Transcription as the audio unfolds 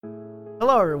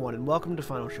Hello everyone and welcome to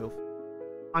Final Show.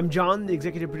 I'm John, the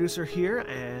executive producer here,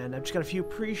 and I've just got a few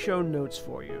pre-show notes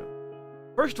for you.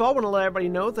 First of all, I want to let everybody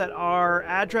know that our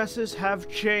addresses have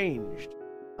changed.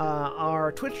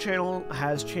 Our Twitch channel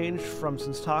has changed from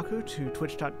Senstaku to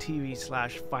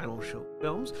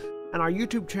twitch.tv/FinalShowFilms, and our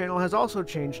YouTube channel has also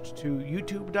changed to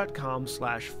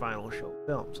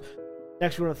youtube.com/FinalShowFilms.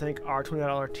 Next, we want to thank our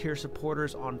 $20 tier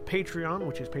supporters on Patreon,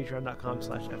 which is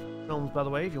patreon.com/FFilms, by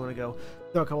the way, if you want to go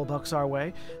throw a couple bucks our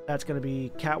way. That's going to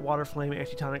be Cat Waterflame,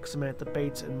 Antitonic, Samantha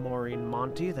Bates, and Maureen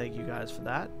Monty. Thank you guys for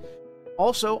that.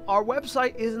 Also, our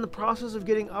website is in the process of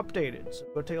getting updated, so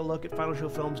go take a look at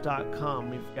finalshowfilms.com.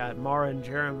 We've got Mara and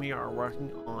Jeremy are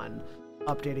working on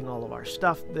updating all of our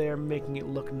stuff there, making it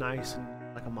look nice and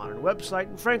like a modern website,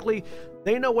 and frankly,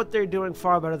 they know what they're doing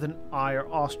far better than I or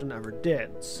Austin ever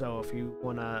did. So if you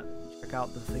want to check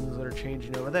out the things that are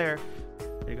changing over there,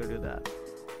 you go do that.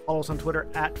 Follow us on Twitter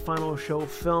at Final Show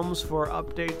Films for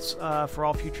updates for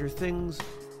all future things,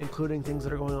 including things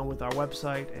that are going on with our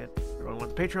website and are going on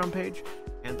with the Patreon page,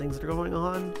 and things that are going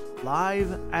on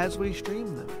live as we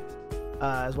stream them,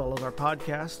 as well as our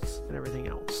podcasts and everything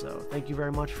else. So thank you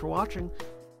very much for watching.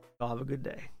 Y'all have a good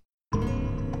day.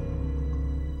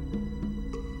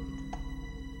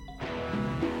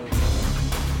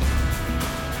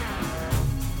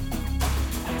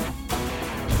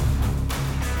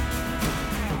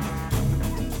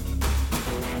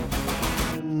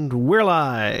 We're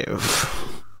live.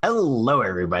 Hello,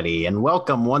 everybody, and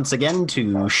welcome once again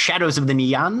to Shadows of the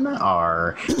Neon,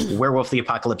 our Werewolf the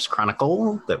Apocalypse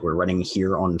Chronicle that we're running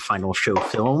here on Final Show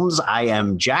Films. I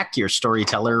am Jack, your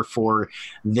storyteller for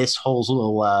this whole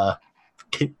little,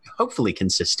 hopefully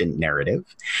consistent narrative.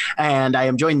 And I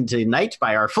am joined tonight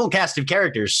by our full cast of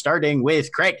characters, starting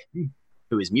with Craig,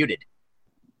 who is muted.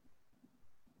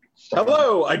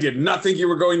 Hello, I did not think you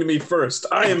were going to me first.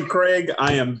 I am Craig.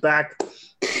 I am back.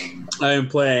 I am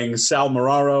playing Sal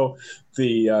Muraro,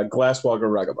 the Glasswalker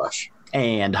Ragabash.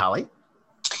 And Holly.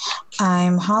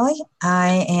 I'm Holly.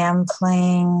 I am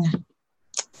playing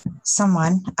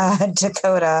someone,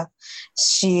 Dakota.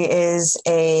 She is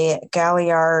a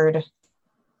Galliard.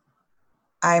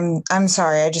 I'm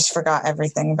sorry, I just forgot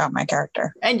everything about my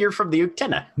character. And you're from the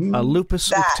Uktena. Lupus,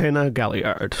 Uktena,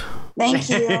 Galliard. Thank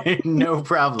you. No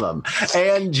problem.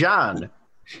 And John.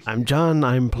 I'm John.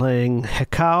 I'm playing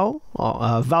Hekau,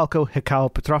 Valko Hekau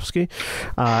Petrovski,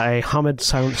 a Hamid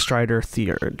Silent Strider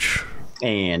Theurge.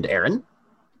 And Erin.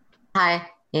 Hi.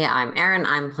 Yeah, I'm Erin.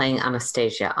 I'm playing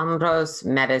Anastasia, Ambrose,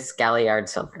 Metis, Galliard,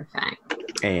 Silver Fang.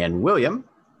 And William.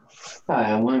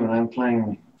 Hi, I'm William, and I'm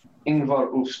playing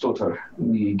Yngvar Úlfsdóttir,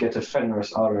 the Get a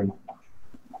Fenris Ahroun.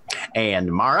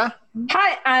 And Mara.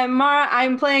 Hi, I'm Mara.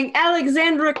 I'm playing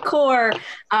Alexandra Khor,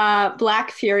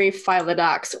 Black Fury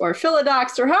Philodox, or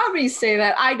Philodox, or however you say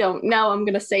that. I don't know. I'm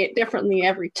going to say it differently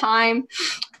every time.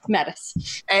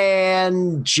 Metis.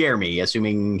 And Jeremy,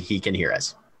 assuming he can hear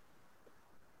us.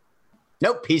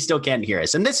 Nope, he still can't hear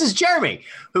us. And this is Jeremy,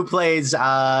 who plays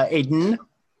Aiden,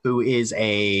 who is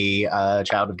a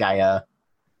child of Gaia,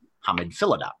 Hamid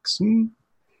Philodox.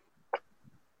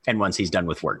 And once he's done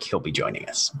with work, he'll be joining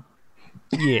us.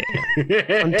 Yeah.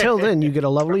 Until then, you get a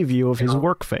lovely view of his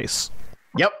work face.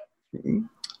 Yep.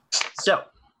 So,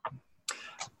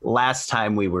 last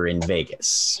time we were in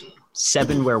Vegas,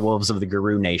 7 werewolves of the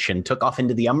Guru Nation took off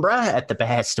into the Umbra at the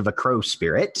behest of a crow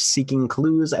spirit, seeking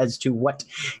clues as to what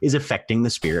is affecting the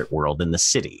spirit world in the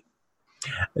city.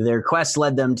 Their quest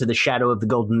led them to the shadow of the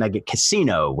Golden Nugget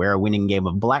Casino, where a winning game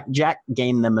of blackjack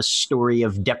gained them a story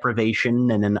of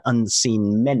deprivation and an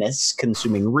unseen menace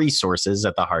consuming resources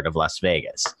at the heart of Las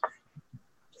Vegas.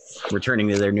 Returning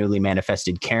to their newly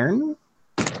manifested cairn,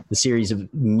 the series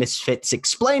of misfits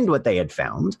explained what they had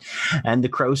found, and the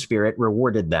crow spirit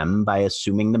rewarded them by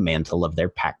assuming the mantle of their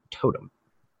pack totem.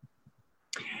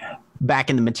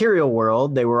 Back in the material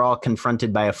world, they were all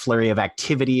confronted by a flurry of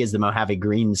activity as the Mojave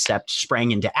Green Sept sprang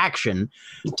into action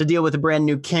to deal with a brand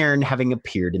new cairn having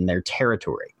appeared in their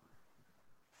territory.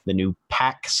 The new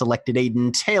pack selected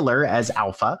Aiden Taylor as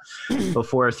Alpha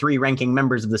before 3 ranking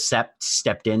members of the Sept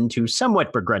stepped in to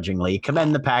somewhat begrudgingly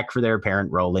commend the pack for their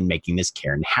apparent role in making this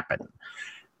cairn happen.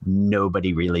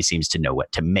 Nobody really seems to know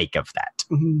what to make of that.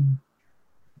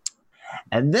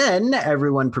 And then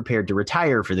everyone prepared to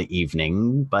retire for the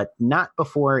evening, but not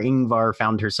before Yngvar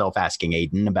found herself asking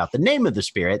Aiden about the name of the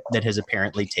spirit that has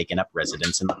apparently taken up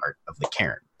residence in the heart of the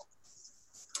cairn.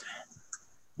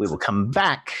 We will come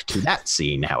back to that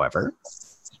scene, however,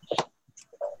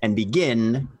 and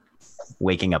begin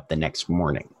waking up the next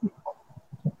morning.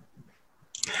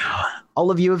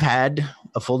 All of you have had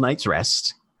a full night's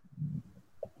rest,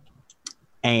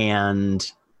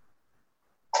 and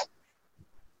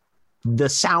the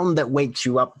sound that wakes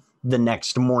you up the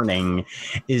next morning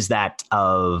is that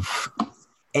of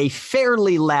a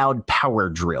fairly loud power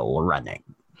drill running.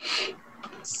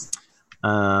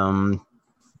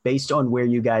 Based on where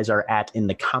you guys are at in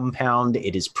the compound,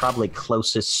 it is probably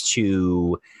closest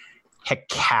to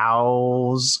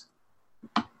Hekau's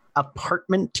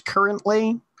apartment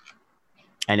currently,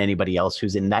 and anybody else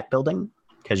who's in that building,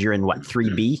 because you're in what,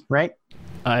 3B, right?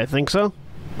 I think so.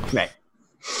 Right.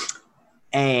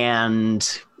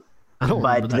 And I don't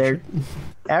but remember they're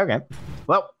that okay.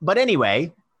 Well, but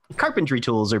anyway, carpentry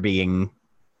tools are being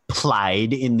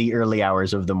plied in the early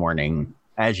hours of the morning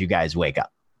as you guys wake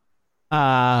up.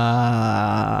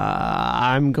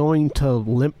 I'm going to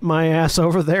limp my ass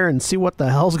over there and see what the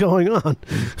hell's going on.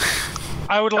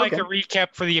 I would like a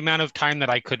recap for the amount of time that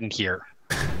I couldn't hear.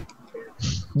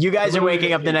 You guys are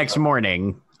waking up the next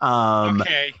morning.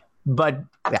 Okay. But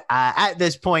at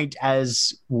this point,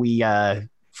 as we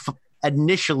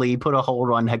initially put a hold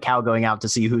on Hekau going out to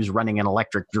see who's running an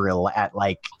electric drill at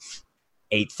like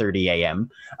 8:30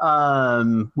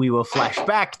 a.m., we will flash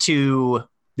back to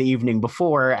the evening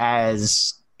before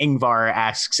as Yngvar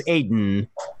asks Aiden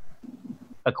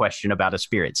a question about a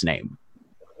spirit's name.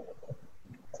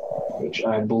 Which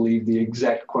I believe the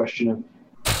exact question of,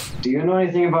 do you know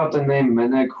anything about the name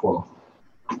Meneghwo?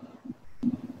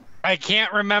 I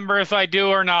can't remember if I do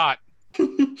or not.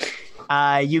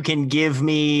 You can give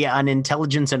me an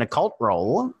intelligence and occult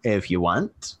roll if you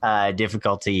want.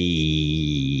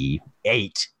 Difficulty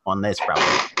 8 on this, probably.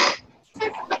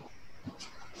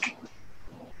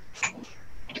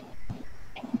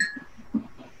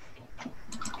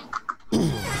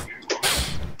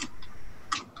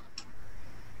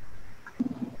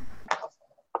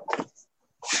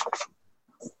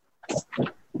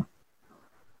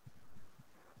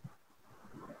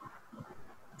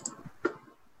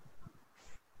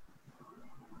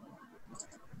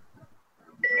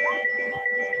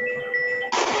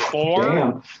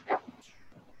 Damn.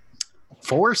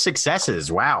 4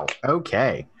 successes. Wow.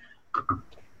 Okay.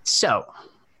 So,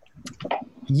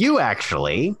 you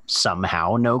actually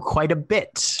somehow know quite a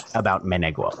bit about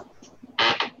Meneghwo.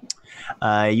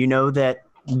 You know that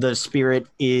the spirit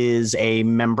is a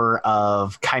member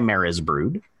of Chimera's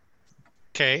brood.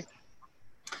 Okay.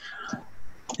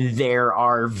 There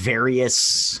are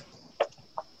various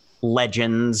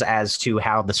legends as to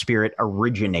how the spirit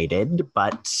originated,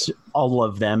 but all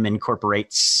of them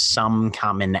incorporate some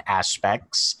common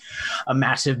aspects. A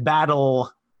massive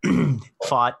battle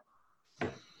fought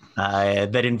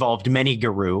that involved many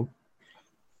Garou.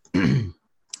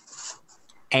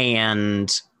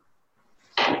 And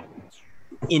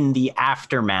in the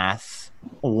aftermath,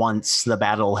 once the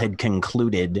battle had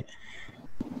concluded,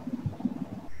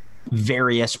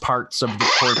 various parts of the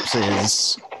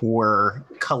corpses were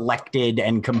collected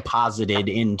and composited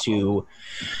into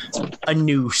a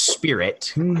new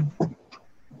spirit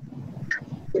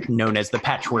known as the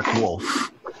Patchwork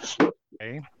Wolf.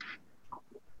 Okay.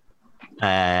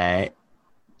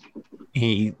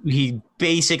 He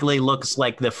basically looks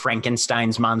like the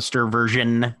Frankenstein's monster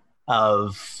version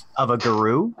of a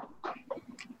Garou.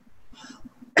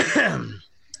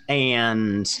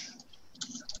 And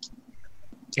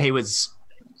he was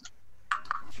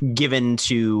given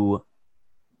to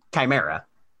Chimera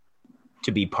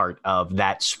to be part of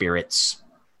that spirit's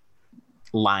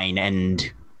line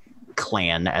and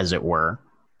clan, as it were.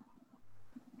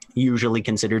 Usually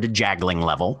considered a jaggling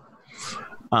level.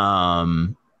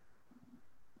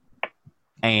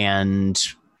 And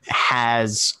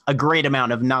has a great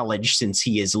amount of knowledge since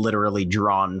he is literally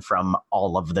drawn from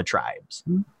all of the tribes.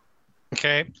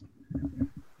 Okay.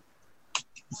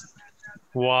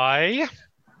 Why?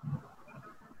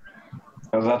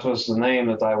 Because that was the name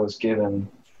that I was given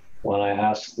when I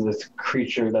asked this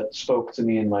creature that spoke to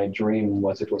me in my dream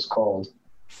what it was called.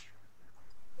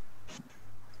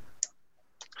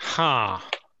 Huh.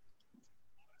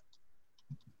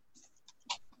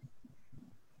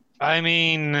 I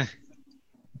mean...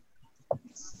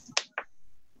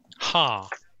 Huh.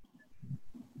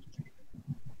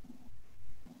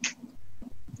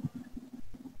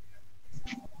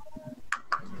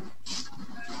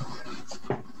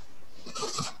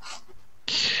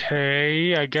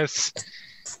 Okay, I guess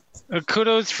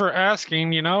kudos for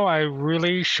asking. You know, I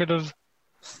really should have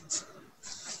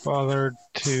bothered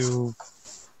to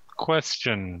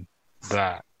question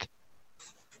that.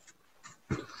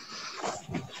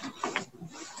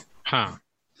 Huh.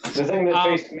 The thing that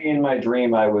faced me in my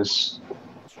dream, I was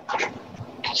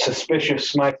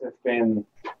suspicious might have been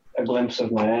a glimpse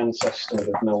of my ancestor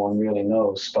that no one really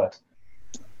knows, but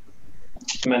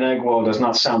Meneghwo does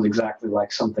not sound exactly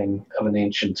like something of an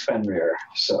ancient Fenrir,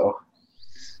 so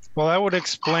Well, that would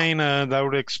explain.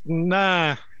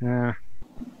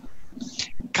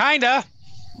 Kinda.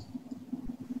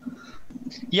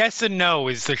 Yes and no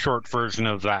is the short version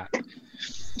of that.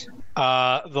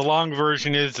 The long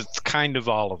version is it's kind of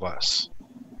all of us.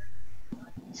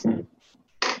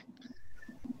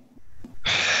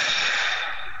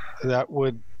 That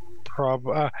would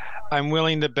probably. I'm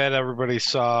willing to bet everybody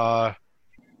saw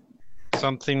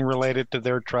something related to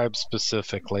their tribe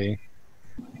specifically.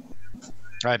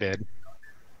 I did.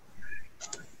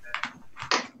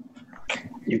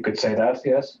 You could say that,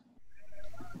 yes.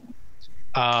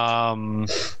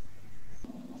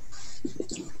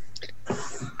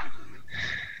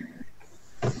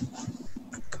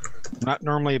 Not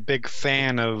normally a big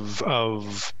fan of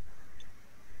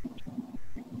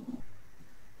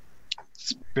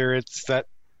spirits that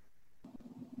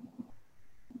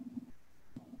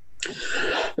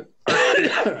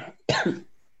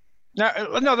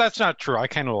no, that's not true. I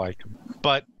kind of like them,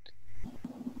 but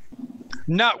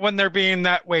not when they're being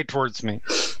that way towards me.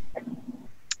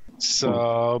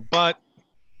 So, but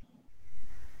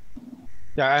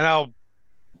yeah, and I'll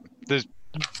just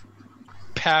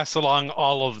pass along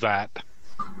all of that.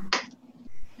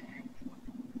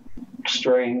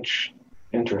 Strange.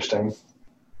 Interesting.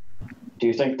 Do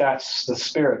you think that's the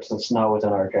spirit that's now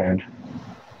within our cairn?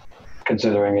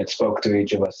 Considering it spoke to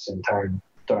each of us in turn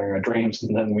during our dreams,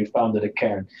 and then we found it at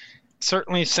cairn.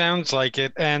 Certainly sounds like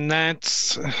it, and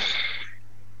that's...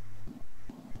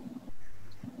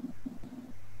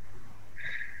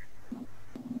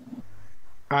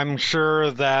 I'm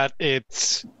sure that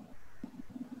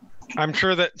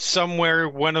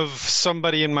somewhere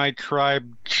somebody in my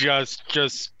tribe just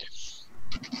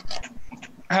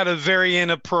had a very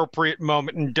inappropriate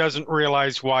moment and doesn't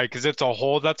realize why, because that's a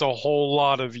whole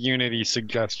lot of Unity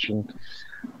suggestion.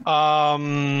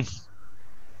 And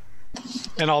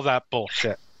all that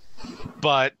bullshit.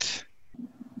 But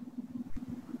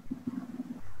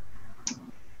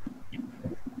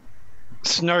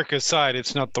snark aside,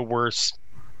 it's not the worst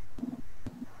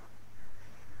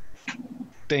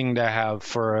thing to have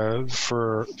for a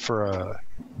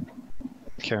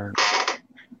Karen.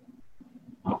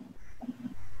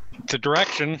 It's a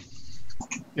direction,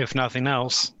 if nothing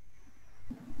else.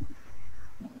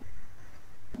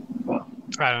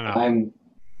 I don't know.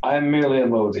 I'm merely a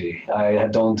Modi. I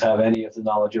don't have any of the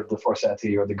knowledge of the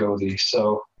Forseti or the Godi,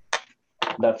 so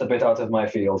that's a bit out of my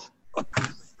field.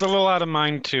 It's a little out of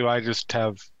mine too. I just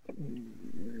have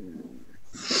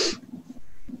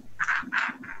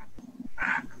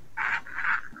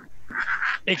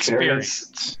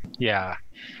experience. Yeah.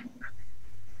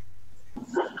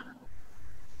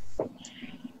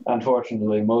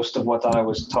 Unfortunately, most of what I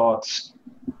was taught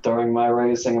during my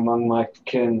raising among my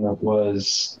kin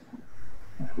was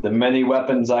the many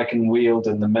weapons I can wield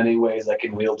and the many ways I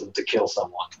can wield them to kill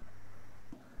someone.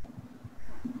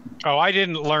 Oh, I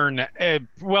didn't learn.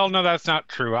 Well, no, that's not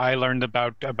true. I learned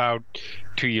about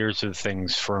 2 years of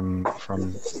things from.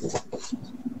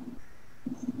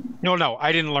 No,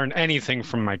 I didn't learn anything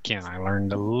from my kin. I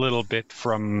learned a little bit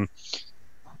from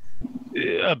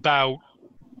about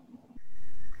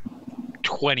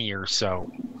 20 or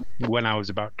so, when I was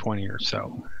about 20 or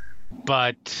so.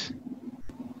 But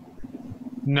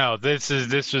no, this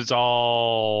was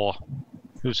all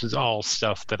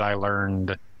stuff that I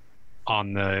learned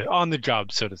on the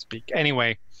job, so to speak.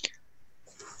 Anyway,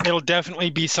 it'll definitely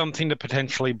be something to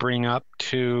potentially bring up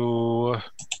to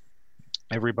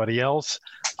everybody else.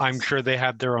 I'm sure they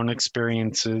had their own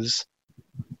experiences.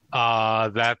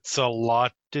 That's a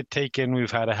lot to take in.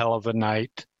 We've had a hell of a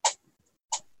night.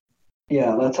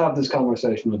 Yeah, let's have this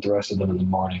conversation with the rest of them in the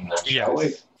morning then, shall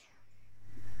we?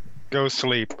 Go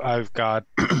sleep. I've got...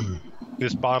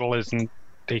 This bottle isn't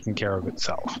taking care of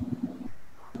itself.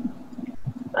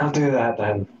 I'll do that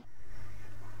then.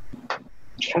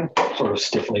 She kind of sort of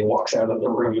stiffly walks out of the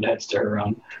room and heads to her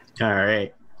own. All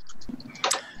right.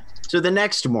 So the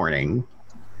next morning,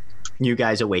 you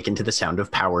guys awaken to the sound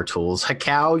of power tools.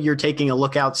 Hekau, you're taking a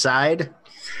look outside.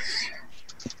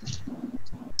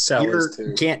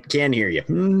 Can't hear you.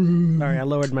 Sorry, I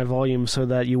lowered my volume so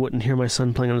that you wouldn't hear my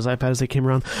son playing on his iPad as they came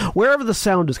around. Wherever the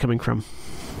sound is coming from.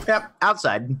 Yep,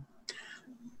 outside.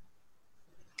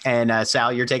 And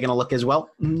Sal, you're taking a look as well?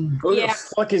 Who the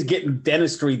fuck is getting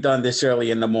dentistry done this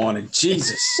early in the morning?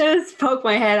 Jesus. Just poke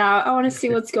my head out. I want to see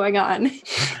what's going on.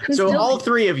 So all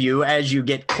three of you, as you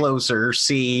get closer,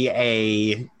 see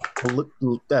a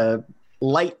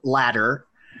light ladder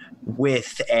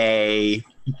with a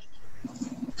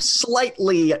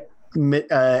slightly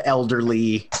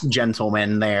elderly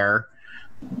gentleman there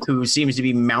who seems to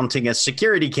be mounting a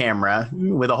security camera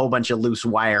with a whole bunch of loose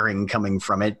wiring coming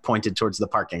from it pointed towards the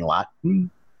parking lot.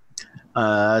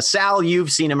 Sal,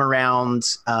 you've seen him around.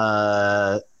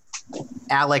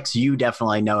 Alex, you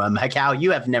definitely know him. Hekau,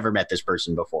 you have never met this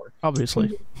person before.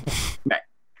 Obviously. Right.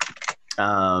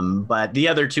 But the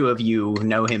other two of you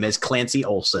know him as Clancy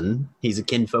Olson. He's a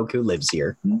kinfolk who lives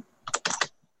here.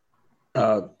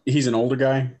 He's an older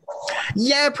guy?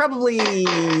 Yeah,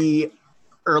 probably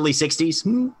early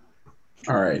 60s.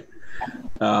 All right.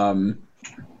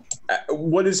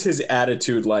 What is his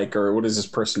attitude like, or what is his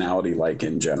personality like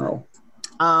in general?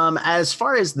 As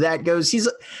far as that goes, he's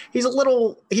a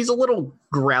little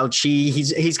grouchy.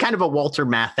 He's kind of a Walter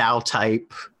Matthau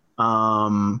type.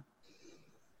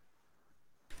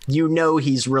 You know,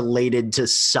 he's related to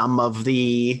some of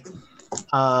the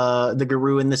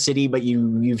guru in the city, but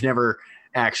you've never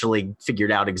actually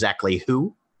figured out exactly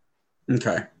who.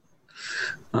 Okay.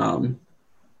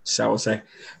 So I will say,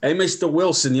 hey, Mr.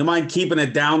 Wilson, you mind keeping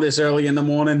it down this early in the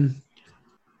morning?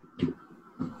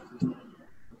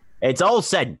 It's all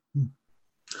said.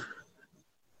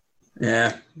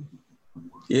 Yeah.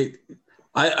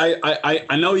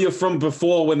 I know you're from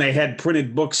before when they had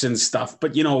printed books and stuff,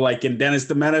 but you know, like in Dennis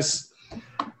the Menace.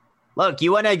 Look,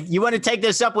 you wanna take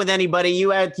this up with anybody?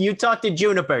 You talk to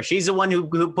Juniper. She's the one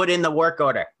who put in the work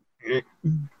order.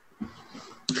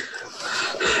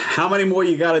 How many more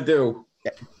you got to do?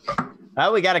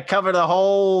 Well, we got to cover the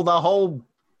whole.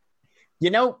 You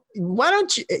know, why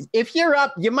don't you? If you're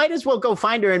up, you might as well go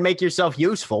find her and make yourself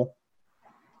useful.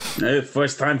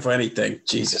 First time for anything.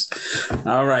 Jesus.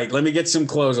 All right, let me get some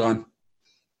clothes on.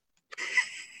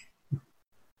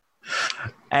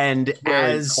 And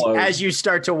as you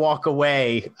start to walk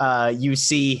away, you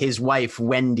see his wife,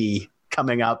 Wendy,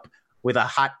 coming up with a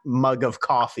hot mug of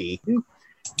coffee,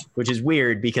 which is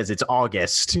weird because it's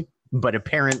August, but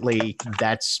apparently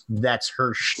that's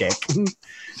her shtick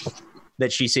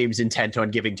that she seems intent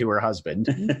on giving to her husband.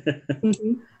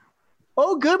 Mm-hmm.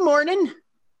 Oh, good morning.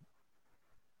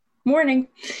 Morning.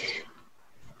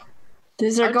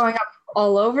 These are going up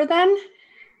all over then?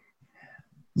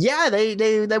 Yeah,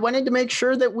 they wanted to make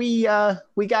sure that we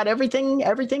got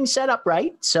everything set up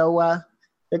right. So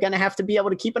they're gonna have to be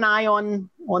able to keep an eye on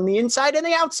the inside and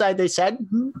the outside, they said.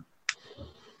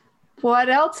 What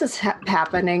else is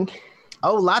happening?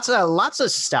 Oh, lots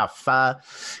of stuff.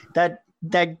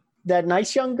 That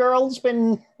nice young girl's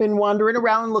been wandering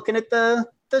around looking at the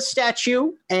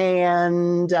statue,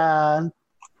 and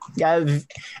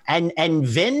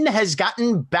Vin has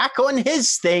gotten back on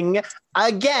his thing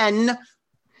again.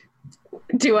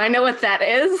 Do I know what that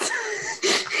is?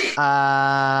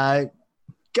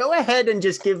 Go ahead and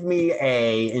just give me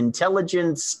a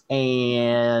intelligence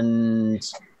and.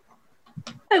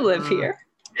 I live here.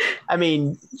 I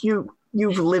mean,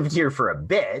 you've lived here for a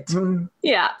bit.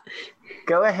 Yeah.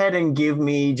 Go ahead and give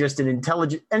me just an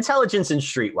intelligence and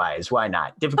streetwise. Why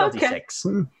not? Difficulty 6.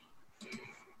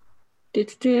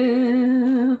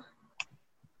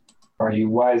 Are you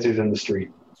wiser than the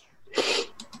street?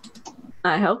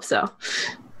 I hope so.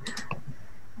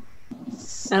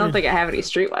 I don't think I have any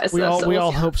streetwise. We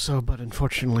all hope so, but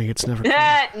unfortunately, it's never.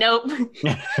 Nope.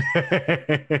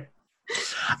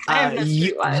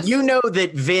 You know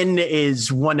that Vin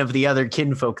is one of the other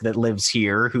kinfolk that lives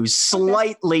here, who's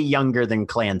slightly younger than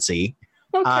Clancy.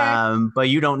 Okay. But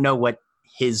you don't know what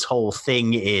his whole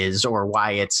thing is or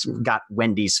why it's got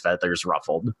Wendy's feathers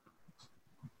ruffled.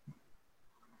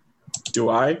 Do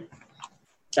I?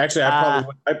 Actually, I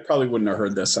probably wouldn't have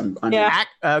heard this.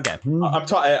 Okay.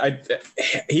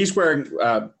 He's wearing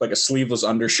like a sleeveless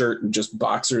undershirt and just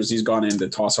boxers. He's gone in to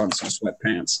toss on some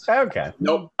sweatpants. Okay.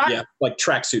 Nope. Yeah, like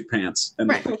tracksuit pants. And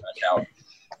right. Back out.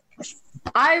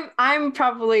 I'm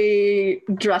probably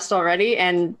dressed already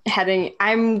and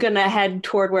I'm gonna head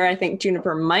toward where I think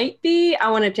Juniper might be. I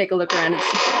want to take a look around and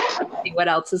see what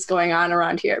else is going on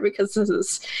around here, because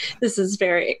this is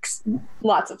very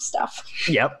lots of stuff.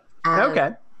 Yep.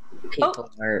 Okay. People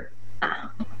are.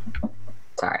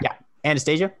 Sorry. Yeah.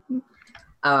 Anastasia?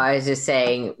 Oh, I was just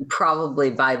saying,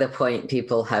 probably by the point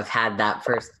people have had that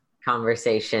first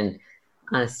conversation,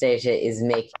 Anastasia is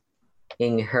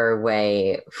making her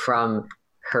way from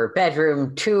her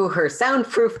bedroom to her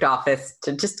soundproofed office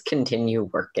to just continue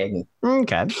working.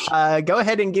 Okay. Go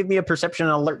ahead and give me a perception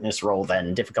and alertness roll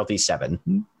then. Difficulty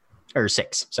 7. Or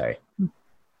 6, sorry.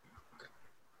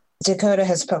 Dakota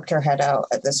has poked her head out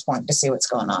at this point to see what's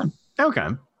going on. Okay.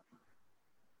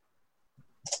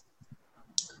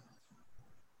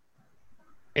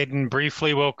 Aiden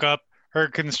briefly woke up,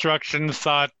 heard construction,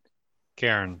 thought,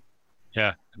 Karen. Yeah,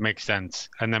 it makes sense.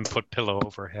 And then put pillow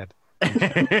over her head.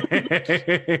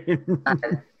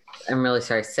 I'm really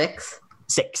sorry, 6?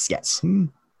 6, yes.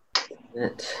 1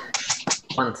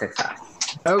 success.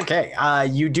 Okay,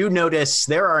 you do notice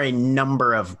there are a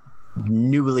number of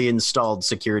newly installed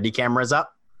security cameras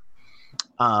up.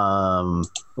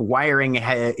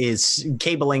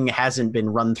 Cabling hasn't been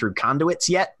run through conduits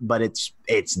yet, but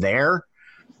it's there.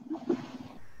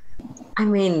 I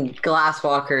mean,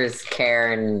 glasswalkers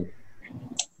care, and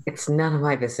it's none of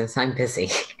my business. I'm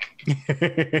busy.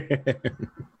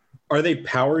 Are they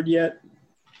powered yet?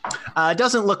 It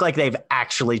doesn't look like they've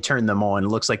actually turned them on. It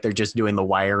looks like they're just doing the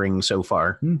wiring so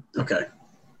far. Okay.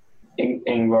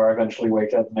 Yngvar eventually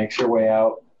wakes up, makes your way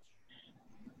out.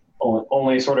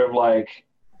 Only sort of like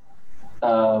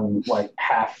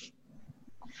half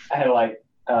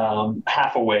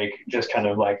awake, just kind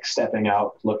of like stepping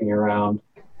out, looking around.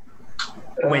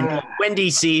 When Wendy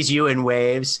sees you and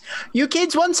waves, "You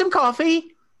kids want some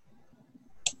coffee?"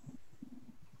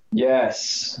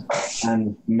 Yes,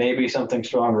 and maybe something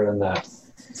stronger than that.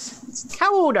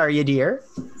 How old are you, dear?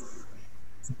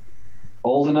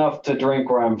 Old enough to drink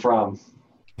where I'm from.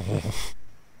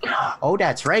 Oh,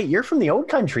 that's right. You're from the old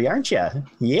country, aren't you?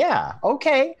 Yeah.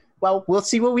 Okay. Well, we'll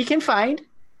see what we can find.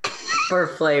 For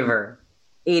flavor,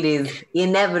 it is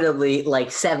inevitably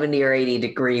like 70 or 80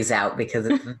 degrees out because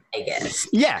it's Vegas.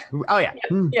 Yeah. Oh, yeah.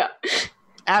 Yeah.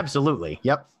 Absolutely.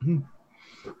 Yep.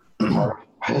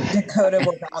 Dakota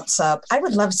will bounce up. I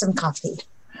would love some coffee.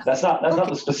 That's not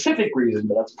the specific reason,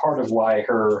 but that's part of why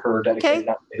her dedicated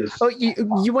is. Oh,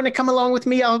 you want to come along with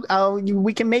me?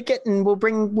 We can make it, and we'll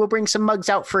bring some mugs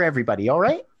out for everybody. All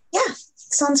right? Yeah,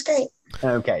 sounds great.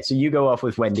 Okay, so you go off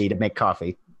with Wendy to make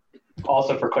coffee.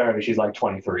 Also, for clarity, she's like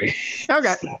 23.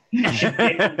 Okay.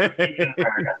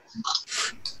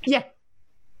 Yeah.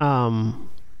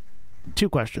 2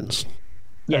 questions.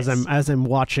 Yes. As I'm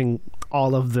watching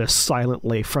all of this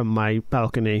silently from my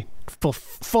balcony,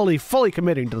 fully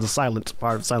committing to the silent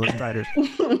part of Silent Striders.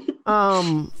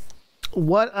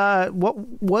 What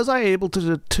was I able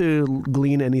to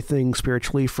glean anything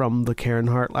spiritually from the Cairn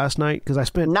Heart last night? Because I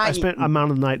spent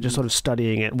amount of the night just sort of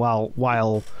studying it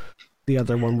while the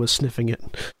other one was sniffing it.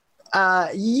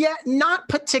 Yeah, not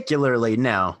particularly.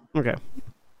 No. Okay.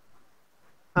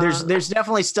 There's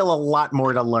definitely still a lot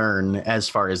more to learn as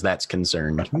far as that's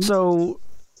concerned. So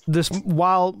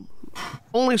while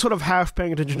only sort of half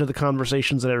paying attention to the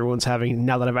conversations that everyone's having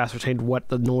now that I've ascertained what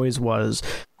the noise was,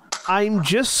 I'm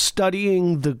just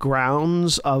studying the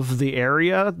grounds of the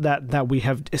area that we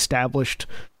have established,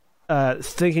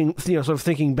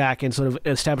 thinking back and sort of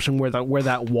establishing where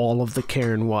that wall of the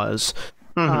cairn was.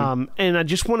 Mm-hmm. And I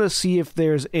just want to see if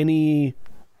there's any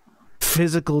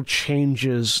physical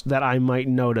changes that I might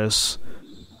notice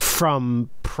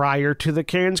from prior to the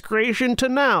cairn's creation to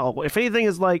now. If anything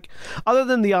is like, other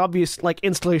than the obvious like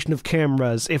installation of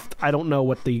cameras, if I don't know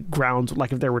what the grounds,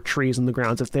 like if there were trees in the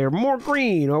grounds, if they're more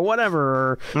green or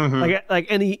whatever, or like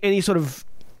any sort of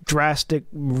drastic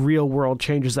real world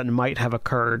changes that might have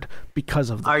occurred because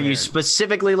of the Are cairn. you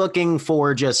specifically looking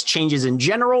for just changes in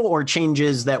general or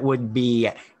changes that would be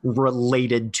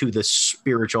related to the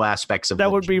spiritual aspects of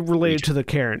that would be related to the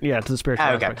cairn, to the spiritual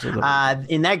aspects of the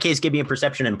in that case, give me a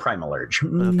perception and primal urge.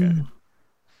 Okay.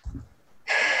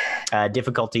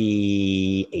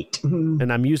 Difficulty 8.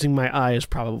 And I'm using my eyes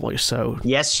probably, so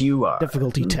yes, you are.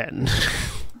 Difficulty 10.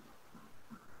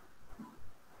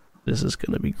 This is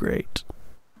going to be great.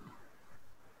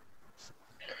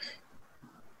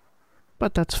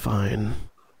 But that's fine.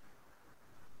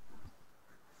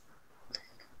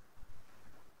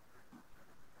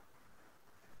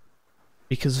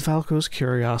 Because Valko's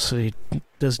curiosity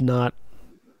does not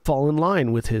fall in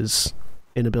line with his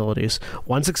inabilities.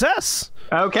 1 success!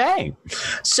 Okay.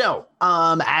 So,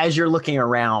 as you're looking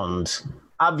around,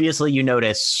 obviously you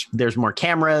notice there's more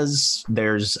cameras.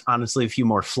 There's honestly a few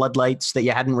more floodlights that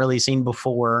you hadn't really seen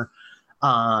before.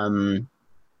 There's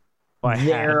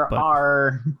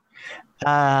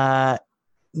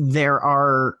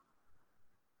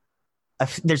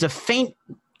a faint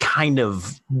kind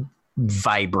of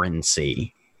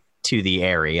vibrancy to the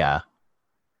area.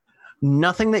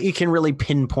 Nothing that you can really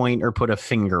pinpoint or put a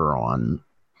finger on.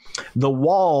 The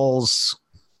walls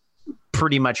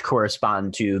pretty much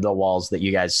correspond to the walls that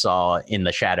you guys saw in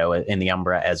the shadow in the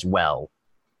Umbra as well.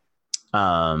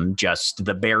 Just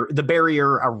the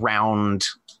barrier around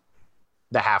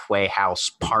the halfway house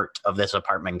part of this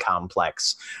apartment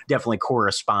complex definitely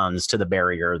corresponds to the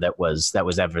barrier that was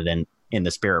evident in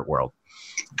the spirit world.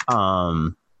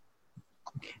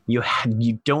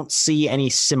 You don't see any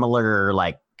similar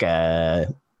like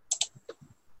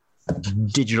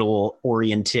digital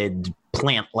oriented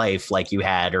plant life like you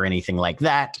had or anything like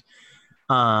that.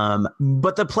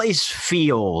 But the place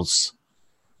feels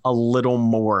a little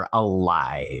more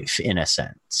alive in a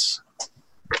sense.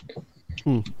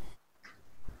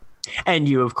 And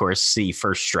you, of course, see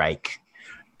First Strike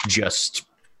just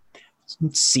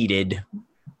seated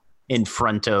in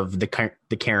front of the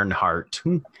Cairn Heart,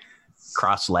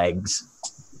 cross legs,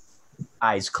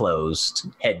 eyes closed,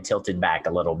 head tilted back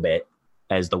a little bit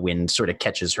as the wind sort of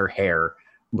catches her hair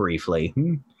briefly.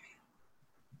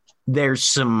 There's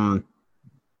some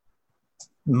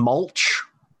mulch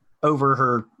over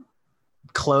her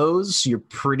clothes. You're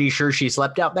pretty sure she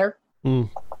slept out there? I'm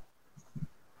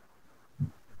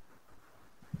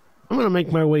going to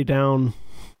make my way down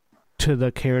to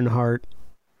the Cairn Heart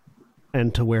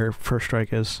and to where First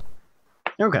Strike is.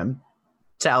 Okay.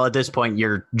 Sal, at this point,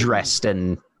 you're dressed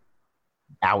and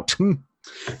out.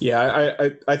 Yeah,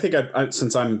 I think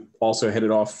since I'm also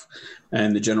headed off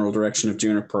in the general direction of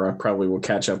Juniper, I probably will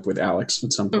catch up with Alex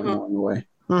at some point along the way.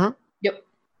 Yep.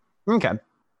 Okay.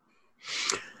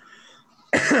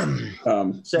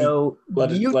 So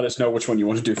let us know which one you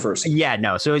want to do first. Yeah,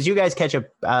 no. So as you guys catch up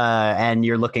and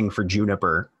you're looking for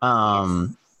Juniper.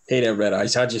 Hey there, Red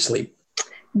Eyes. How'd you sleep?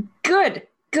 Good.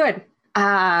 We're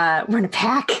in a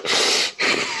pack.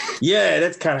 Yeah,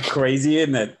 that's kind of crazy,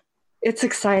 isn't it? It's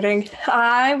exciting.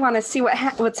 I want to see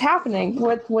what's happening.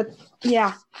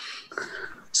 Yeah.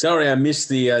 Sorry, I missed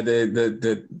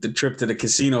the trip to the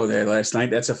casino there last night.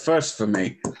 That's a first for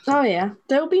me. Oh yeah,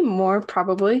 there'll be more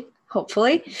probably.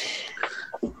 Hopefully.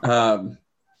 But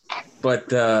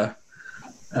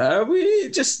we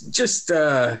just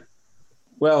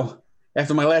well,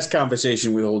 after my last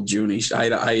conversation with old Junie,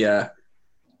 I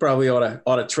probably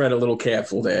ought to tread a little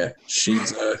careful there.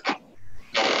 She's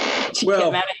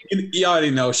well, you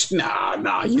already know.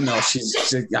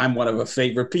 I'm one of her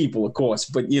favorite people, of course.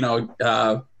 But with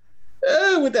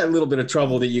that little bit of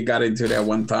trouble that you got into that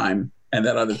one time and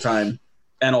that other time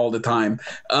and all the time,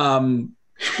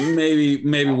 maybe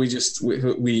we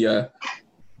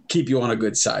keep you on a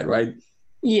good side, right?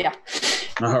 Yeah.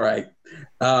 All right.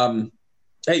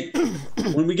 Hey,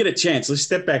 when we get a chance, let's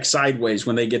step back sideways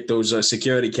when they get those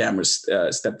security cameras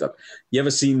stepped up. You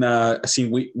ever seen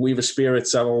Weaver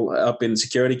spirits settle up in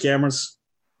security cameras?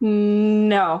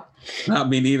 No. Not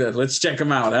me neither. Let's check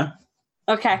them out, huh?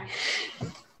 Okay.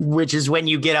 Which is when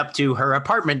you get up to her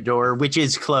apartment door, which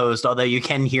is closed, although you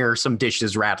can hear some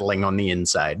dishes rattling on the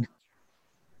inside.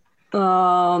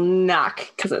 Knock,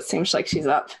 because it seems like she's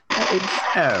up.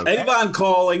 Okay. Avon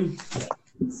calling.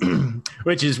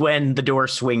 Which is when the door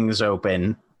swings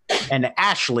open, and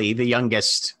Ashley, the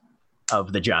youngest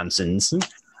of the Johnsons,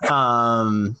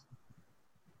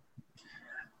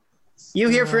 you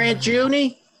here for Aunt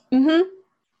Junie? Mm-hmm.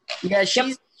 Yeah,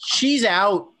 she's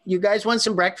out. You guys want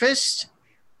some breakfast?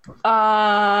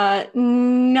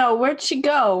 No. Where'd she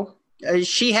go?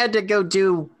 She had to go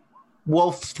do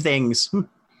wolf things.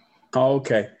 Oh,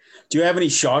 okay. Do you have any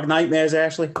shark nightmares,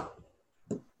 Ashley?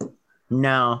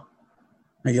 No.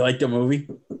 You like the movie?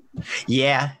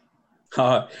 Yeah.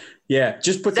 Yeah.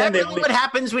 Just pretend Is that really what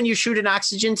happens when you shoot an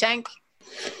oxygen tank?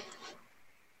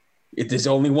 There's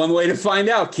only one way to find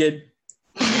out, kid.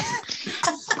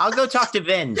 I'll go talk to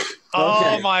Vin.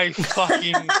 Oh my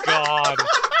fucking god.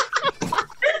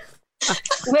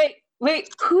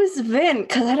 Wait, who's Vin?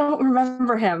 Because I don't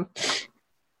remember him.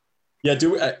 Yeah,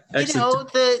 the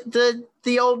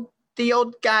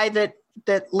old guy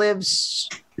that lives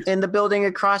in the building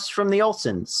across from the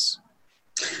Olsons.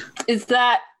 Is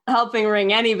that helping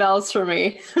ring any bells for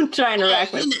me? I'm trying to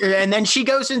rack my... And then she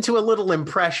goes into a little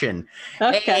impression.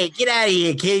 Okay. Hey, get out of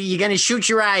here, kid. You're going to shoot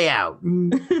your eye out.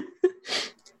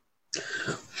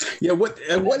 Yeah, what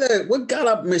got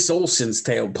up Miss Olsen's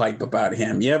tailpipe about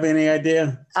him? You have any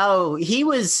idea? Oh, he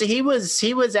was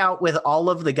out with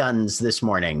all of the guns this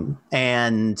morning,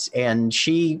 and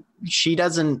she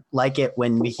doesn't like it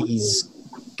when he's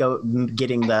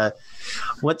getting the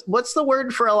what's the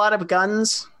word for a lot of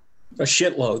guns? A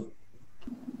shitload.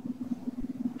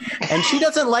 And she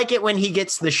doesn't like it when he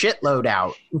gets the shitload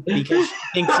out because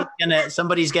she thinks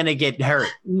somebody's gonna get hurt.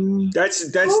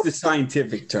 That's the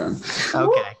scientific term.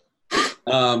 Okay.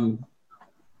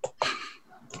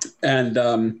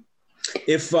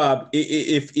 If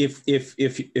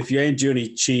your Aunt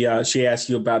Junie, she asks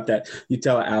you about that, you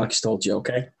tell her Alex told you,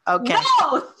 okay? Okay.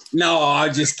 No,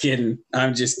 I'm just kidding.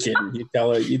 You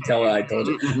tell her I told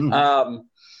you.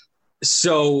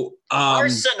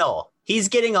 Arsenal. He's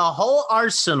getting a whole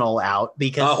arsenal out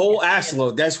because a whole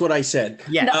assload. That's what I said.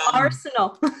 Yeah. No,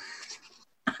 arsenal.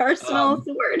 Arsenal is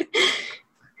the word.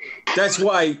 That's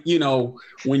why,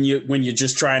 when you're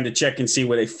just trying to check and see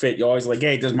where they fit, you're always like,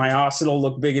 hey, does my arsenal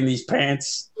look big in these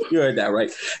pants?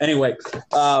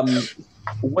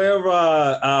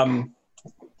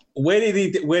 Where did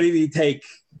he take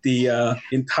the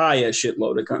entire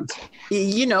shitload of guns?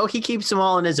 You know, he keeps them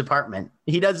all in his apartment.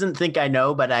 He doesn't think I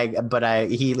know, but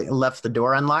he left the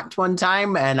door unlocked one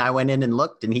time, and I went in and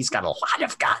looked, and he's got a lot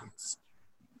of guns.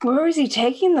 Where was he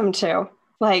taking them to?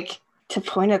 Like, to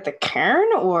point at the cairn,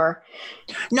 or?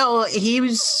 No,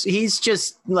 he's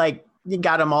just like, he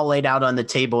got them all laid out on the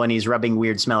table, and he's rubbing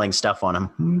weird smelling stuff on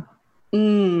them.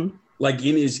 Like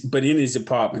in his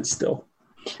apartment still.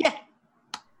 Yeah.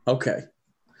 Okay.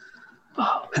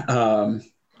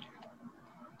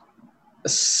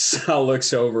 Sal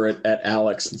looks over at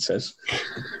Alex and says,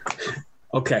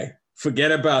 "Okay,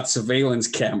 forget about surveillance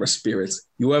camera spirits.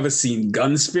 You ever seen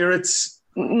gun spirits?"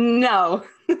 No.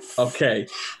 Okay.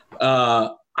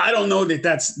 I don't know that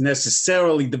that's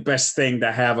necessarily the best thing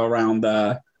to have around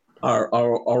our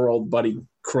old buddy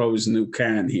Crow's new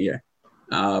cairn here.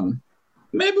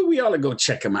 Maybe we ought to go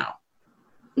check him out.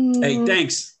 Hey,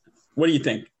 thanks. What do you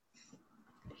think?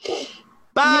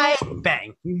 Bye. Yeah.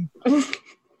 Bang.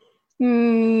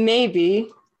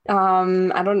 Maybe.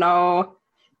 I don't know.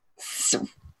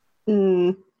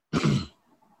 We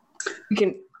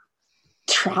can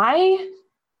try?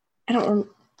 I don't.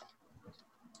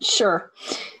 Sure.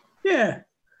 Yeah.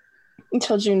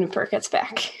 Until Juniper gets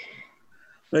back.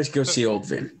 Let's go see old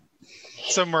Vin.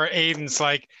 Somewhere Aiden's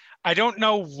like, I don't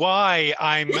know why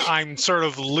I'm sort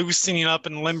of loosening up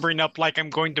and limbering up like I'm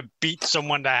going to beat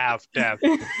someone to half death,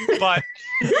 but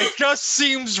it just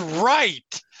seems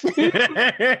right.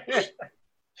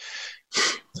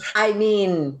 I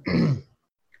mean,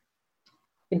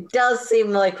 it does seem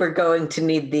like we're going to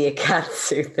need the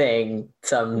Akatsu thing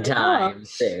sometime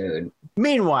soon.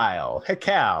 Meanwhile,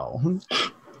 Hekau,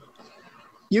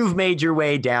 you've made your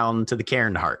way down to the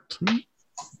cairn heart.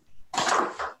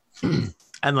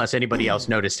 Unless anybody else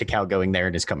noticed Hekau going there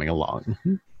and is coming along.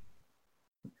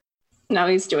 No,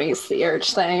 he's doing his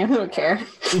Theurge thing. I don't care.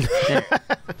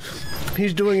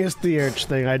 He's doing his Theurge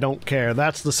thing. I don't care.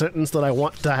 That's the sentence that I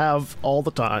want to have all the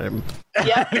time.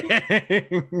 Yeah.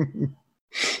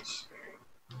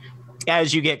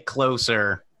 As you get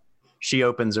closer, she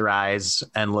opens her eyes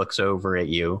and looks over at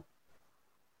you.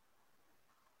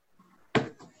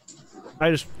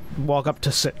 I just walk up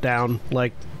to sit down,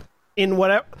 like,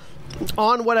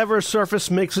 on whatever surface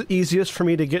makes it easiest for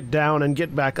me to get down and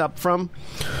get back up from.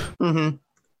 Mm-hmm.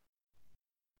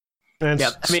 And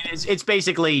yeah, I mean, it's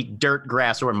basically dirt,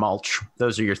 grass, or mulch.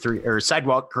 Those are your three, or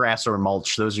sidewalk, grass, or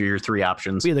mulch. Those are your three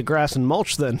options. Be the grass and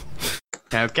mulch then.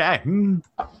 Okay. And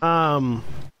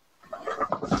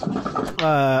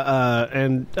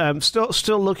I'm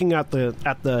still looking at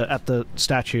the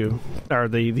statue, or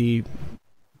the.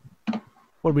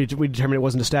 What we determined it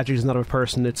wasn't a statue, it's not a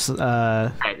person, it's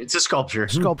it's a sculpture.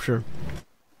 Sculpture.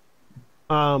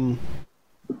 And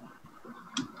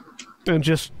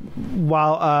just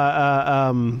while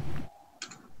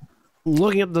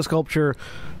looking at the sculpture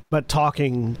but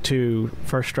talking to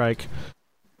First Strike.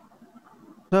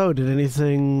 So, did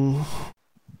anything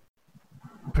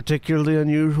particularly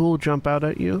unusual jump out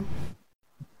at you?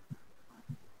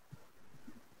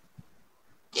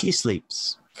 He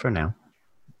sleeps for now.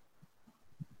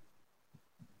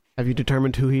 Have you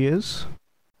determined who he is?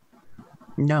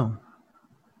 No.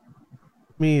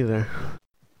 Me either.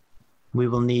 We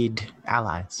will need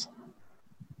allies.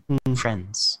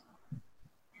 Friends.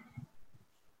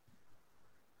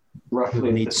 Roughly, we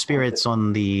will need spirits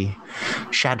on the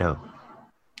shadow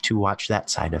to watch that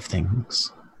side of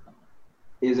things.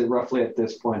 Is it roughly at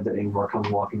this point that Yngvar comes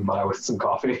walking by with some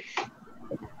coffee?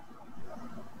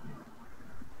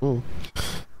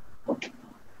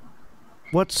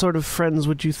 What sort of friends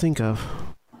would you think of?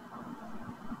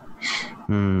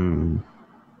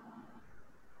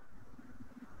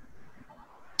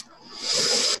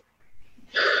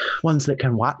 Ones that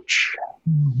can watch.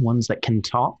 Ones that can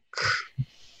talk.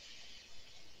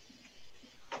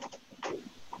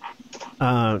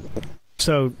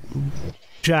 So,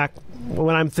 Jack,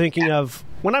 when I'm thinking of,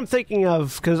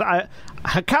 because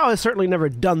Hekau has certainly never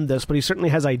done this, but he certainly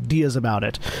has ideas about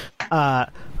it.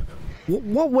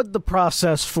 What would the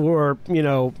process for,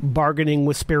 bargaining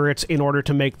with spirits in order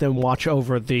to make them watch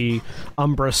over the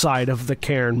Umbra side of the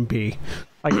cairn be?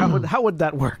 Like, how would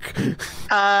that work?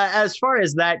 As far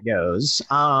as that goes,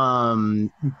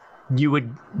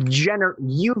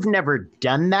 you've never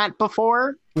done that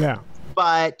before. Yeah.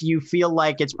 But you feel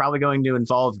like it's probably going to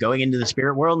involve going into the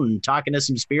spirit world and talking to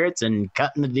some spirits and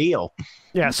cutting the deal.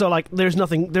 Yeah, so like there's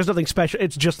nothing special.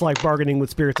 It's just like bargaining with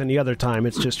spirits any other time.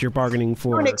 It's just you're bargaining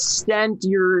for. To an extent,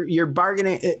 you're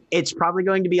bargaining. It's probably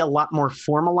going to be a lot more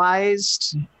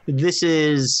formalized. This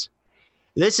is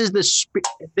the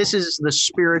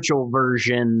spiritual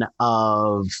version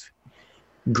of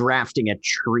grafting a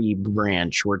tree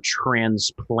branch or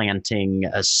transplanting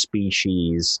a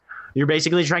species. You're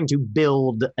basically trying to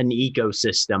build an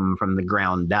ecosystem from the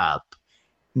ground up,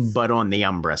 but on the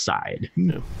Umbra side.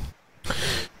 Yeah.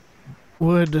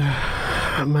 Would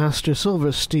Master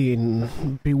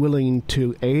Silverstein be willing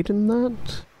to aid in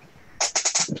that?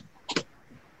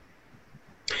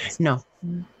 No.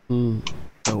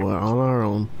 So we're on our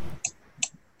own.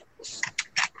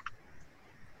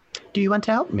 Do you want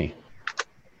to help me?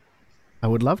 I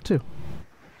would love to.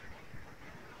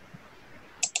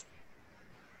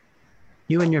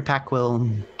 You and your pack will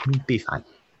be fine.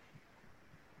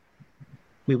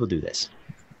 We will do this.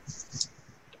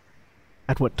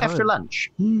 At what time? After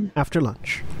lunch. After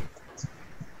lunch.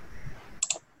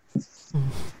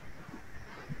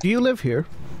 Do you live here?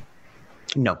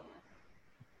 No.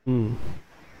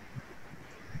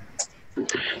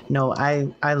 No,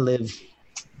 I live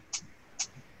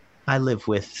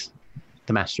with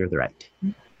the Master of the Right.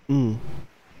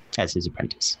 As his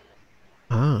apprentice.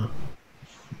 Ah.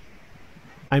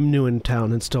 I'm new in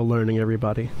town and still learning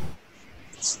everybody.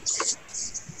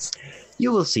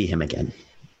 You will see him again.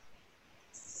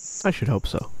 I should hope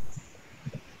so.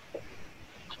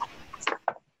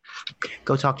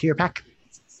 Go talk to your pack.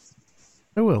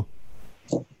 I will.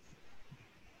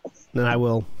 Then I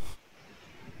will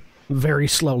very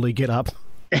slowly get up.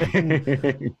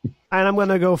 And I'm going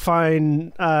to go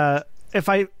find...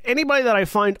 anybody that I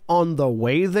find on the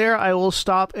way there, I will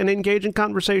stop and engage in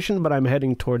conversation, but I'm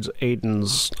heading towards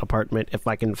Aiden's apartment if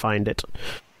I can find it.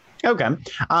 Okay.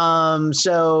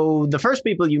 So the first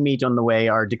people you meet on the way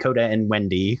are Dakota and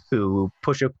Wendy, who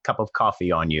push a cup of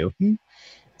coffee on you.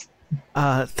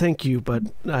 Thank you, but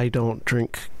I don't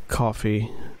drink coffee.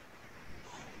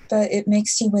 But it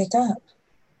makes you wake up.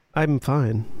 I'm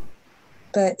fine.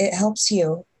 But it helps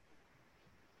you.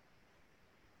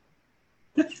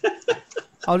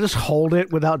 I'll just hold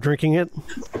it without drinking it.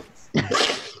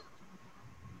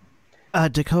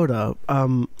 Dakota,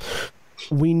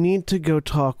 we need to go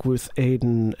talk with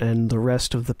Aiden and the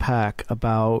rest of the pack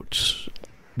about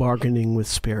bargaining with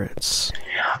spirits.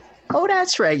 Oh,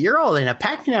 that's right. You're all in a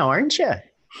pack now, aren't you?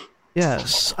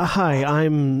 Yes. Hi,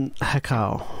 I'm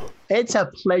Hekau. It's a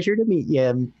pleasure to meet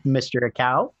you, Mr.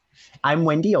 Hekau. I'm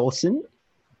Wendy Olson.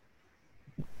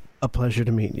 A pleasure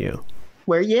to meet you.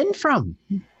 Where are you in from?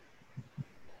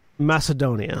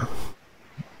 Macedonia.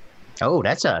 Oh,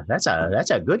 that's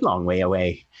a good long way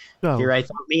away. Oh. Here I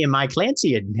thought me and my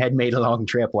Clancy had made a long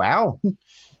trip. Wow.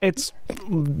 It's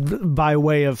by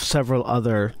way of several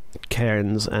other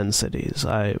cairns and cities.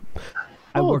 I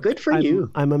work, good for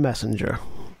you. I'm a messenger.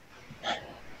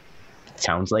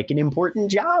 Sounds like an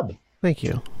important job. Thank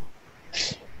you.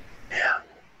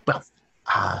 Well,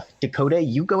 Dakota,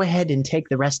 you go ahead and take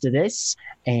the rest of this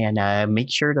and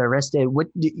make sure the rest of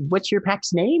what's your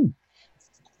pack's name?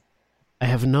 I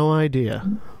have no idea.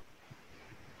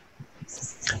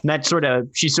 And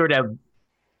she sort of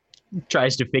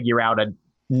tries to figure out a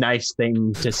nice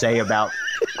thing to say about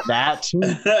that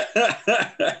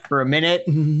for a minute.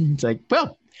 It's like,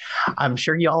 well, I'm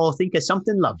sure you all think of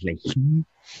something lovely.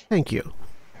 Thank you.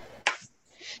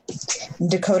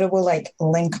 Dakota will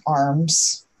link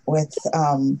arms with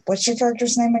what's your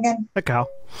character's name again? Hekau.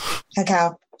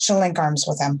 Hekau. She'll link arms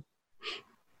with him.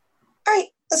 All right,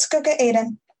 let's go get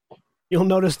Aiden. You'll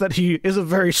notice that he is a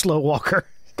very slow walker.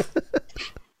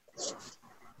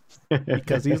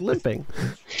 Because he's limping.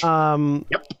 Yep.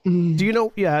 Do you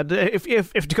know? Yeah.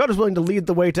 If Dakota's willing to lead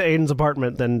the way to Aiden's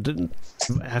apartment, then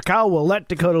Hekau will let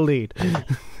Dakota lead.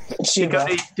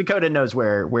 Dakota knows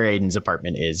where Aiden's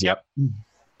apartment is. Yep.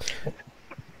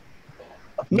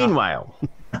 Meanwhile,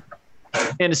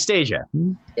 Anastasia.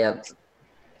 Yep.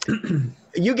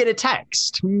 You get a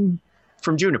text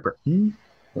from Juniper.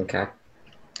 Okay.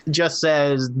 Just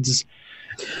says,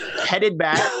 headed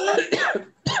back.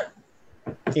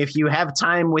 If you have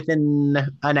time within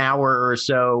an hour or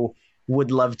so,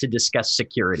 would love to discuss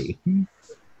security.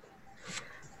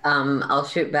 I'll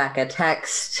shoot back a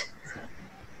text.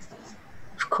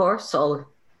 Of course, I'll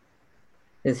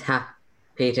is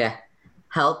happy to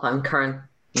help. I'm currently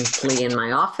in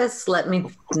my office. Let me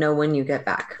know when you get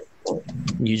back.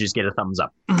 You just get a thumbs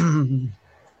up.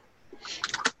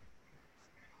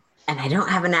 And I don't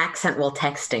have an accent while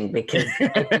texting because I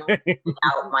don't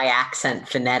out my accent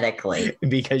phonetically.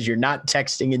 Because you're not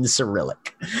texting in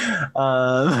Cyrillic.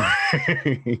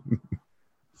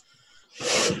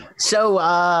 So,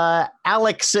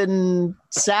 Alex and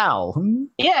Sal.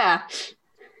 Yeah.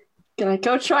 Gonna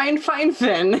go try and find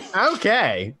Finn.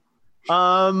 Okay.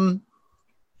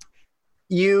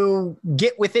 You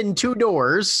get within 2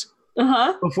 doors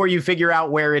before you figure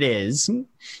out where it is.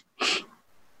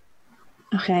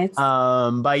 Okay.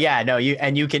 But yeah, no,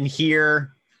 you can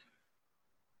hear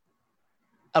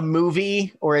a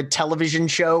movie or a television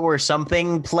show or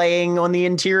something playing on the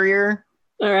interior.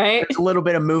 All right. There's a little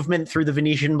bit of movement through the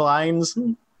Venetian blinds.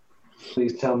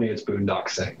 Please tell me it's Boondock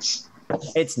Saints.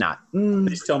 It's not.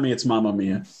 Please tell me it's Mamma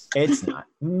Mia. It's not.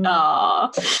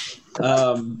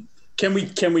 Can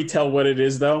we tell what it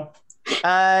is though?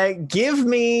 Give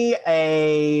me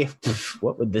a.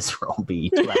 What would this roll be?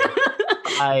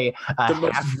 The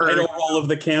most vital role of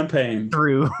the campaign.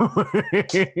 Through.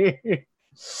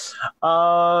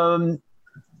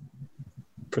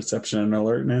 Perception and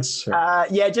alertness.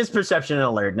 Yeah, just perception and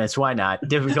alertness. Why not?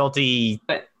 Difficulty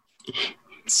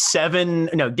 7.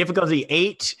 No, difficulty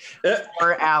 8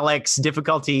 for Alex.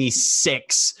 Difficulty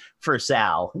 6 for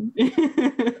Sal.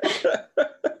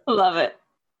 Love it.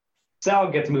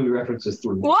 Sal gets movie references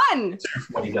through 1.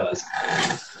 What he does.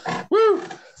 Woo!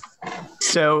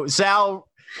 So Sal,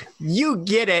 you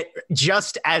get it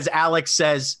just as Alex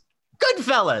says,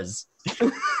 "Goodfellas."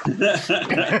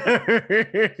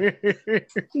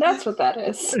 That's what that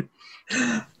is.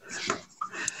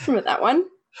 Remember that one?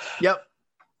 Yep.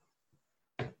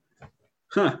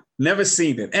 Huh. Never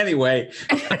seen it. Anyway.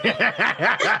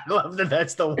 I love that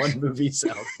that's the one movie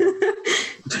Sal.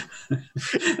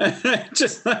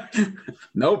 Just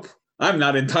nope. I'm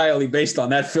not entirely based on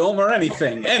that film or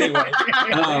anything. Anyway,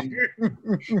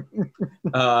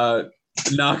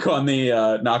 knock on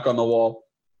the wall.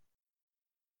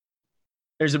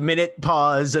 There's a minute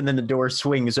pause, and then the door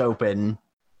swings open.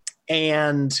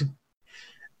 And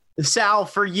Sal,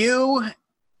 for you,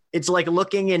 it's like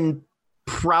looking in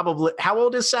probably. How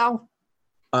old is Sal?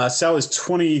 Sal is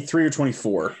 23 or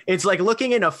 24. It's like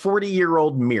looking in a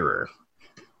 40-year-old mirror.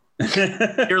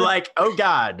 You're like, oh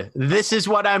God, this is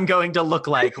what I'm going to look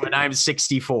like when I'm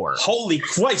 64. Holy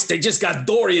Christ, they just got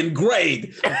Dorian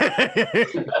Grayed.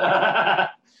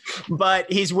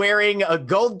 But he's wearing a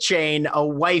gold chain, a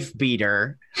wife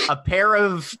beater, a pair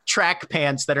of track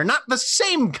pants that are not the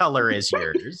same color as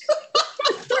yours.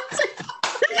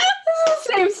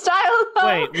 Same style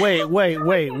though.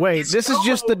 Wait. This is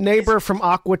just the neighbor from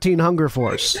Aqua Teen Hunger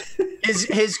Force.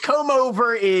 His comb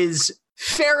over is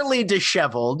fairly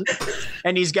disheveled,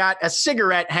 and he's got a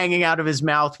cigarette hanging out of his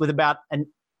mouth with about an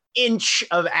inch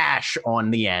of ash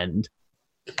on the end.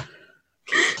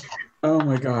 Oh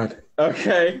my God.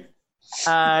 Okay.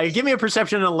 Give me a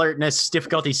perception and alertness,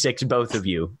 difficulty 6, both of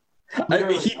you.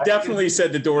 He definitely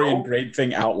said the Dorian Gray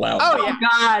thing out loud. Oh yeah.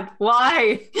 God,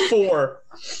 why? 4.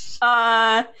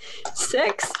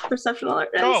 6 perception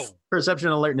alertness. Oh, perception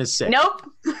alertness 6. Nope.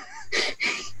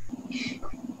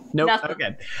 Nope. Nothing.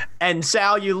 Okay. And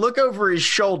Sal, you look over his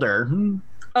shoulder.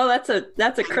 Oh, that's a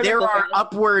critical. There are fail.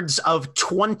 upwards of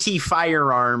 20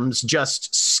 firearms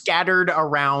just scattered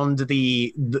around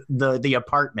the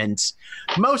apartment.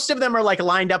 Most of them are like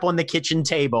lined up on the kitchen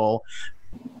table.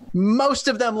 Most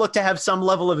of them look to have some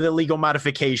level of illegal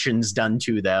modifications done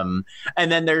to them. And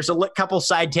then there's a couple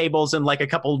side tables and like a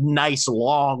couple nice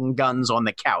long guns on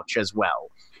the couch as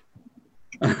well.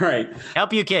 All right.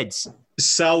 Help you kids.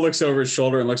 Sal looks over his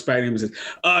shoulder and looks back at him and says,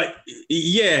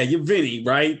 yeah, you're Vinny,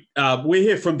 right? We're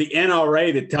here from the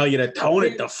NRA to tell you to tone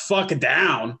it the fuck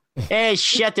down. Hey,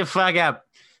 shut the fuck up.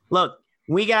 Look,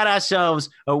 we got ourselves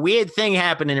a weird thing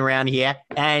happening around here,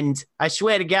 and I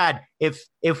swear to God, if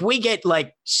we get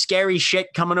like scary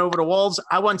shit coming over the walls,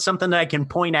 I want something that I can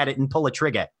point at it and pull a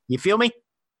trigger. You feel me?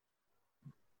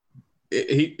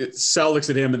 Sal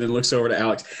looks at him and then looks over to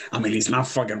Alex. I mean, he's not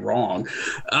fucking wrong.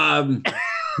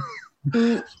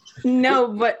 No,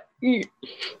 but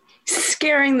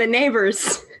scaring the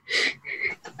neighbors.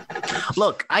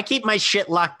 Look, I keep my shit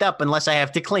locked up unless I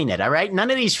have to clean it, all right? None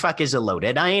of these fuckers are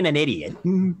loaded. I ain't an idiot.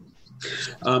 Can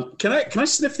I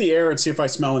sniff the air and see if I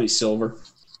smell any silver?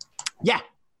 Yeah.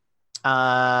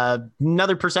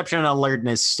 Another perception and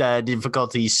alertness,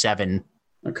 difficulty 7.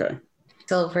 Okay.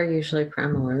 Silver usually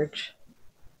primal urge.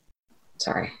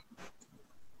 Sorry.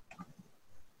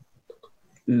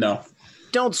 No.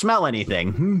 Don't smell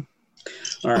anything.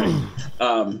 All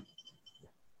right.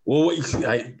 Well,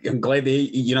 I'm glad that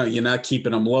you're not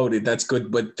keeping them loaded. That's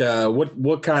good. But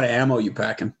what kind of ammo are you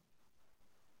packing?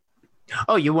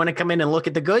 Oh, you want to come in and look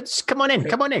at the goods? Come on in.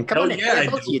 Yeah,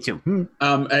 both of you two.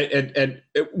 And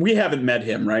we haven't met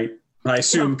him, right? I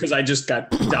assume because I just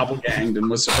got doppelganged and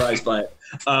was surprised by it.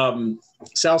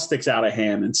 Sal sticks out a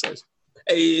hand and says,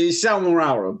 "Hey, Sal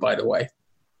Muraro, by the way."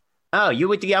 Oh, you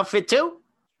with the outfit too?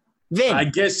 Vin. I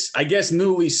guess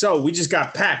newly so. We just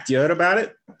got packed. You heard about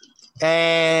it?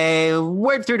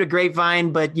 Word through the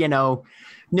grapevine, but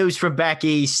news from back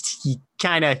east, he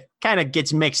kind of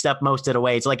gets mixed up most of the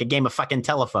way. It's like a game of fucking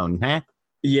telephone, huh?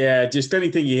 Yeah, just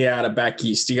anything you hear out of back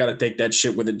east, you got to take that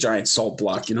shit with a giant salt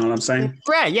block. You know what I'm saying?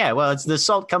 Right, yeah. Well, the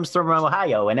salt comes from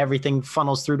Ohio, and everything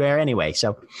funnels through there anyway.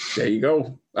 So there you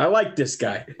go. I like this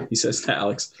guy, he says to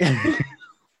Alex.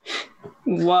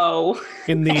 Whoa!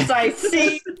 As I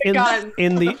see in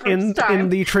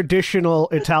the traditional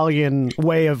Italian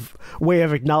way of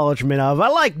acknowledgement of, I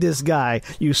like this guy.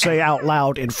 You say out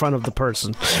loud in front of the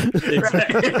person.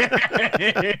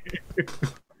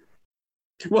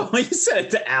 Well, you said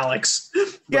it to Alex.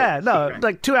 Yeah, no,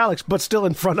 like to Alex, but still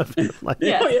in front of him. Like,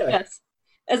 yes.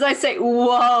 As I say,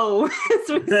 whoa, as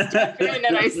we step in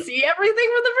and I see everything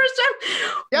for the first time.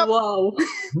 Yep. Whoa.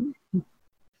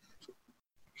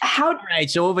 All right,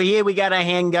 so over here we got our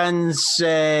handguns.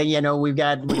 We've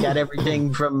got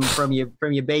everything from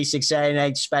your basic Saturday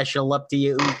night special up to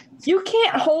you. You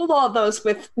can't hold all those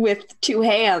with two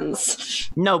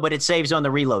hands. No, but it saves on the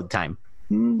reload time.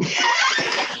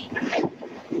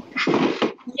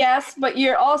 Yes, but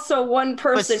you're also one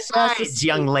person. Besides,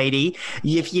 young lady,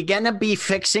 if you're going to be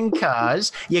fixing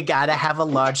cars, you got to have a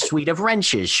large suite of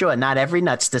wrenches. Sure, not every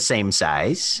nut's the same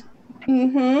size.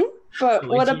 Mm-hmm. But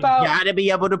what about... You got to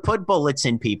be able to put bullets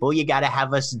in people. You got to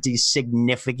have a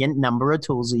significant number of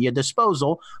tools at your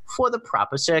disposal for the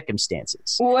proper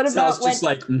circumstances. What about when...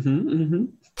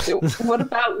 What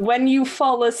about when you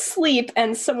fall asleep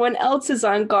and someone else is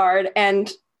on guard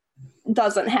and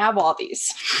doesn't have all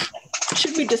these?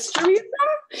 Should we distribute them?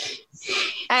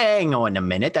 Hang on a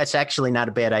minute. That's actually not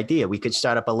a bad idea. We could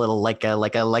start up a little like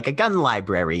a gun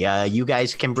library. You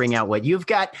guys can bring out what you've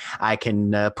got. I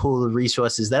can pull the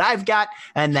resources that I've got,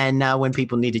 and then when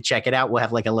people need to check it out, we'll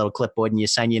have like a little clipboard, and you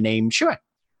sign your name. Sure.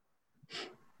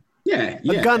 Yeah.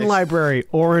 A gun library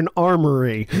or an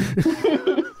armory.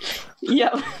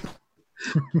 Yep.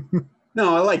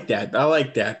 No, I like that.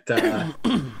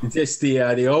 Just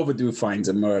the overdue finds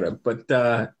a murder, but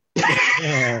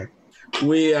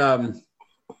we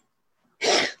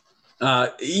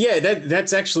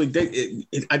that's actually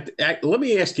let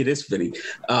me ask you this, Vinny.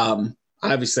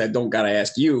 Obviously I don't gotta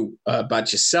ask you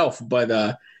about yourself, but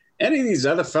any of these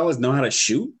other fellas know how to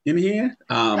shoot in here?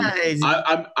 I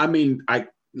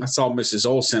saw Mrs.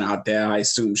 Olsen out there. I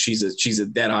assume she's a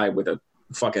deadeye with a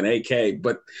fucking AK,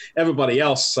 but everybody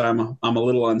else I'm a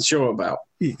little unsure about.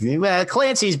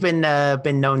 Clancy's been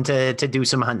known to do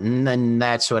some hunting and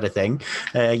that sort of thing,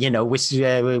 with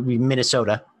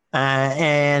Minnesota,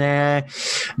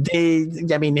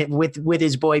 with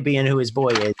his boy being who his boy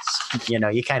is,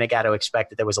 you kind of got to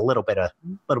expect that there was a little bit of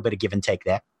give and take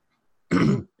there.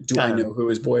 Do I know who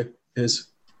his boy is?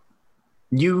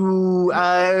 You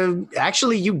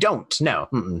actually you don't. No,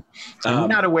 I'm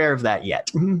not aware of that yet.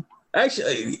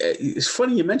 Actually, it's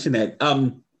funny you mentioned that.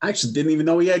 I actually didn't even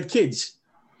know he had kids.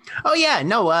 Oh yeah,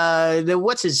 no.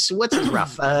 What's his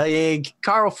rough?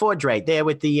 Carl Ford right there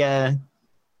with the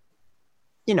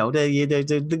the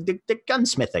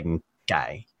gunsmithing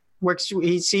guy. Works.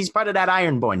 He's part of that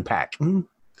Ironborn pack.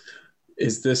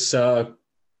 Is this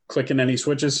clicking any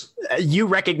switches? You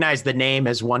recognize the name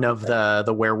as one of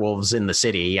the werewolves in the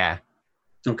city. Yeah.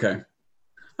 Okay.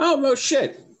 Oh no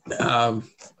shit.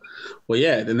 Well,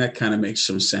 yeah, then that kind of makes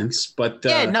some sense. But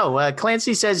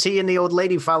Clancy says he and the old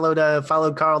lady followed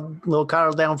little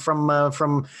Carl down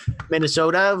from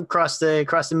Minnesota across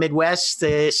the Midwest.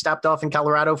 They stopped off in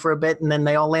Colorado for a bit, and then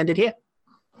they all landed here.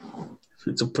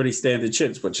 It's a pretty standard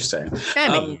shit, is what you're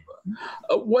saying.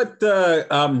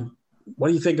 What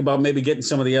do you think about maybe getting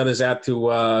some of the others out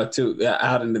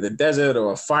out into the desert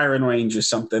or a firing range or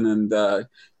something, and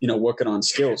working on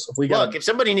skills? If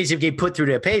somebody needs to get put through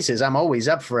their paces, I'm always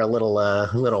up for a little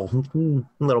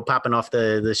popping off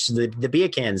the beer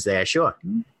cans there. Sure.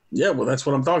 Yeah, well, that's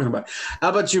what I'm talking about. How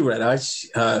about you, Red Eyes?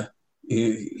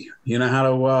 You know how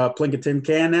to plink a tin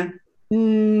can there?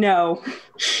 No.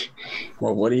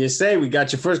 Well, what do you say? We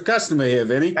got your first customer here,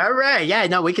 Vinny. All right. Yeah,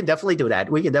 no, we can definitely do that.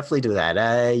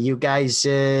 You guys,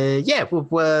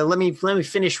 let me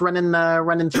finish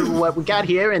running through what we got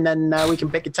here, and then we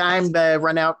can pick a time,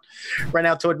 run out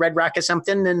toward Red Rock or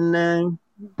something, and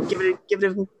give it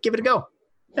a go.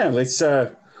 Yeah, let's.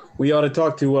 We ought to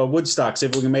talk to Woodstock, see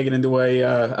if we can make it into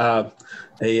a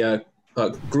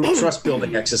group trust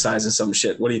building exercise or some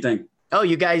shit. What do you think? Oh,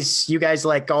 you guys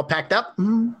like all packed up?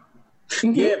 Mm-hmm.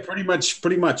 Yeah, pretty much.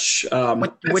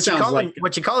 What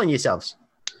you calling yourselves?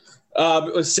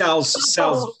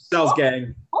 Sal's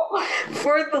gang.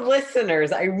 For the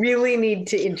listeners, I really need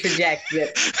to interject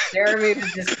that Jeremy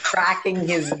was just cracking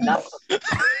his knuckles.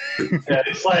 Yeah,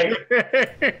 it's like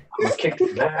I'm gonna kick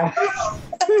his ass.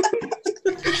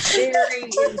 Very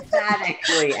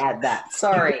emphatically at that.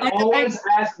 Sorry. Always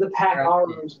ask the pack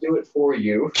armors to do it for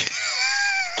you.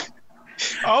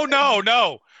 Oh, no.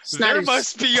 There as-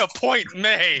 must be a point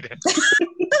made.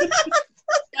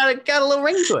 got a little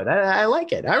ring to it. I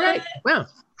like it. All right. Well,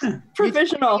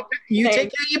 Provisional. you name.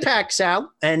 take care of your pack,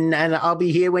 Sal, and I'll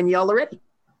be here when y'all are ready.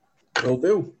 Will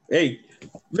do. Hey,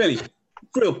 Vinny,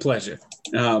 real pleasure.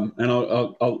 And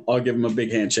I'll give him a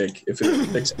big handshake if it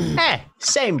fixes it. Hey,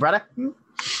 same, brother.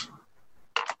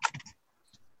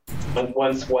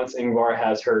 Once Yngvar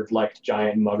has her like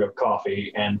giant mug of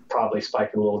coffee and probably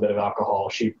spiked a little bit of alcohol,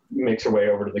 she makes her way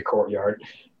over to the courtyard.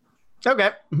 Okay.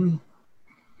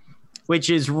 Which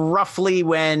is roughly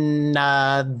when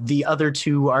the other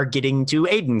two are getting to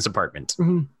Aiden's apartment.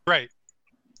 Right.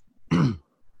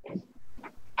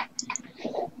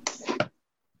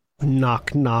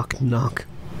 Knock, knock, knock.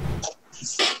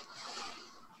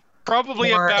 Probably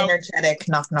More about... energetic.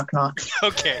 Knock, knock, knock.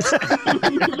 Okay.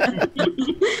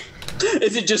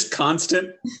 Is it just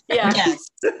constant? Yeah. Yes.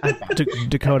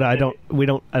 Dakota, I don't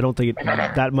think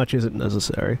that much isn't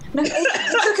necessary. No,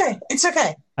 it's okay. It's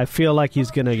okay. I feel like he's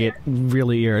gonna get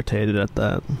really irritated at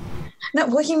that. No,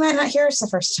 well, he might not hear us the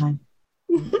first time.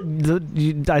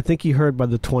 I think he heard by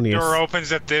the 20th. Door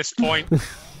opens at this point.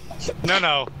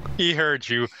 No, he heard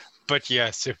you, but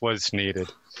yes, it was needed.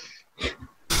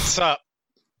 What's up?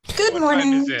 Good What time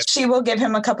morning. is it? She will give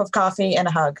him a cup of coffee and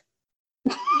a hug.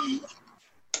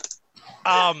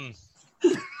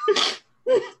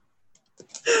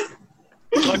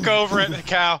 Look over at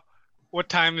Hekau. What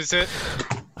time is it?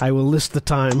 I will list the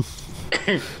time.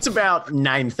 It's about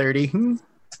 9:30.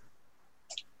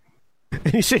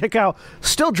 And you see Hekau,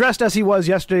 still dressed as he was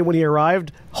yesterday when he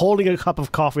arrived, holding a cup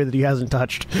of coffee that he hasn't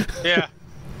touched. Yeah.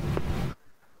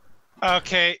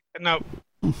 Okay, no.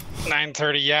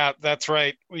 9:30, yeah, that's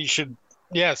right. We should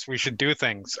do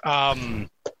things.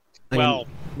 Well,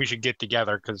 we should get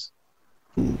together, because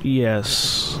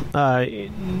Yes.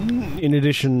 In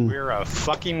addition... we're a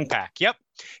fucking pack. Yep.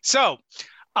 So,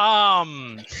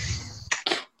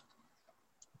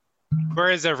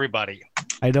 where is everybody?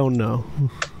 I don't know.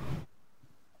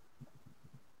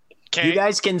 Okay. You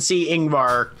guys can see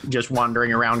Yngvar just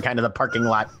wandering around kind of the parking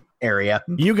lot area.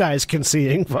 You guys can see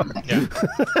Yngvar. Yeah.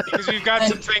 Because we've got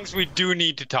some things we do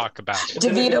need to talk about.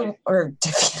 Dakota will...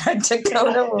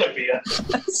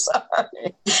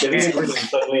 Sorry. Davita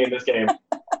suddenly in this game.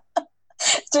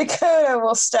 Dakota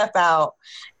will step out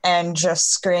and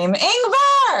just scream,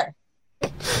 Yngvar!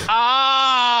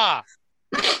 Ah!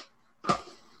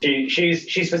 She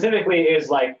specifically is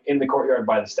like in the courtyard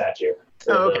by the statue.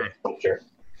 Oh, okay. Sculpture.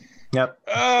 Yep.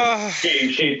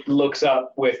 She looks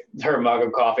up with her mug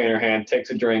of coffee in her hand, takes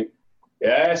a drink.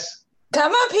 Yes?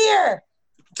 Come up here!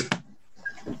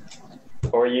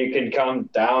 Or you can come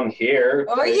down here.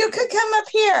 Or you could come up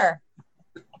here.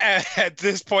 At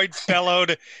this point,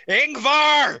 bellowed,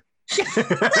 Yngvar!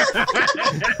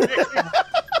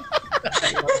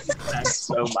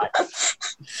 So much.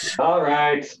 All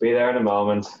right, be there in a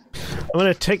moment. I'm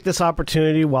going to take this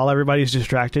opportunity while everybody's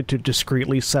distracted to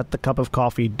discreetly set the cup of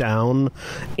coffee down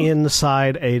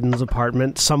inside Aiden's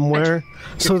apartment somewhere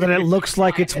so that it looks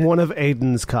like it's one of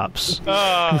Aiden's cups.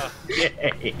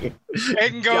 Aiden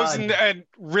goes and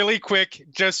really quick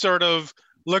just sort of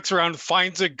looks around,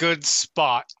 finds a good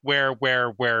spot where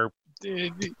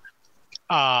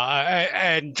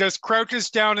and just crouches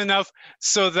down enough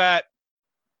so that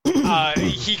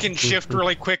he can shift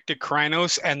really quick to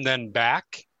Krynos and then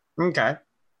back. Okay.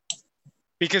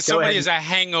 Because Go somebody ahead. has a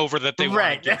hangover that they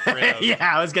want to get rid of. Yeah,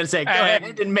 I was gonna say, go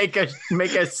ahead and make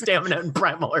a stamina and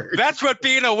primal urge. That's what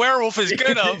being a werewolf is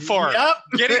good for. Yep.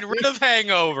 Getting rid of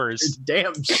hangovers.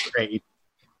 Damn straight.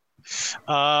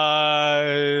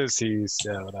 Let's see.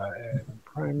 So,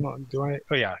 primal. Do I?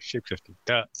 Oh yeah, shapeshifting.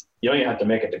 Duh. You don't even have to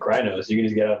make it to Krynos. You can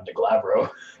just get out into Glabro.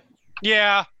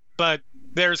 Yeah, but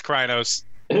there's Krynos.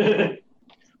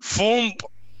 Foom.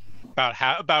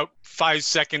 About 5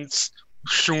 seconds.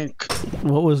 Shunk.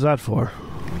 What was that for?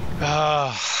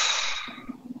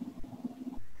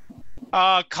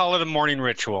 Call it a morning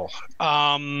ritual.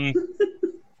 All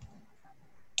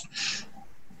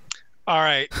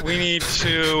right, we need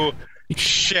to...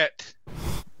 Shit.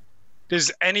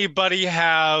 Does anybody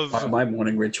have... My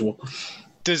morning ritual.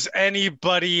 Does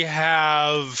anybody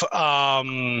have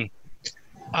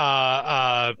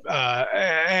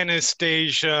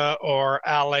Anastasia or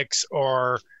Alex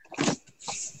or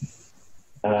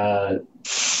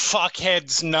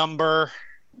fuckhead's number?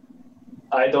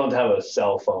 I don't have a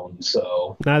cell phone,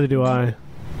 so... Neither do I.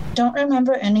 Don't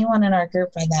remember anyone in our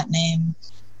group by that name.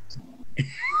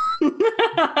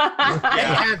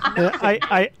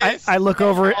 I look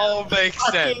over it. All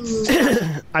makes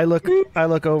sense. I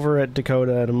look over at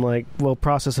Dakota and I'm like, well,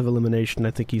 process of elimination.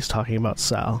 I think he's talking about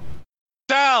Sal.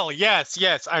 Sal, yes.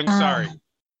 I'm sorry.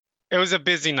 It was a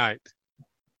busy night.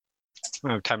 I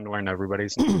don't have time to learn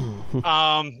everybody's.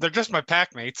 They're just my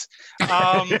pack mates.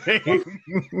 I'm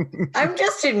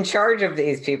just in charge of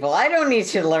these people. I don't need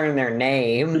to learn their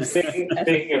names. Speaking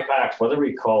of facts, what are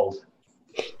we called?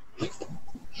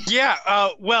 Yeah,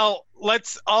 well,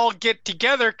 let's all get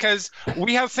together because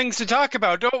we have things to talk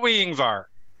about, don't we, Yngvar?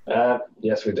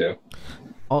 Yes, we do.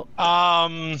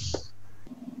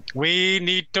 We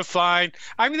need to find...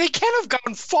 I mean, they can't have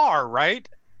gone far, right?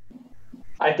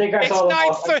 I think I saw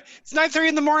them. It's 9:30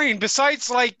 in the morning. Besides,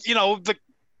 the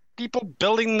people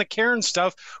building the cairn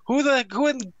stuff, who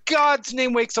in God's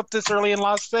name wakes up this early in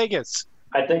Las Vegas?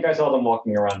 I think I saw them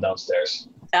walking around downstairs.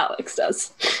 Alex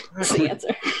does. That's the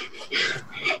answer.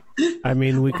 I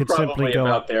mean, we could simply go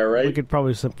out there, right? We could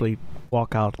probably simply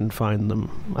walk out and find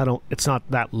them. It's not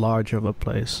that large of a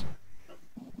place.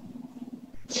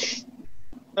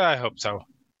 I hope so.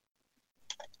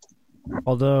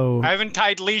 Although I haven't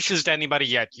tied leashes to anybody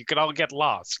yet. You could all get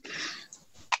lost.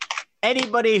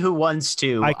 Anybody who wants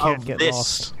to, I can't get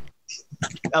lost.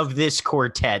 Of this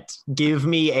quartet, give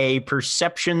me a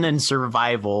perception and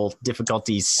survival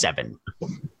difficulty 7.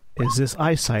 Is this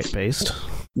eyesight based?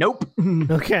 Nope.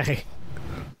 Okay.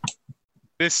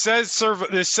 This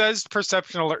says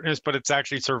perception alertness, but it's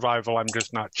actually survival. I'm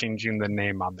just not changing the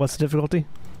name on it. What's the difficulty?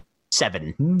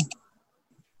 7.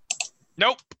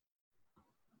 Nope.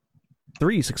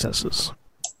 3 successes.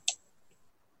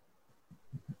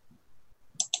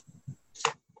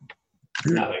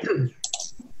 Nothing.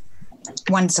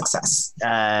 1 success.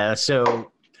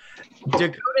 So,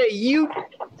 Dakota, you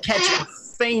catch a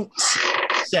faint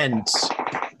sense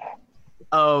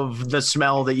of the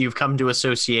smell that you've come to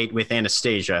associate with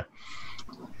Anastasia.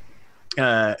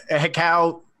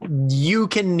 Hekau, you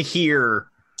can hear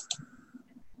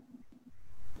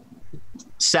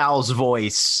Sal's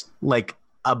voice like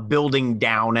a building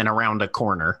down and around a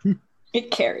corner. It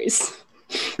carries.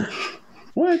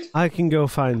 What? I can go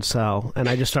find Sal, and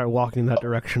I just start walking that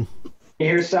direction. You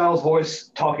hear Sal's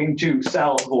voice talking to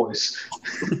Sal's voice.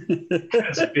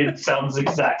 It sounds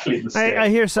exactly the same. I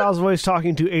hear Sal's voice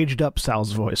talking to aged up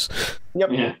Sal's voice. Yep.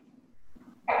 Yeah.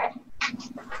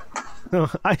 No,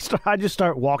 I just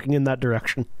start walking in that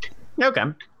direction. Okay.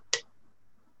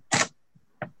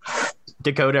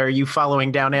 Dakota, are you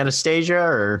following down Anastasia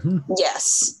or?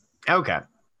 Yes. Okay.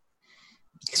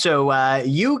 So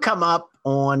you come up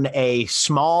on a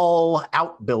small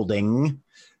outbuilding,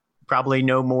 probably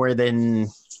no more than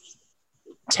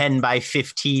 10 by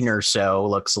 15 or so,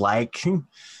 looks like,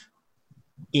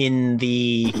 in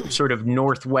the sort of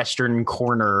northwestern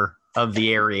corner of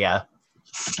the area.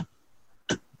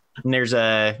 And there's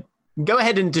go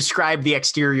ahead and describe the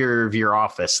exterior of your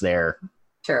office there.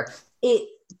 Sure. It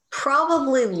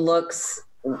probably looks...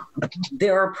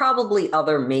 There are probably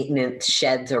other maintenance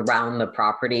sheds around the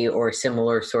property or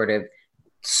similar sort of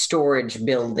storage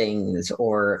buildings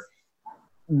or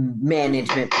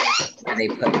management where they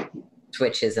put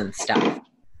switches and stuff.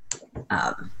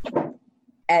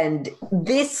 And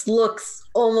this looks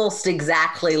almost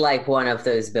exactly like one of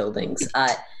those buildings.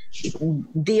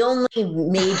 The only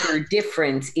major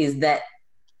difference is that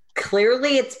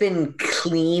clearly it's been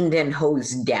cleaned and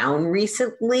hosed down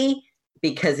recently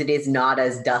because it is not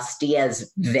as dusty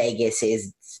as Vegas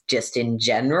is just in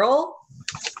general.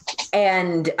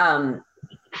 And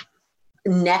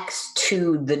next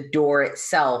to the door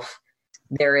itself,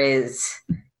 there is...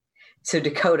 So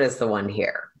Dakota's the one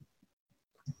here.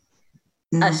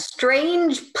 A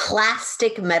strange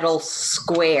plastic metal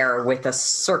square with a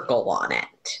circle on it.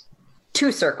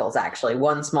 2 circles, actually.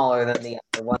 One smaller than the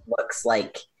other. One looks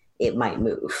like it might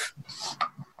move.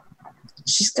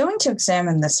 She's going to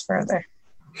examine this further.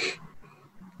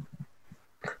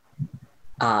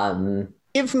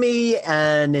 Give me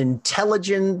an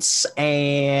intelligence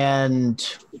and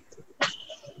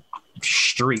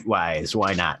streetwise.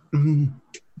 Why not?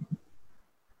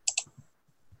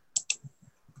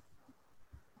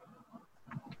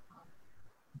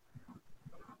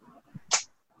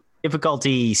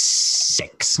 Difficulty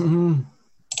 6.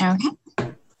 Okay.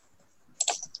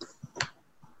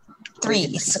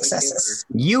 3 successes.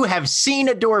 You have seen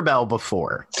a doorbell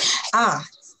before. Ah.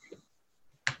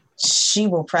 She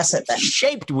will press it then.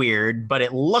 Shaped weird, but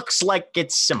it looks like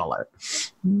it's similar.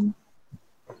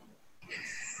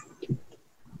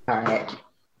 All right.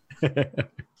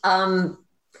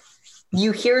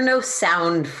 You hear no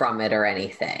sound from it or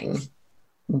anything,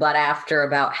 but after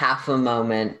about half a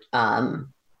moment,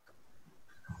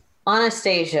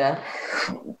 Anastasia,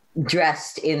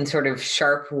 dressed in sort of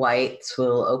sharp whites,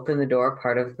 will open the door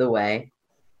part of the way.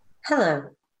 Hello.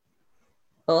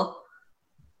 Oh.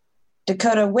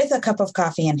 Dakota, with a cup of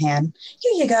coffee in hand.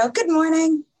 Here you go. Good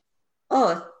morning.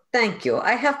 Oh, thank you.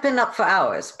 I have been up for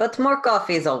hours, but more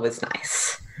coffee is always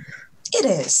nice. It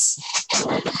is.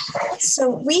 So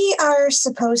we are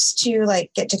supposed to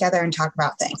get together and talk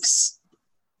about things.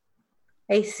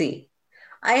 I see.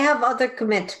 I have other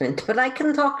commitment, but I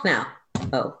can talk now.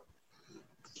 Oh.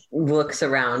 Looks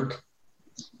around.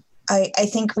 I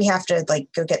think we have to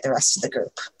go get the rest of the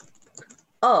group.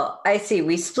 Oh, I see.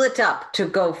 We split up to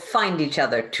go find each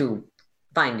other to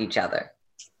find each other.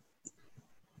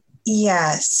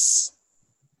 Yes.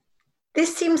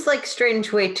 This seems like a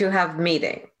strange way to have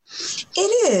meeting.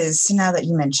 It is, now that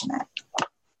you mention it.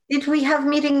 Did we have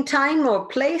meeting time or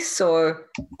place or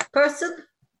person?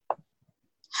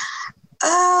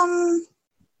 I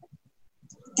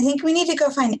think we need to go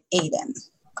find Aiden.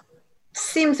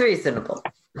 Seems reasonable.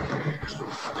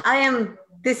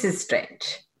 This is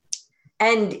strange.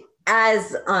 And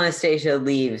as Anastasia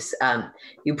leaves,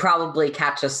 you probably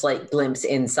catch a slight glimpse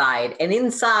inside. And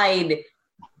inside,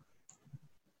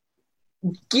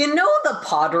 you know the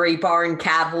Pottery Barn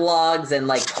catalogs and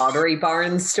Pottery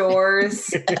Barn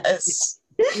stores? Yes.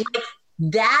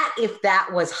 That, if that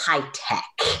was high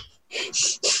tech.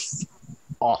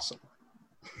 Awesome.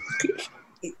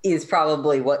 Is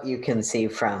probably what you can see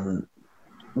from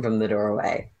the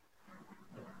doorway.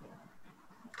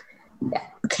 Yeah.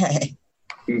 Okay.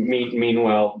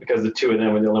 Meanwhile, because the two of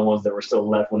them were the only ones that were still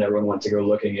left when everyone went to go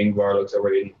looking, Yngvar looks over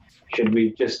Aiden. Should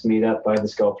we just meet up by the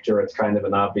sculpture? It's kind of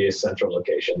an obvious central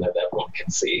location that everyone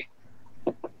can see.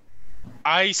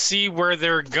 I see where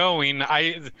they're going.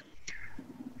 I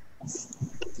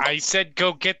said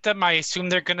go get them. I assume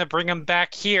they're going to bring them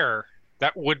back here.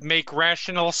 That would make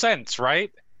rational sense,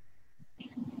 right?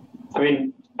 I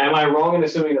mean, am I wrong in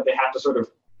assuming that they have to sort of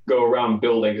go around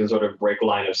buildings and sort of break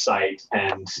line of sight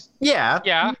and... Yeah.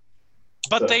 Yeah.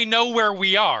 But So- they know where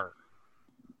we are.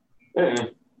 Eh.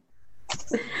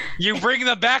 You bring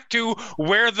them back to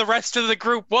where the rest of the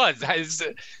group was.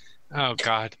 Oh,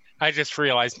 God. I just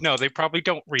realized. No, they probably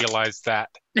don't realize that.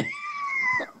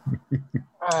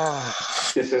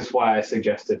 This is why I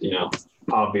suggested,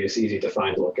 obvious, easy to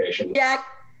find location. Jack,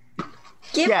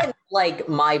 given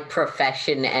my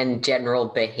profession and general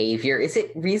behavior, is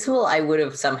it reasonable I would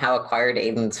have somehow acquired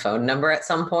Aiden's phone number at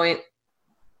some point?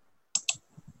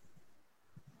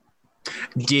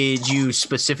 Did you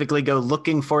specifically go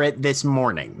looking for it this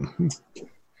morning?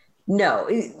 No,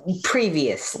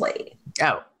 previously.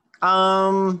 Oh.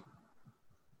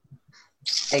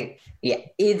 Yeah,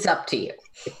 it's up to you.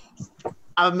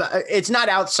 It's not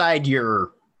outside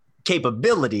your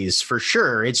capabilities for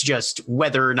sure. It's just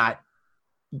whether or not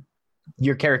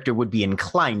your character would be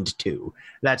inclined to.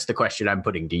 That's the question I'm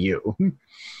putting to you.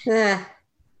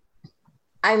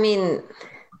 I mean,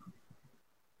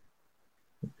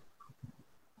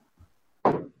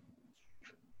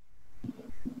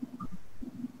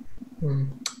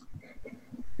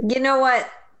 you know what?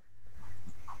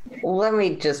 Let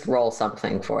me just roll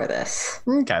something for this.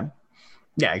 Okay.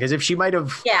 Yeah, because if she might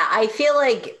have... Yeah, I feel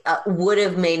like would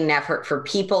have made an effort for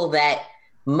people that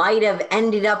might have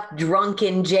ended up drunk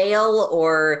in jail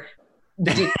or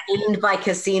detained by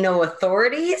casino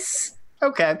authorities.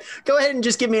 Okay. Go ahead and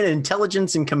just give me an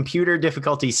intelligence and computer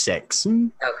difficulty 6. Okay.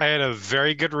 I had a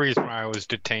very good reason why I was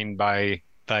detained by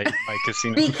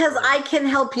casino. Because I can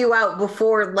help you out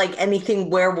before anything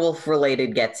werewolf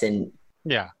related gets in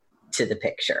to the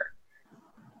picture.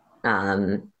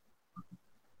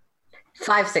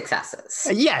 5 successes.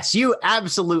 Yes, you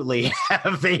absolutely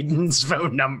have Aiden's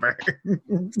phone number.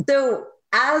 So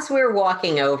as we're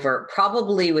walking over,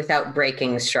 probably without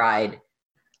breaking stride,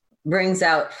 brings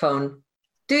out phone.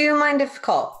 Do you mind if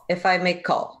I make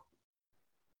call?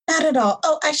 Not at all.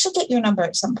 Oh, I should get your number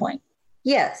at some point.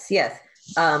 Yes.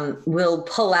 We'll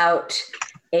pull out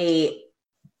a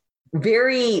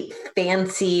very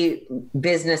fancy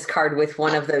business card with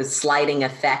one of those sliding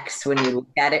effects when you look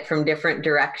at it from different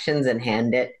directions and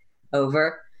hand it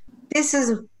over. This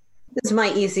is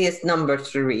my easiest number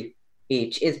to reach.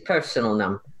 It's personal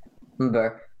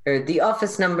number. The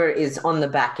office number is on the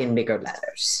back in bigger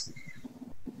letters.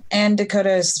 And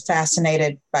Dakota is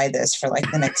fascinated by this for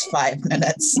the next 5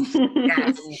 minutes.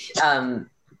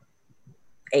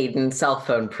 Aiden's cell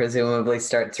phone presumably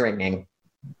starts ringing.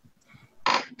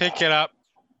 Pick it up.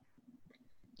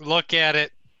 Look at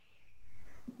it.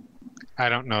 I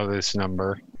don't know this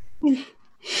number.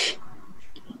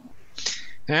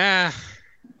 Then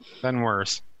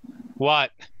worse.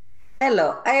 What?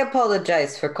 Hello, I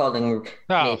apologize for calling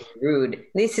rude.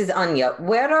 This is Anya.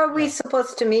 Where are we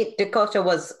supposed to meet? Dakota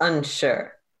was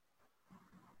unsure.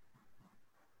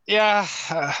 Yeah,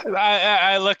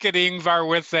 I look at Yngvar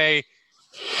with a...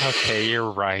 Okay,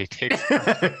 you're right.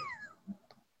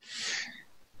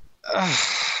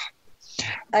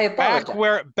 I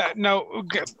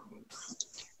apologize.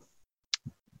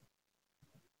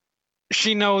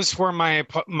 She knows where my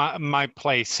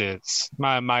place is.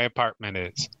 My apartment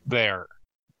is there.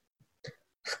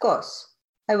 Of course.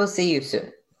 I will see you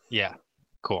soon. Yeah,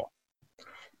 cool.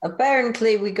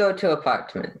 Apparently, we go to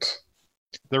apartment.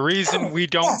 The reason we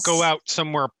don't go out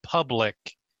somewhere public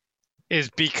is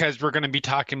because we're going to be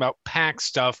talking about pack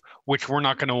stuff, which we're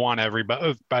not going to want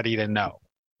everybody to know.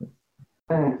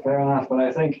 Fair enough, but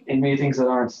I think in meetings that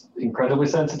aren't incredibly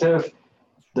sensitive,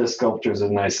 the sculpture is a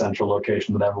nice central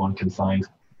location that everyone can find.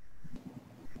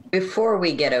 Before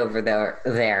we get over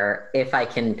there, if I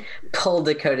can pull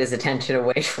Dakota's attention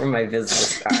away from my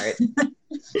visitor card.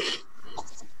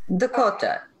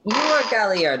 Dakota, you are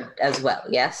Galliard as well,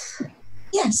 yes?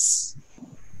 Yes.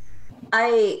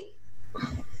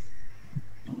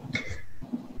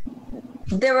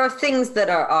 There are things that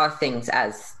are things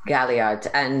as Galliard,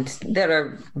 and there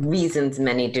are reasons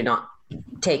many do not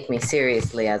take me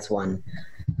seriously as one.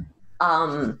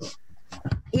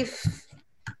 If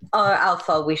our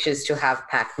Alpha wishes to have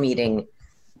pack meeting,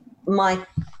 my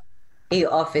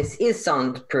office is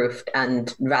soundproofed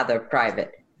and rather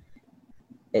private.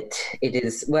 It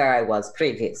is where I was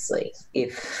previously.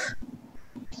 If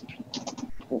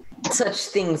such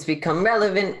things become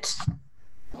relevant,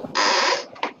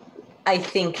 I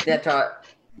think that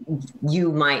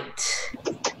you might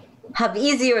have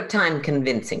easier time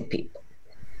convincing people.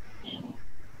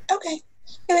 Okay.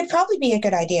 It would probably be a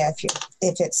good idea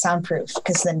if it's soundproof,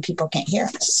 because then people can't hear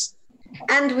us.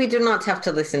 And we do not have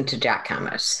to listen to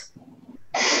jackhammers.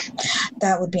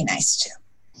 That would be nice too.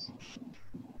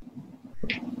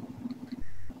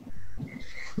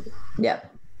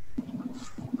 Yep.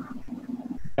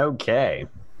 Okay.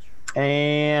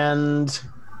 And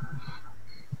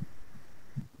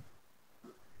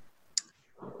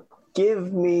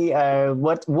give me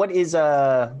what is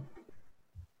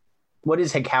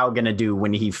Hekau gonna do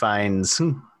when he finds,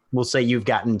 we'll say you've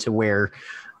gotten to where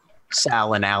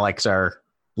Sal and Alex are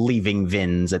leaving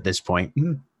Vins at this point.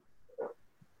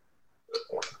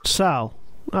 Sal,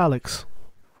 Alex.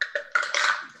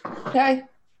 Hi.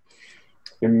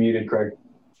 You're muted, Craig.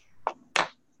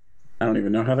 I don't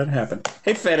even know how that happened.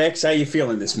 Hey, FedEx, how you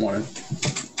feeling this morning?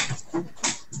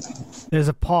 There's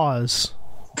a pause.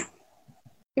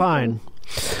 Fine.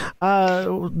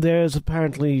 There's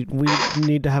apparently, we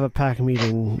need to have a pack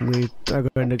meeting. We are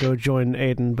going to go join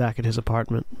Aiden back at his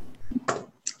apartment.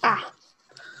 Ah.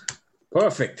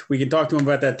 Perfect. We can talk to him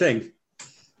about that thing.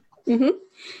 Mm-hmm.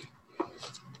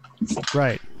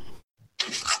 Right.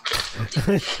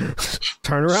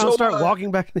 Turn around, start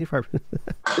walking back to the apartment.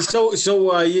 So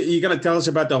you going to tell us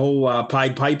about the whole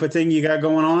Pied Piper thing you got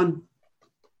going on?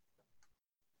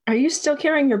 Are you still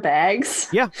carrying your bags?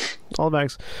 Yeah, all the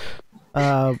bags.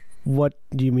 What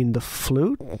do you mean, the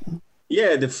flute?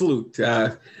 Yeah, the flute.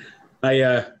 I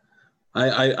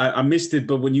missed it,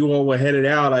 but when you all were headed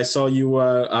out, I saw you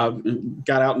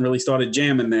got out and really started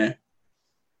jamming there.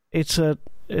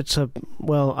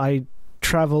 Well, I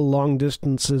travel long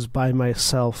distances by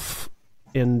myself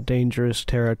in dangerous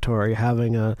territory,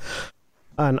 having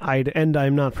and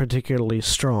I'm not particularly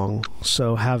strong,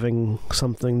 so having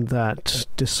something that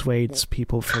dissuades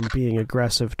people from being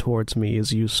aggressive towards me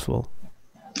is useful.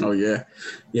 Oh, yeah.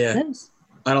 Yeah. Yes.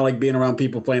 I don't like being around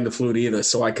people playing the flute either,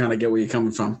 so I kind of get where you're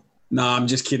coming from. No, I'm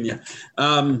just kidding you.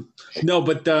 No,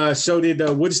 but so did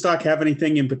Woodstock have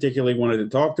anything in particular you wanted to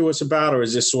talk to us about, or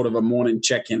is this sort of a morning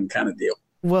check-in kind of deal?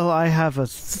 Well, I have a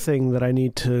thing that I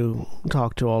need to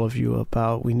talk to all of you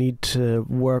about. We need to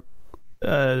work.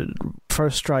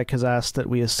 First Strike has asked that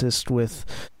we assist with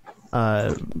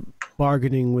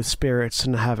bargaining with spirits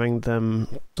and having them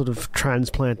sort of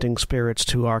transplanting spirits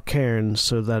to our cairn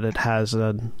so that it has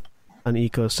an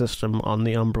ecosystem on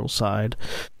the umbral side.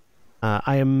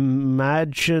 I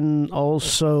imagine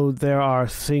also there are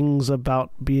things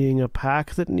about being a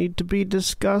pack that need to be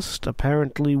discussed.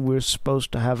 Apparently we're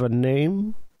supposed to have a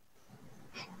name.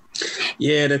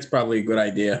 Yeah, that's probably a good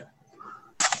idea.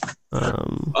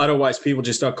 Otherwise, people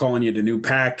just start calling you the new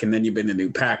pack, and then you've been the new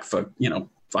pack for,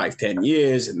 5-10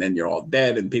 years, and then you're all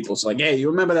dead, and people's like, hey, you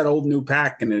remember that old new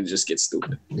pack? And then it just gets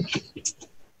stupid.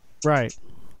 Right.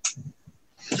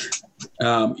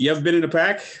 You ever been in a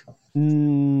pack?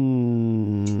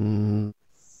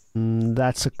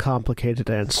 That's a complicated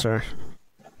answer.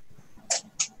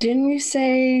 Didn't you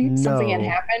say something had No.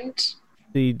 happened?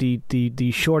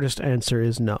 The shortest answer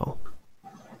is no.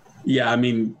 Yeah, I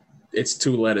mean, it's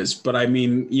 2 letters, but I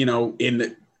mean,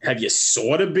 have you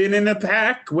sort of been in a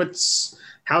pack?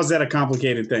 How's that a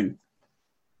complicated thing?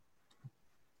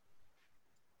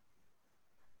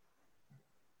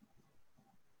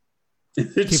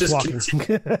 Keeps walking.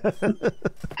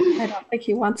 I don't think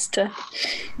he wants to.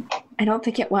 I don't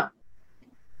think it went.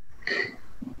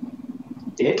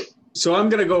 So I'm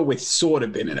going to go with sort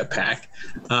of been in a pack.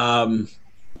 And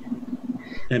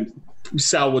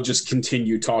Sal will just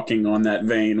continue talking on that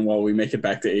vein while we make it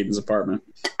back to Aiden's apartment.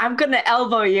 I'm going to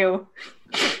elbow you.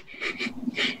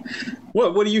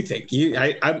 What do you think?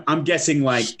 I'm guessing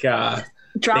like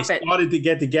Drop they it. started to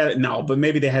get together. No, but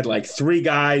maybe they had like 3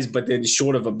 guys, but they're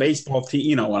short of a baseball team.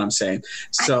 You know what I'm saying?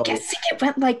 So I'm guessing it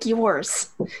went like yours.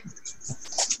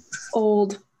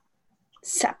 Old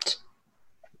sept.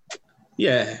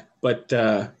 Yeah, but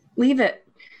Leave it.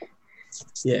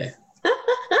 yeah.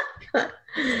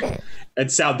 And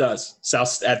Sal does. Sal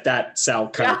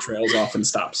kind of trails off and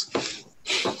stops.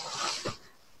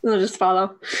 We'll just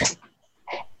follow.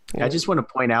 I just want to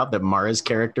point out that Mara's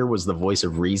character was the voice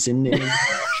of reason.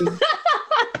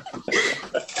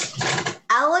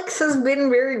 Alex has been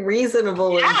very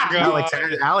reasonable. Yeah.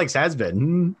 Alex has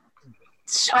been.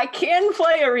 I can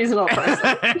play a reasonable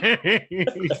person.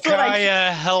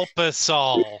 Gaia, help us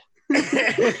all.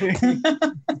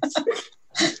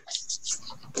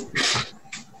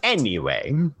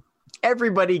 Anyway,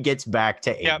 everybody gets back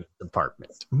to Aiden's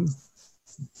apartment.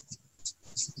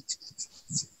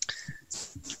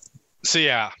 So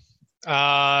yeah,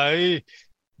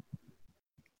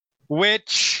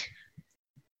 which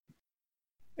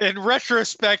in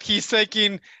retrospect he's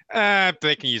thinking,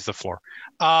 they can use the floor.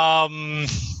 Can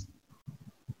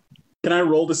I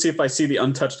roll to see if I see the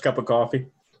untouched cup of coffee?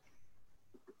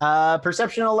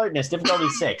 Perception alertness, difficulty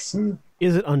 6.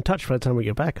 Is it untouched by the time we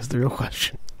get back? Is the real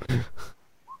question. You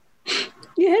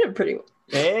hit it pretty well.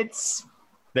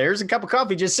 There's a cup of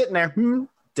coffee just sitting there.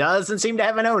 Doesn't seem to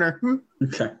have an owner.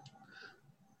 Okay.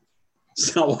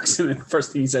 Sal walks in and the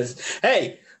first thing he says,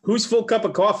 "Hey, whose full cup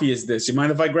of coffee is this? You mind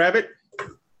if I grab it?"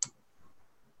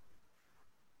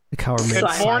 The cow remains Good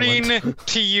silent. morning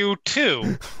to you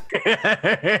too.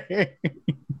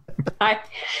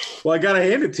 Well, I gotta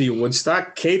hand it to you.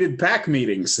 Woodstock catered pack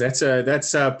meetings. That's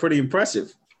pretty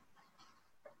impressive.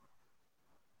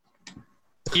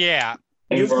 Yeah.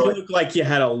 You look like you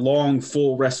had a long,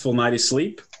 full, restful night of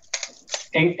sleep.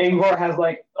 Yngvar has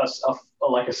like a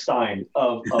stein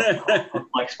of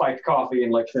like spiked coffee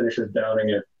and like finishes downing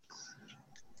it.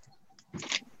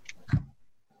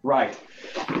 Right.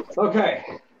 Okay.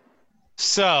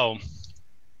 So,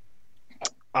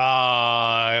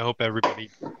 I hope everybody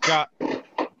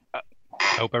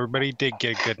did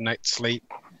get a good night's sleep.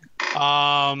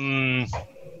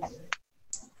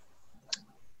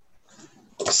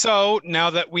 So now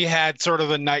that we had sort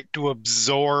of a night to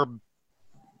absorb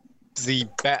the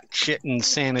batshit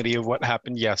insanity of what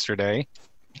happened yesterday,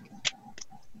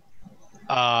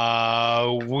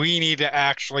 we need to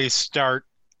actually start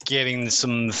getting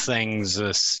some things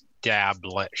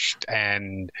established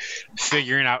and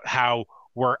figuring out how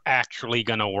we're actually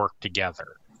going to work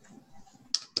together.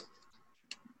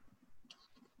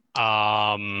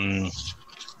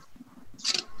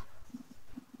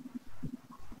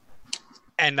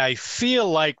 And I feel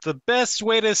like the best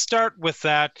way to start with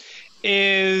that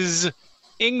is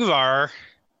Yngvar.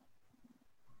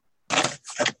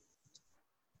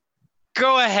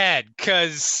 Go ahead,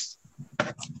 because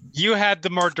you had the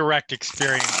more direct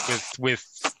experience with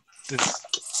this.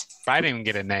 I didn't even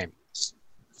get a name.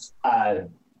 As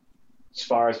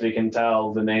far as we can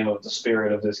tell, the name of the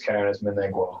spirit of this cairn is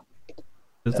Menegwo.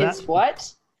 Is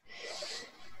what?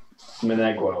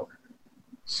 Menegwo.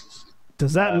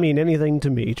 Does that mean anything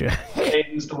to me, Jack?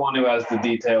 Aiden's the one who has the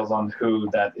details on who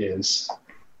that is,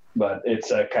 but it's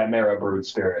a chimera brood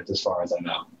spirit, as far as I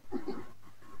know.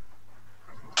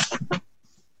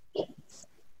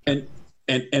 And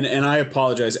I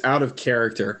apologize, out of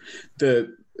character.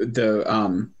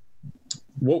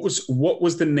 What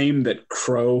was the name that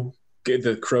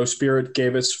the crow spirit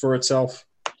gave us for itself?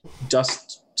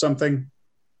 Dust something.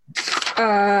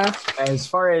 As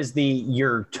far as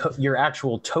your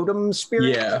actual totem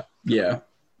spirit, yeah.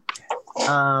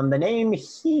 The name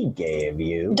he gave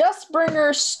you,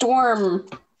 Dustbringer Storm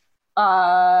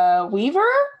Weaver?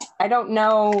 I don't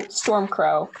know. Storm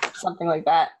Crow, something like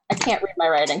that. I can't read my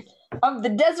writing. Of the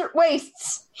desert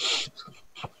wastes.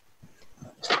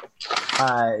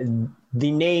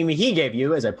 the name he gave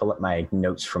you, as I pull up my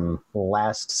notes from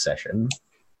last session,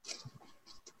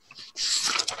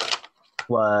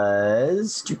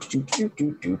 was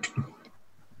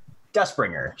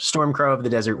Dustbringer, Stormcrow of the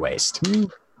Desert Waste.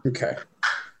 Okay.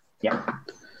 Yeah.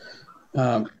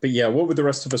 But yeah, what would the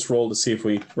rest of us roll to see if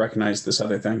we recognize this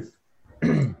other thing?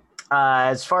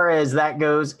 As far as that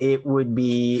goes, it would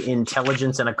be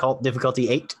Intelligence and Occult difficulty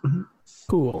 8.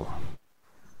 Cool.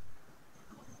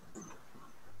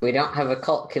 We don't have a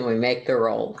cult. Can we make the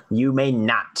roll? You may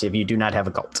not if you do not have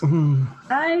a cult.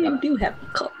 I do have a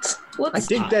cult. I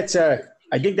think that's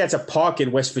a park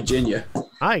in West Virginia.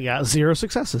 I got 0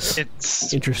 successes.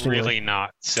 It's Interestingly. really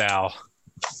not, Sal.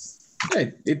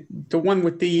 Hey, the one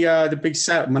with the big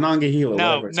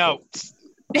Monongahela. No.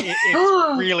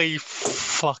 It's really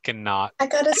fucking not. I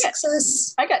got a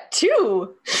success. I got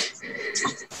 2.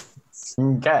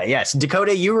 Okay, yes.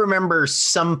 Dakota, you remember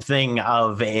something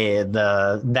of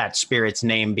that spirit's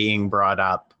name being brought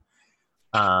up.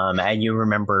 And you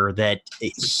remember that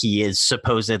he is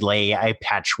supposedly a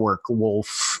patchwork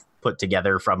wolf put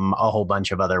together from a whole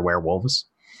bunch of other werewolves.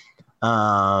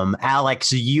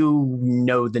 Alex, you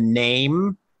know the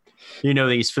name. You know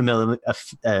he's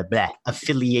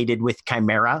affiliated with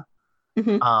Chimera.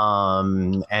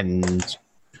 Mm-hmm. And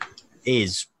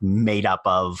is made up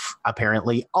of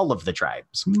apparently all of the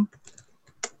tribes.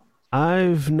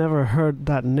 I've never heard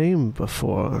that name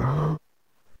before.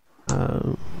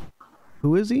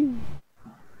 Who is he?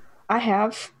 I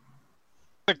have.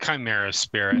 The Chimera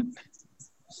spirit.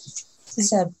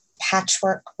 He's a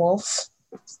patchwork wolf.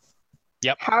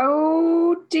 Yep.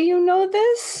 How do you know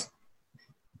this?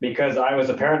 Because I was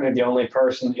apparently the only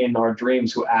person in our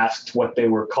dreams who asked what they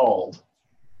were called.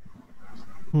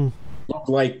 Looked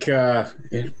like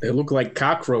it looked like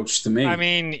cockroach to me. I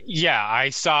mean, yeah,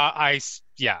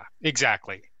 yeah,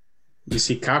 exactly. You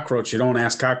see cockroach, you don't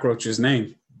ask cockroach's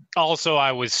name. Also,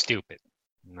 I was stupid.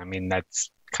 I mean, that's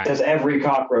kind Does of... every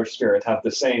cockroach spirit have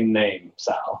the same name,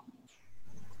 Sal?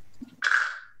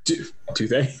 Do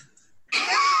they?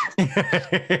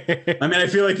 I mean, I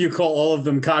feel like you call all of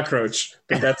them cockroach,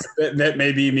 but that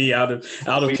may be me out of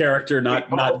character, not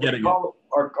getting it.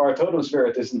 Our totem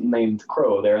spirit isn't named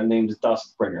Crow; they're named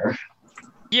Dustbringer.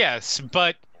 Yes,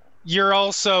 but you're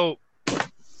also...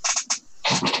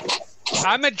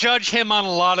 I'm going to judge him on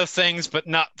a lot of things, but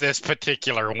not this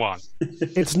particular one.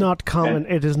 It's not common.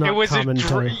 It is not common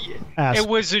to ask. It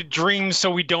was a dream, so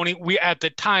we don't... at the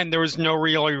time, there was no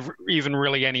even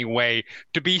really any way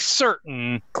to be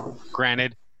certain.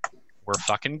 Granted, we're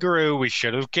fucking guru. We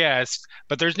should have guessed.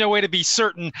 But there's no way to be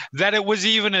certain that it was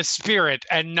even a spirit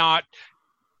and not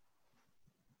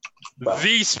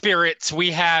the spirits we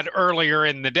had earlier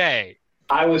in the day.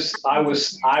 I was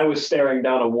staring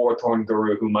down a war-torn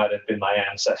guru who might have been my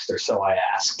ancestor, so I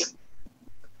asked.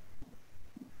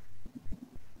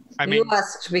 You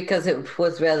asked because it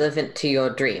was relevant to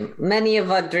your dream. Many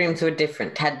of our dreams were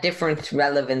different, had different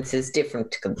relevances,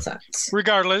 different concerns.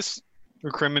 Regardless,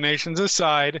 recriminations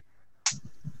aside,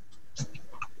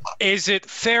 is it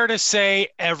fair to say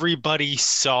everybody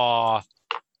saw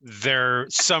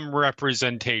some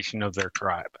representation of their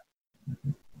tribe?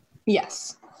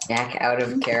 Yes. Back out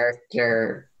of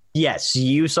character. Yes,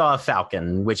 you saw a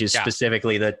falcon, which is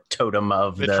specifically the totem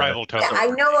of the tribal totem. Yeah, I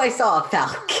know I saw a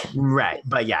falcon. Right,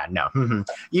 but yeah, no.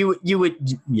 You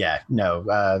would, yeah,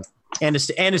 no.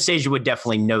 Anastasia would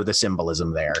definitely know the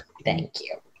symbolism there. Thank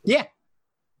you. Yeah.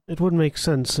 It would make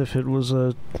sense if it was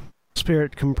a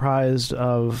spirit comprised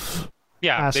of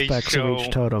aspects of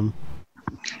each totem.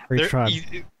 Or each tribe.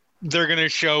 They're going to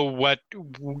show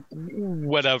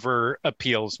whatever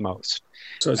appeals most.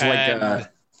 So it's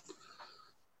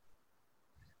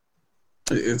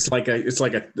like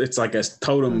a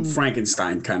totem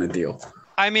Frankenstein kind of deal.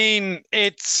 I mean,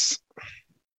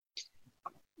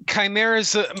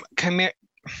 Chimera's an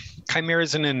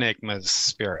enigma's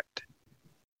spirit.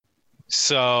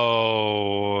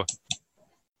 So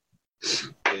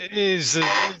it is a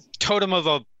totem of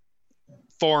a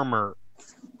former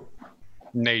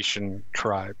nation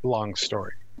tribe. Long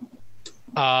story.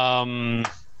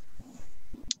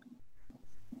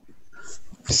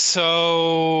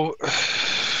 So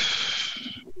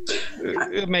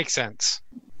it makes sense.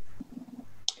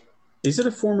 Is it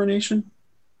a former nation?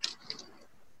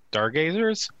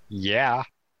 Stargazers? Yeah.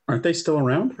 Aren't they still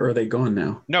around, or are they gone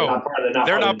now? No,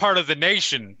 they're not part of the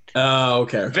nation. Oh,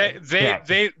 okay.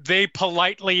 They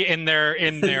politely in their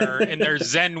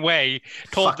Zen way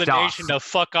told the nation to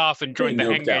fuck off and join the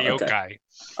Henge Yokai. Okay.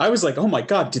 I was like, oh my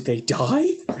god, did they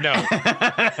die? No.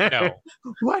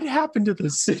 What happened to the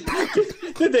city?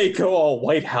 Did they go all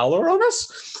white howler on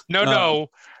us? No.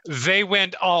 They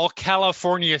went all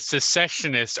California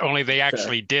secessionist, only they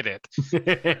actually did it.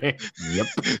 Yep.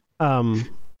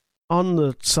 On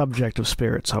the subject of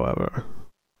spirits, however,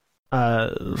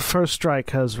 First Strike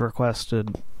has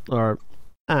requested or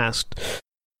asked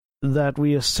that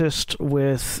we assist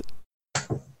with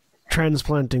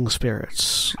transplanting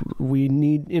spirits. We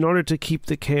need, in order to keep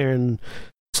the cairn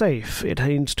safe, it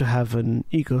needs to have an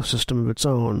ecosystem of its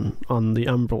own on the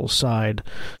umbral side,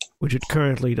 which it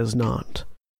currently does not.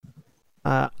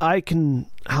 I can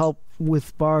help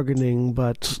with bargaining,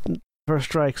 but First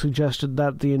Strike suggested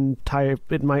that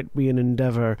it might be an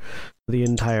endeavor the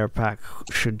entire pack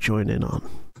should join in on.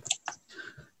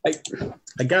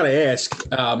 I gotta ask,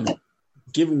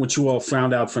 given what you all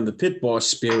found out from the pit boss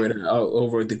spirit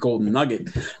over at the Golden Nugget,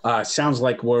 sounds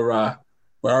like we're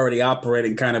already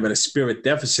operating kind of at a spirit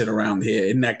deficit around here.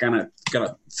 Isn't that gonna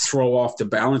throw off the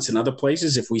balance in other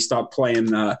places if we start playing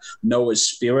Noah's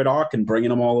spirit arc and bringing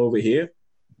them all over here?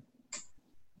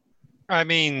 I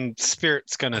mean,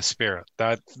 spirit's gonna spirit.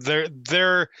 That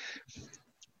the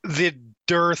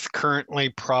dearth currently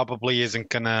probably isn't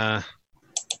gonna.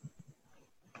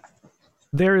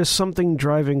 There is something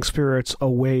driving spirits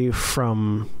away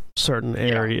from certain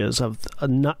areas of.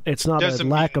 It's not a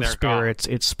lack of spirits;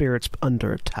 it's spirits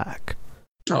under attack.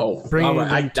 Oh, all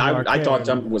right. I thought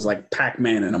something was like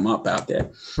Pac-Maning them up out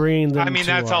there. I mean,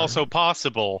 that's also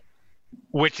possible,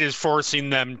 which is forcing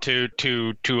them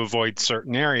to avoid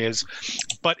certain areas.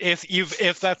 But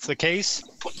if that's the case,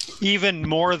 even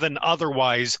more than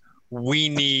otherwise, we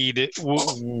need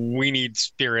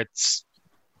spirits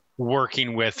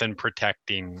working with and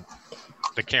protecting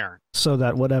the cairn, so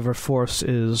that whatever force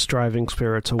is driving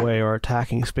spirits away or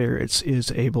attacking spirits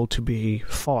is able to be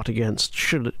fought against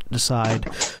should it decide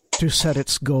to set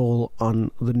its goal on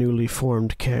the newly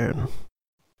formed cairn.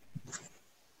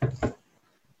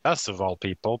 Us of all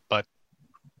people, but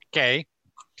okay.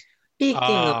 Speaking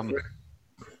of,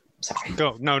 sorry.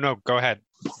 Go ahead.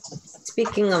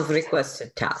 Speaking of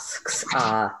requested tasks,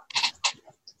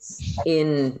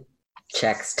 in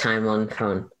checks time on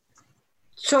phone.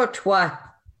 Short while,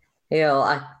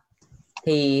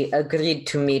 he agreed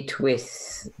to meet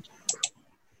with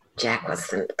Jack. What's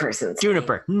the person's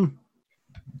Juniper. name?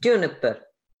 Juniper.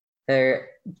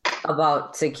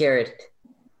 About security.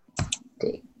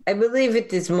 I believe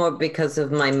it is more because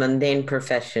of my mundane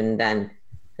profession than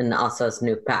an Asa's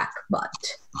new pack, but...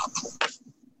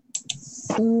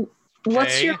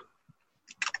 What's your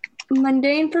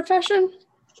mundane profession?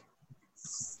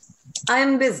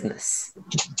 I'm business.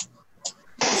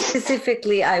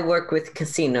 Specifically, I work with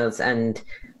casinos and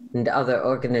other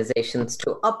organizations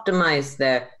to optimize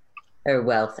their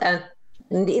wealth. And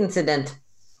incidentally,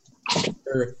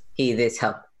 this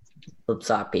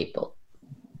helps our people.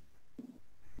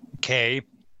 Okay.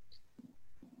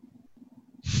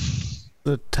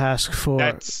 The task for...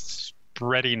 That's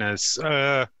readiness.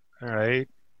 All right.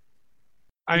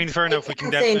 I mean, fair enough. We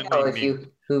can definitely meet.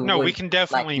 We can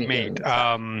definitely meet.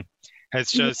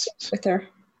 It's just... With her.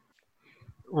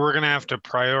 We're going to have to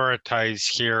prioritize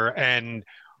here, and...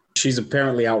 She's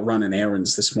apparently out running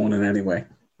errands this morning anyway.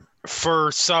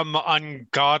 For some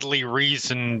ungodly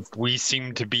reason, we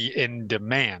seem to be in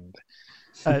demand.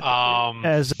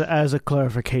 As a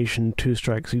clarification, Two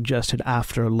Strike suggested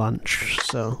after lunch,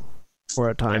 so for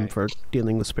a time for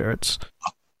dealing with spirits.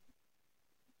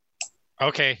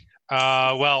 Okay.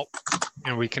 Well,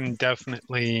 and we can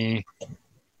definitely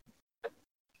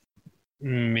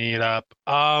meet up.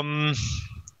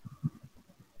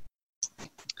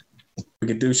 We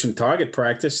could do some target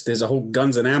practice. There's a whole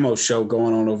guns and ammo show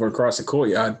going on over across the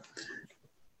courtyard.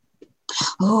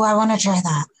 Oh, I want to try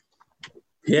that.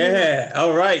 Yeah,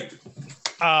 all right.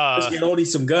 Let's get Odie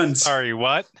some guns. Sorry,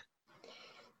 what?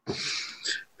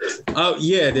 Oh,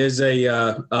 yeah, there's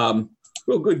a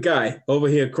real good guy over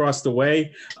here across the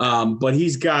way, but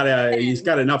he's got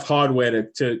enough hardware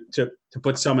to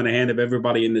put some in the hand of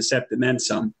everybody in the sept and then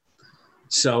some.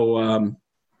 So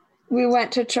we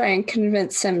went to try and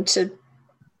convince him to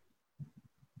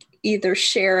either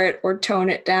share it or tone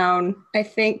it down. I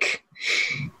think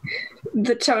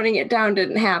the toning it down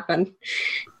didn't happen,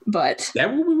 but... Is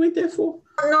that what we went there for?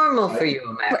 Normal for you,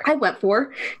 America. I went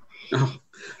for. Oh,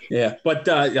 yeah, but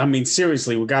I mean,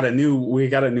 seriously, we got a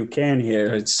new can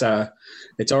here. It's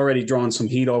already drawn some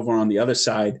heat over on the other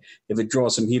side. If it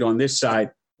draws some heat on this side,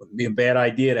 it wouldn't be a bad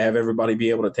idea to have everybody be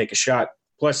able to take a shot.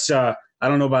 Plus, I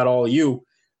don't know about all of you,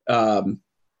 but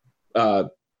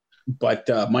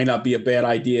might not be a bad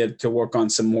idea to work on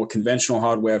some more conventional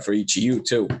hardware for each of you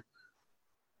too.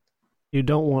 You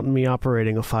don't want me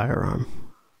operating a firearm.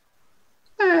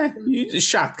 You just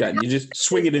shotgun. You just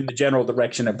swing it in the general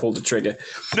direction and pull the trigger.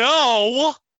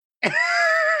 No!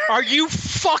 Are you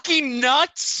fucking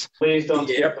nuts? Please don't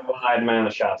skip the wide man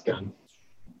a shotgun.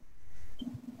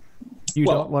 You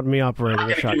don't want me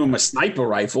operating a shotgun. Give him a sniper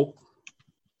rifle.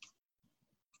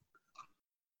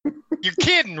 You're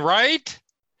kidding, right?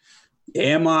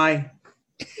 Am I?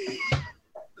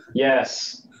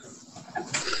 Yes.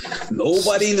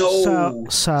 Nobody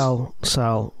knows. Sal,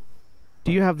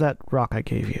 do you have that rock I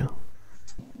gave you?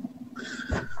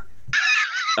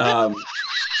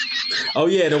 Oh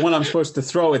yeah, the one I'm supposed to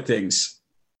throw at things.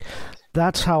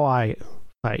 That's how I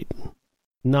fight,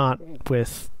 not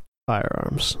with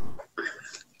firearms.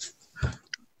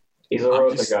 He's a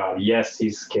Rotha god. Yes,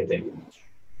 he's kidding.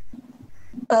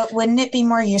 But wouldn't it be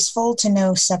more useful to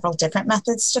know several different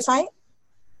methods to fight?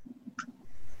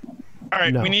 All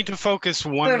right, No. we need to focus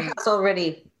one. It's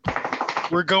already.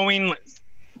 We're going.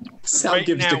 Sal Right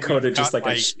gives now, Dakota we've just got,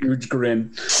 like a huge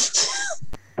grin.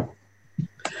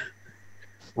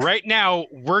 Right now,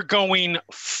 we're going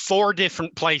 4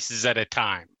 different places at a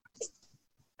time.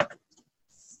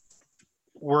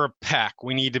 We're a pack.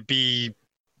 We need to be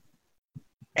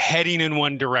heading in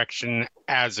one direction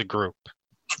as a group.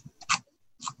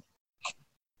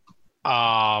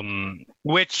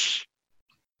 Which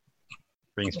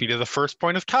brings me to the first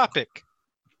point of topic.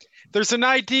 There's an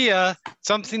idea,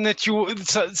 something that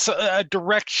a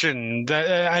direction,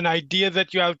 an idea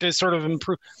that you have to sort of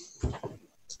improve.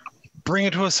 Bring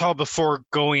it to us all before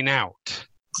going out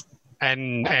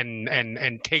and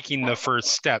taking the first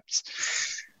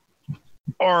steps.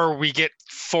 Or we get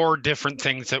 4 different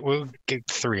things that we'll get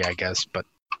 3, I guess, but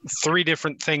 3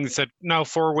 different things that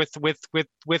 4 with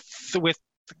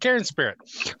the Cairn Spirit.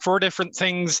 4 different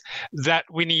things that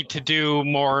we need to do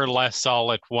more or less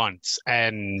all at once,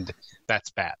 and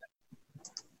that's bad.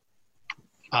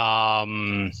 I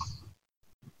mean,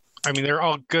 they're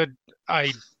all good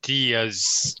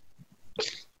ideas.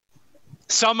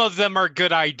 Some of them are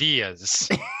good ideas.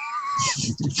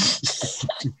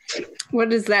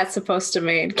 What is that supposed to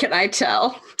mean? Can I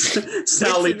tell?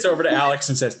 Sal leans over to Alex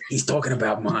and says, "He's talking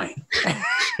about mine."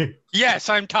 Yes,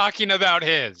 I'm talking about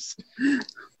his.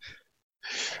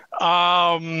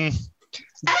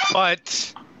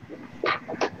 But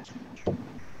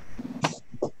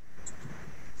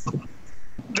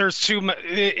there's too much.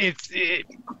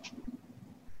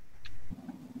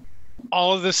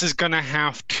 All of this is going to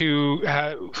have to.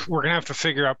 We're going to have to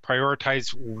figure out,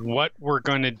 prioritize what we're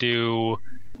going to do.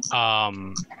 A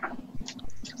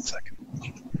second.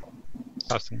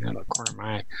 Tossing out of the corner of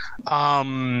my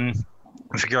eye.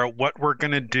 Figure out what we're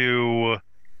going to do.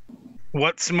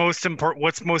 What's most important?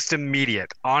 What's most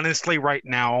immediate? Honestly, right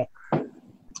now.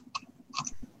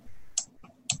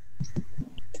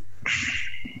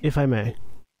 If I may.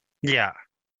 Yeah.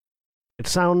 It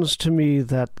sounds to me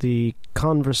that the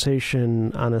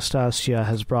conversation Anastasia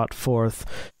has brought forth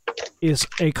is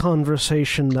a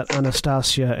conversation that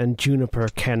Anastasia and Juniper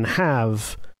can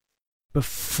have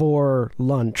before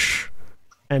lunch,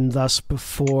 and thus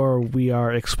before we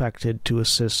are expected to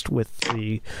assist with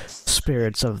the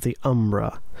spirits of the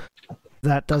Umbra.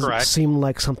 That doesn't seem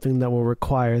like something that will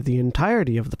require the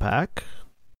entirety of the pack,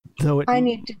 though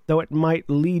it might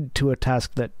lead to a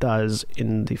task that does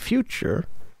in the future.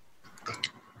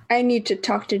 I need to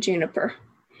talk to Juniper.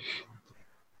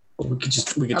 We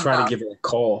could try to give her a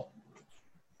call.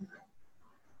 Do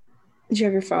you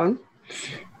have your phone?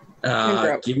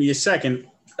 Give me a second.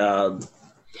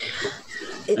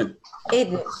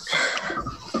 Aiden.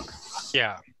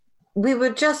 Yeah. We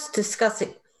were just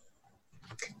discussing.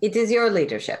 It is your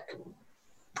leadership.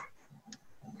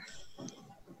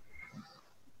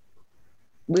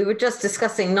 We were just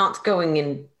discussing not going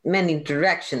in many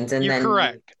directions, and You're then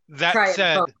correct. That try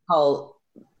said, a protocol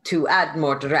to add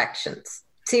more directions.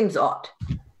 Seems odd.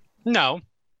 No.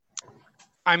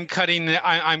 I'm cutting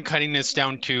this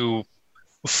down to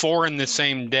 4 in the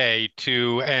same day.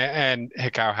 And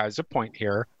Hekau has a point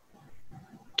here.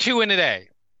 2 in a day.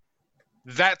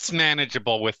 That's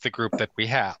manageable with the group that we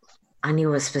have. I knew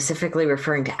I was specifically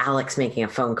referring to Alex making a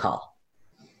phone call.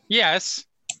 Yes.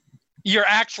 You're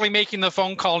actually making the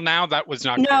phone call now? That was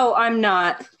not No, I'm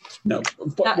not. No.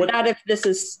 Not if this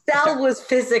is... Sal was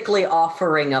physically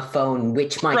offering a phone,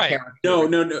 which my character...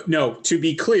 No. To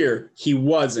be clear, he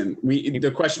wasn't.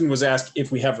 The question was asked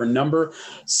if we have her number.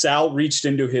 Sal reached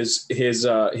into his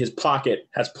pocket,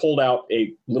 has pulled out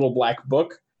a little black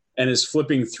book, and is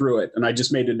flipping through it. And I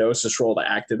just made a gnosis roll to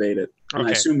activate it. And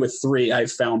I assume with 3, I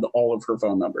found all of her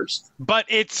phone numbers. But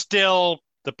it's still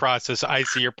the process. I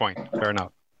see your point. Fair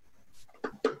enough.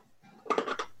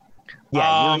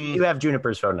 Yeah, you have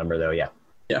Juniper's phone number, though, yeah.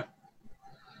 Yeah.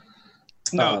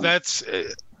 No, that's...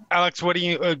 Alex, what do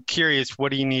you... curious,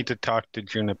 what do you need to talk to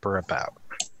Juniper about?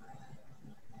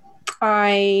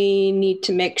 I need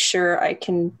to make sure I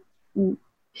can...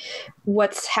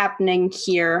 what's happening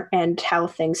here and how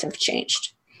things have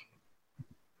changed.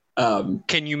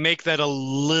 Can you make that a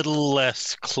little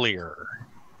less clear?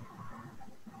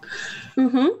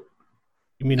 Mm-hmm.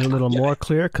 You mean a little more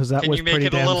clear? Because that was pretty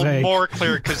damn vague. Can you make it a little more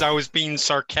clear? Because I was being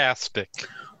sarcastic.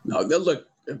 No, look,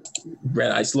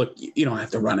 Red Eyes, look, you don't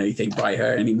have to run anything by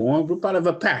her anymore. We're part of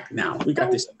a pack now. We got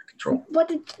this under control. What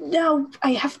did... No,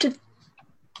 I have to...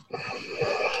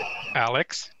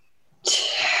 Alex?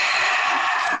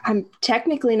 I'm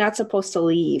technically not supposed to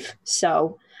leave,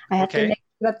 so I have to make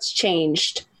sure that's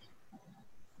changed.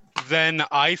 Then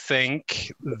I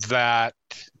think that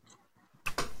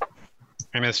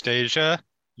Anastasia,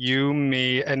 you,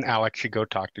 me, and Alex should go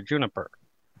talk to Juniper.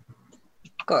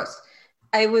 Of course.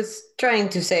 I was trying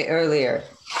to say earlier,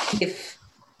 if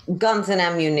guns and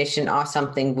ammunition are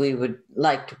something we would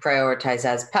like to prioritize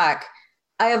as pack,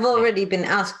 I have already been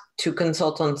asked to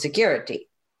consult on security.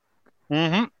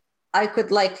 Mm-hmm. I could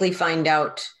likely find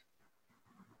out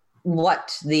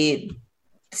what the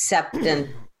Sept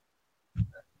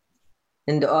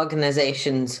and the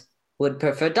organizations would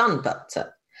prefer done, but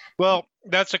well,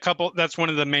 that's one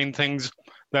of the main things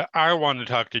that I want to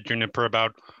talk to Juniper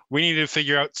about. We need to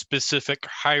figure out specific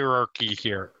hierarchy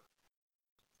here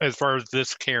as far as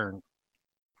this cairn.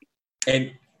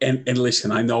 And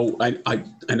listen, I know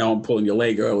I'm pulling your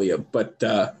leg earlier, but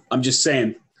I'm just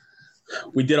saying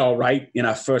we did all right in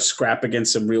our first scrap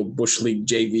against some real Bush League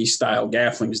JV style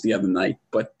gafflings the other night.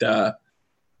 But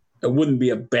it wouldn't be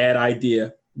a bad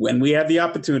idea when we have the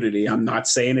opportunity. I'm not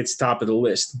saying it's top of the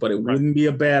list, but it wouldn't be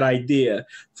a bad idea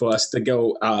for us to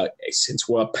go, since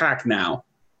we're a pack now,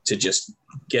 to just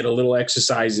get a little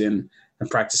exercise in and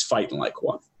practice fighting like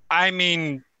one. I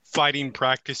mean, fighting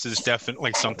practice is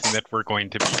definitely something that we're going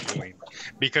to be doing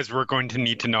because we're going to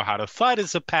need to know how to fight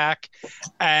as a pack,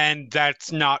 and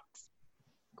that's not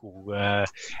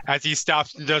as he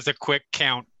stops and does a quick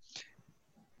count,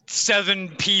 7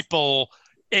 people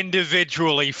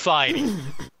individually fighting.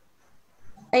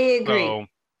 I agree.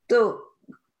 So,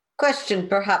 question,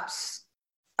 perhaps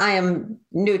I am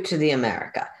new to the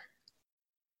America.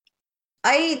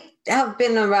 I have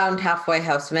been around Halfway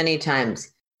House many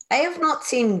times. I have not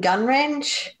seen gun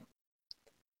range.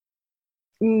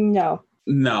 No.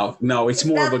 No, it's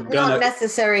more That's of a gun. not a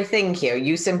necessary thing here.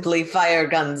 You simply fire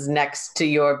guns next to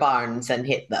your barns and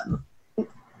hit them.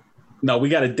 No, we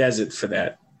got a desert for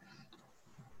that.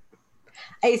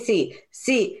 I see.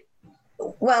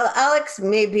 Well, Alex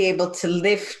may be able to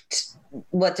lift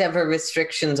whatever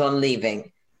restrictions on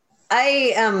leaving.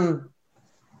 I am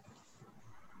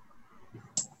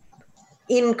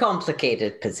in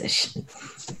complicated position.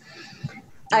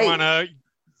 You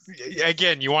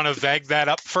want to vague that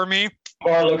up for me?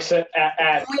 Khor looks at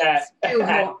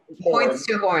points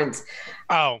to horns.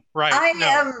 Oh, right. I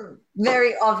am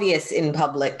very obvious in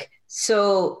public.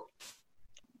 So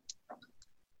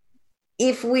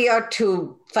if we are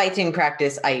to fighting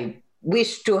practice, I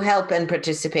wish to help and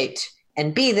participate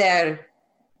and be there,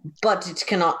 but it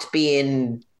cannot be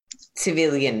in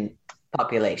civilian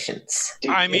populations.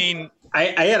 I mean, I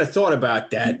had a thought about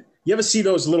that. You ever see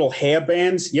those little hair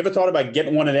bands? You ever thought about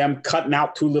getting one of them, cutting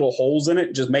out 2 little holes in it,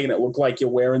 and just making it look like you're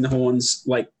wearing the horns,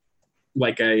 like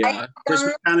a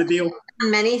Christmas kind of deal?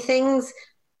 Many things.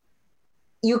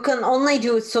 You can only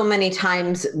do it so many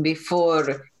times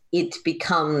before it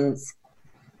becomes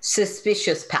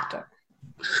suspicious pattern.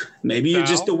 Maybe you're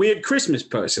just a weird Christmas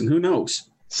person. Who knows?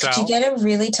 Did you get a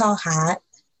really tall hat?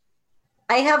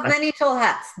 I have many tall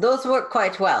hats. Those work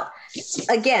quite well.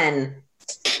 Again,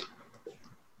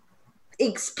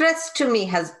 expressed to me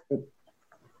has...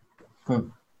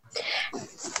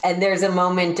 And there's a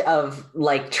moment of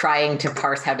like trying to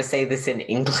parse how to say this in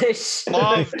English.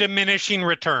 Law of diminishing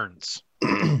returns.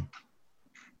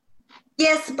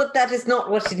 Yes, but that is not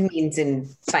what it means in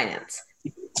finance.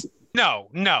 No,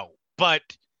 but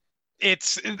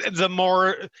it's the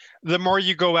more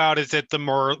you go out is it, the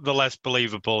less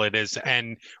believable it is.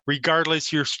 And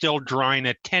regardless, you're still drawing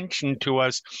attention to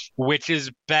us, which is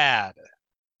bad.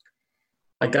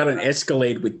 I got an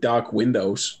Escalade with dark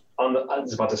windows. I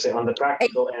was about to say, on the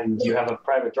practical end, you have a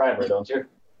private driver, don't you?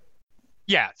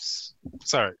 Yes.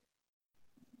 Sorry.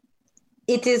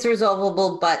 It is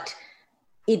resolvable, but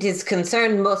it is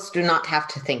concerned most do not have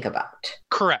to think about.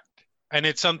 Correct. And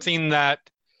it's something that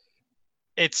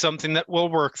we'll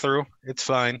work through. It's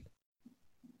fine.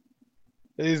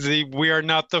 We are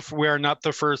not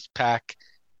the first pack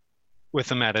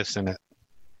with a Metis in it.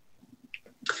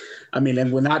 I mean,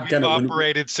 and we're not going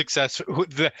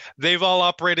to They've all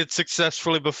operated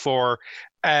successfully before,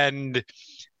 and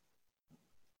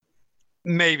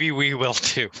maybe we will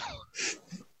too.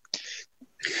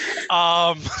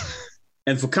 And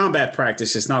for combat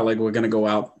practice, it's not like we're going to go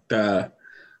out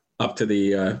up to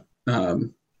the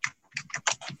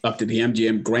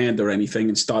MGM Grand or anything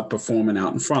and start performing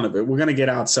out in front of it. We're going to get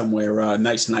out somewhere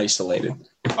nice and isolated.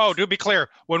 Oh, to be clear,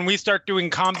 when we start doing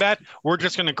combat, we're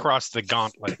just going to cross the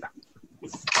gauntlet.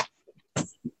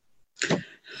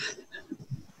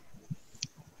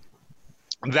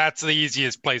 That's the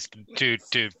easiest place to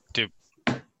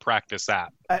practice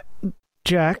that.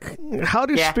 Jack, how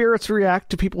do spirits react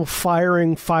to people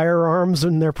firing firearms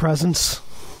in their presence?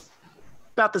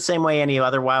 About the same way any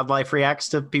other wildlife reacts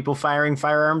to people firing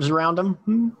firearms around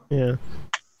them. Yeah.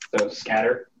 So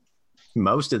scatter.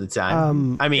 Most of the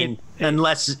time.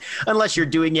 Unless you're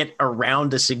doing it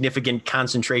around a significant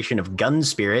concentration of gun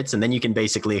spirits, and then you can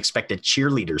basically expect a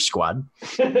cheerleader squad.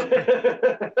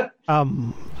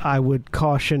 I would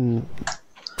caution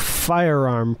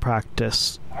firearm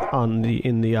practice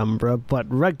in the Umbra,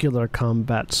 but regular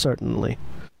combat certainly.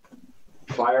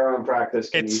 Firearm practice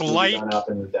can easily be done up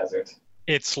in the desert.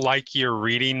 It's like you're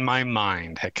reading my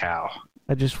mind, Hekau.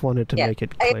 I just wanted to make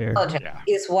it clear.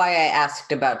 Is why I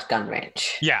asked about gun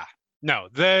range. Yeah. No,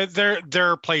 there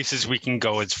are places we can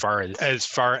go as far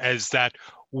as that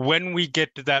when we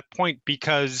get to that point,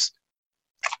 because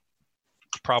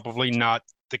probably not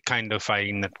the kind of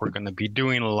fighting that we're going to be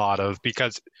doing a lot of,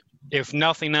 because if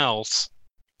nothing else,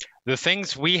 the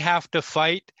things we have to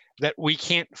fight that we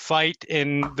can't fight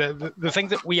in the things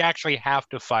that we actually have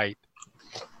to fight,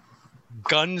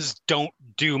 guns don't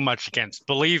do much against.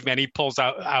 Believe me, and he pulls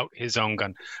out his own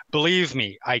gun. Believe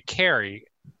me, I carry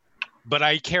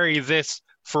this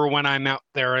for when I'm out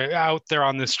there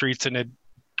on the streets in a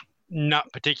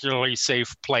not particularly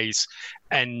safe place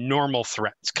and normal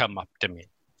threats come up to me,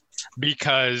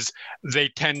 because they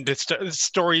tend to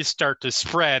stories start to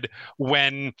spread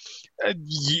when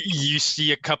you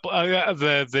see a couple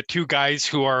the two guys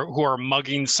who are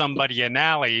mugging somebody in an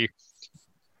alley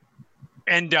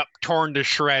end up torn to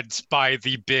shreds by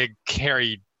the big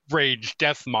hairy rage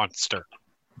death monster.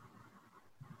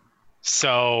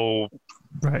 So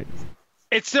right,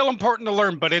 it's still important to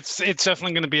learn, but it's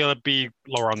definitely going to be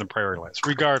lower on the priority list.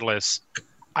 Regardless,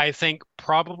 I think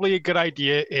probably a good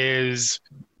idea is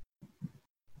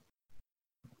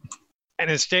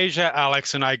Anastasia,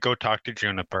 Alex, and I go talk to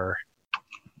Juniper.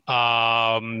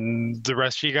 The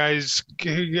rest of you guys,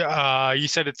 you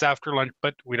said it's after lunch,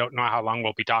 but we don't know how long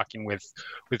we'll be talking with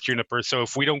Juniper. So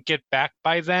if we don't get back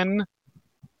by then,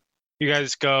 you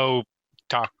guys go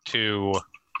talk to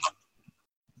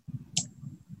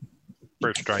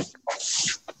First Strike.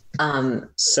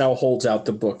 Sal holds out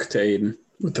the book to Aiden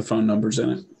with the phone numbers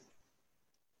in it.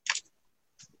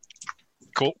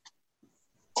 Cool.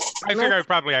 I think I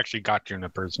probably actually got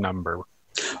Juniper's number.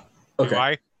 Okay. Do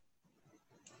I?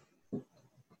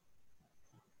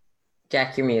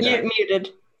 Jack, you're muted. You're muted.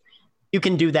 You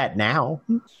can do that now.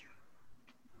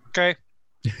 Okay.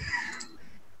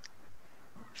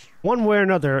 One way or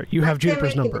another, you have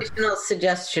Juniper's number. Additional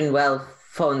suggestion,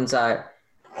 phones are.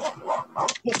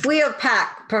 If we are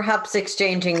packed, perhaps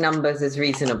exchanging numbers is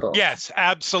reasonable. Yes,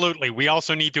 absolutely. We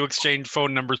also need to exchange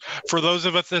phone numbers for those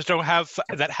of us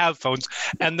that have phones,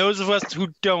 and those of us who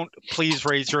don't. Please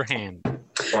raise your hand.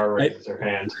 Bar raises her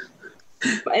hand.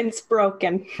 Mine's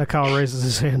broken. Hekau raises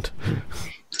his hand.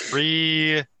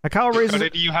 Hekau raises. Dakota,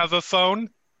 do you have a phone?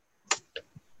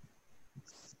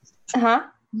 Huh?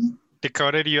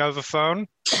 Dakota, do you have a phone?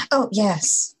 Oh,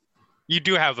 yes. You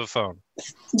do have a phone.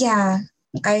 Yeah,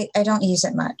 I don't use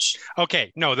it much.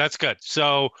 Okay, no, that's good.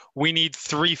 So we need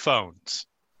 3 phones.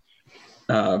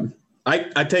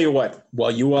 I tell you what,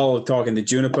 while you all are talking to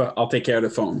Juniper, I'll take care of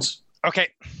the phones. Okay.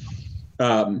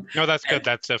 No, that's good.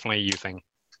 That's definitely a you thing.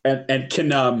 And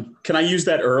can I use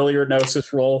that earlier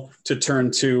gnosis roll to turn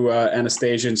to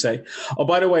Anastasia and say, oh,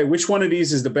 by the way, which one of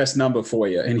these is the best number for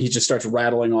you? And he just starts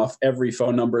rattling off every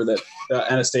phone number that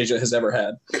Anastasia has ever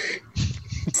had.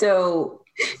 So...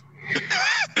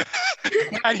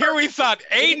 And here we thought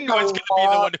Aiden was going to be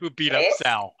the one who beat up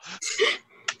Sal.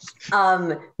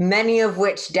 Many of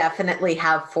which definitely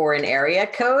have foreign area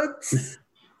codes.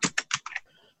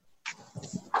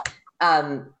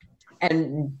 And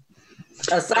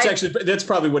aside, that's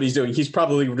probably what he's doing. He's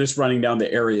probably just running down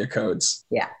the area codes.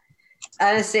 Yeah.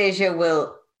 Anastasia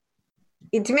will,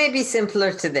 it may be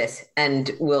simpler to this,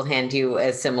 and will hand you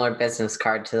a similar business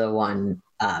card to the one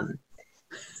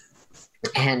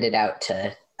handed out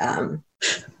to Aiden.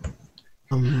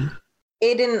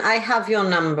 I have your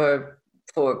number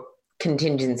for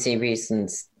contingency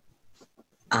reasons.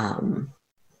 I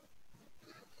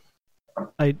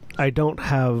don't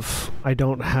have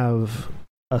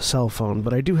a cell phone,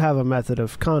 but I do have a method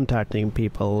of contacting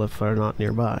people if they're not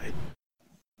nearby.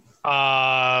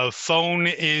 Phone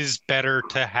is better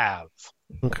to have.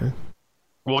 Okay.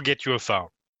 We'll get you a phone.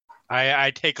 I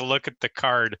take a look at the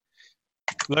card.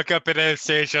 Look up at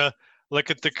Anastasia.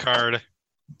 Look at the card.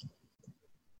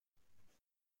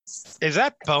 Is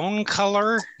that bone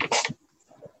color?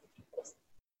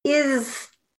 Is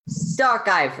dark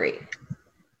ivory.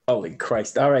 Holy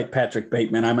Christ. All right, Patrick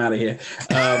Bateman, I'm out of here.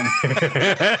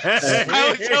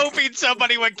 I was hoping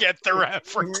somebody would get the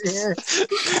reference.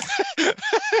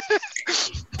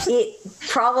 It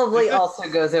probably also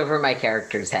goes over my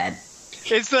character's head.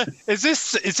 Is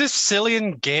this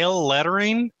Cillian Gale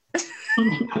lettering?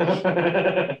 These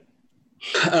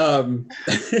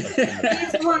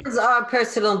ones are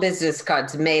personal business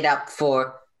cards made up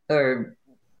for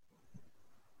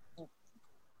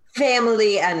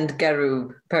family and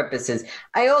Garu purposes.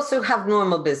 I also have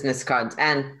normal business cards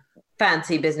and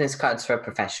fancy business cards for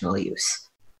professional use.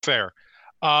 Fair.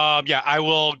 Yeah, I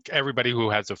will. Everybody who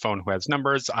has a phone who has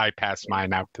numbers, I pass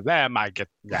mine out to them. I get,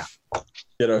 yeah.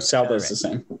 Sal does the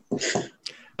same.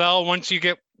 Well, once you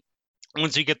get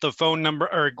the phone number,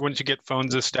 or once you get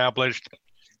phones established,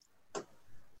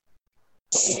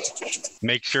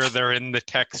 make sure they're in the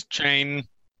text chain.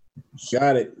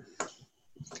 Got it.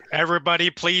 Everybody,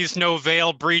 please, no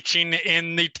veil breaching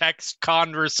in the text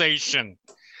conversation.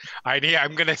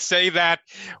 I'm going to say that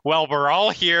while we're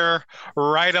all here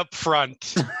right up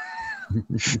front.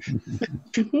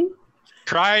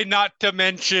 Try not to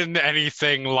mention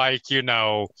anything like,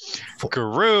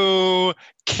 Guru,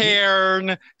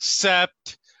 Cairn,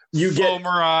 Sept, you get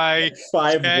Fomarai, 5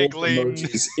 wolf Skagling.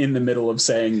 emojis in the middle of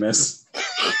saying this.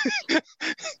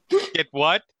 Get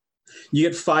what? You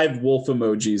get 5 wolf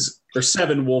emojis or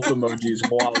 7 wolf emojis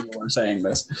while you are saying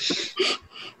this.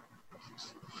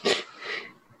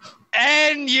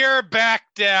 And you're back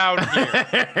down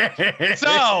here.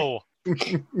 So.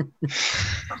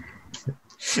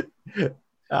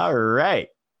 All right.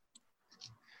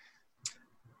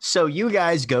 So you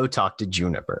guys go talk to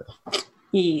Juniper.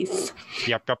 Yes.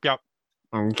 Yep.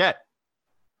 Okay.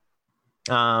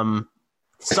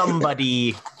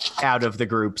 Somebody out of the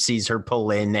group sees her pull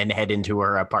in and head into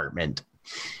her apartment.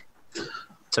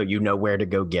 So you know where to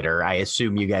go get her. I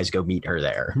assume you guys go meet her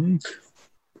there.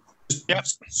 Yep.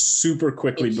 Super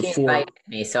quickly She before invited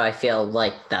me, so I feel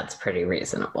like that's pretty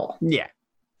reasonable. Yeah.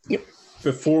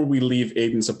 before we leave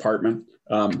Aiden's apartment,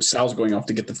 Sal's going off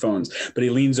to get the phones, but he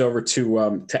leans over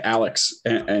to Alex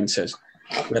and says,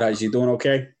 "Red-Eyes, you doing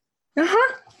okay?"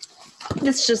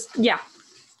 It's just, yeah.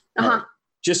 Right.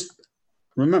 Just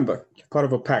remember, you're part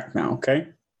of a pack now, okay?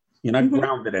 You're not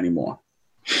grounded anymore.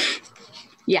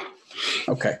 Yeah.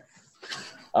 Okay.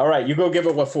 All right, you go give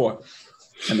her what for.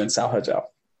 And then Sal heads out.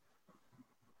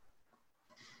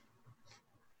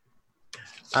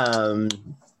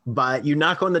 But you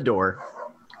knock on the door.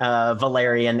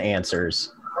 Valerian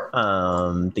answers.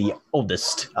 The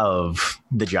oldest of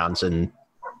the Johnson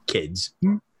kids.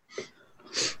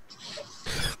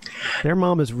 Their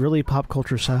mom is really pop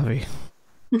culture savvy.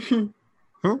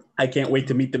 I can't wait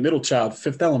to meet the middle child,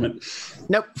 Fifth Element.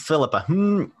 Nope, Philippa.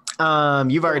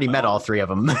 You've already met all three of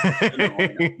them.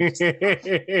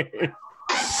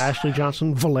 Ashley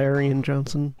Johnson, Valerian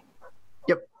Johnson.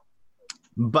 Yep.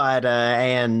 But,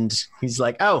 and he's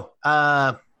like,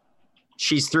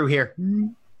 she's through here.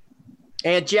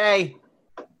 Aunt Jay,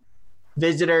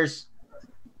 visitors.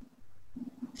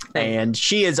 And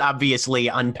she is obviously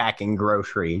unpacking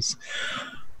groceries.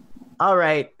 All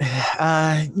right.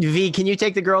 V, can you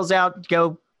take the girls out?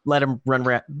 Go let them run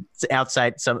around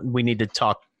outside. We need to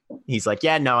talk. He's like,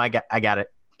 yeah, no, I got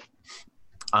it.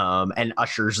 And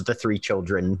ushers the three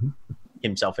children,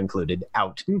 himself included,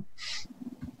 out.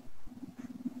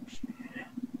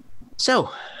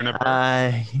 So,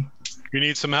 you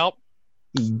need some help?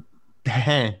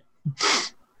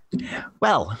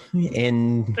 Well,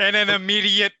 in an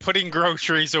immediate putting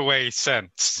groceries away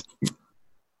sense.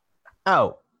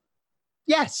 Oh,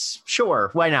 yes,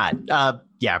 sure. Why not?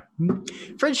 Yeah.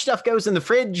 Fridge stuff goes in the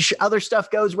fridge. Other stuff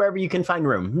goes wherever you can find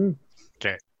room.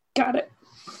 Okay. Got it.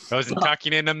 I wasn't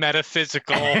talking in a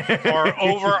metaphysical or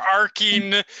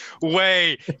overarching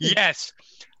way. Yes.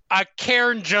 A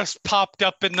cairn just popped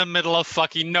up in the middle of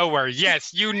fucking nowhere.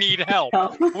 Yes, you need help.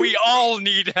 We all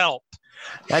need help.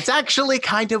 That's actually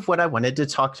kind of what I wanted to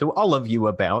talk to all of you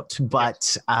about.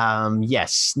 But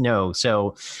yes, no.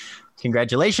 So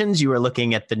congratulations. You are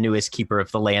looking at the newest keeper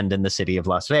of the land in the city of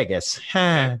Las Vegas.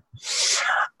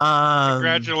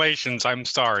 Congratulations. I'm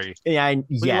sorry. Yeah.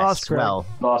 Yes.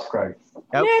 Lost Craig.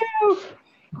 Oh.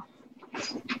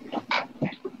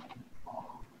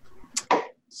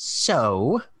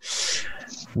 So,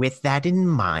 with that in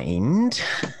mind,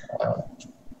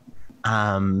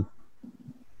 I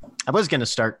was going to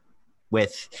start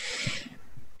with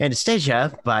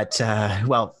Anastasia, but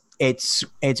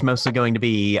it's mostly going to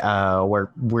be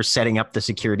we're setting up the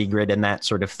security grid and that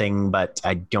sort of thing, but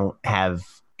I don't have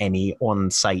any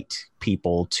on-site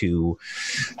people to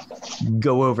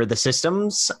go over the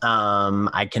systems.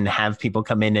 I can have people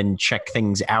come in and check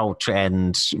things out,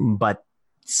 but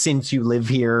since you live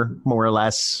here more or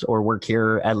less, or work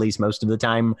here at least most of the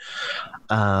time,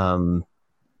 I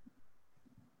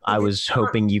was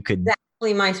hoping you could...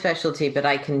 Exactly my specialty, but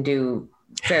I can do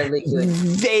fairly good.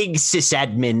 Vague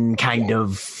sysadmin kind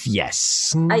of,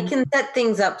 yes. I can set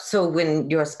things up so when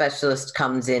your specialist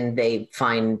comes in, they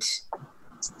find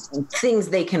things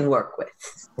they can work with.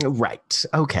 Right.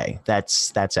 Okay.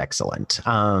 That's excellent.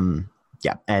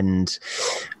 Yeah. And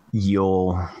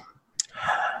you'll...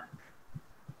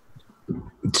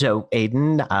 So,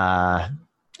 Aiden,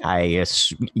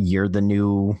 you're the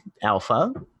new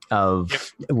alpha of... Yep.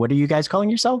 What are you guys calling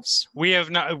yourselves?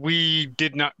 We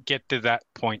did not get to that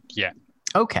point yet.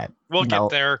 Okay. We'll get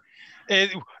there.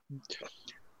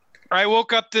 I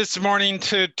woke up this morning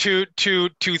to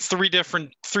three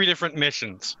different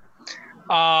missions.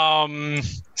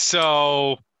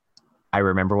 So I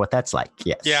remember what that's like.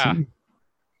 Yes. Yeah.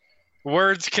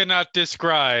 Words cannot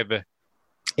describe.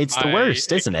 It's the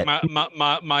worst, isn't it?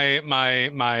 My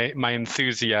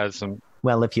enthusiasm.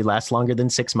 Well, if you last longer than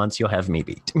 6 months, you'll have me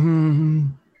beat.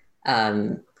 On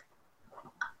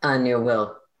your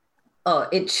will. Oh,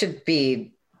 it should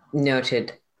be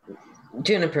noted.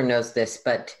 Juniper knows this,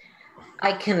 but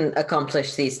I can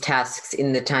accomplish these tasks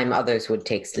in the time others would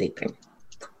take sleeping.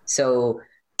 So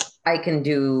I can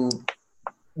do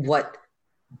what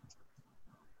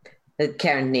the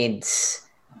Karen needs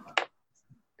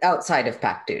outside of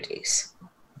pack duties.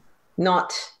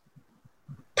 Not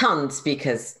tons,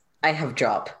 because I have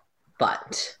job,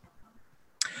 but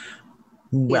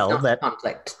well, that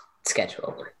conflict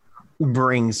schedule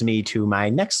brings me to my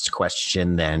next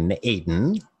question then,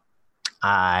 Aiden.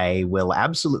 I will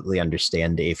absolutely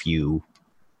understand if you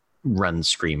run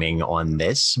screaming on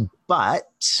this,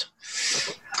 but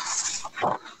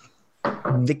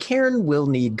the cairn will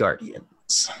need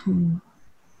guardians.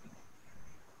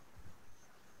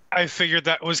 I figured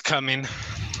that was coming.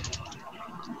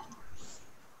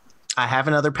 I have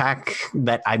another pack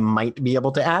that I might be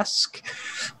able to ask,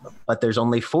 but there's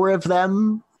only 4 of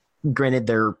them. Granted,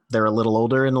 they're a little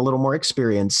older and a little more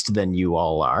experienced than you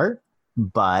all are,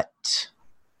 but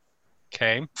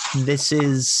okay, this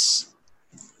is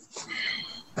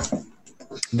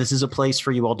a place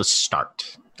for you all to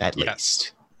start, at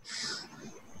least.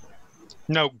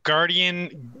 No,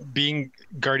 being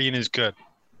guardian is good.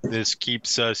 This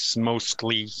keeps us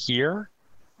mostly here.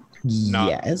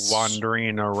 Not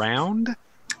wandering around.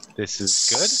 This is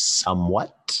good.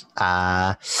 Somewhat.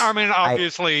 I mean,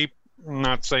 obviously, I'm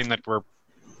not saying that we're...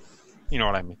 You know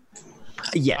what I mean.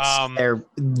 Yes.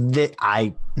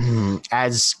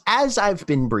 As I've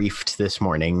been briefed this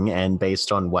morning, and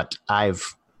based on what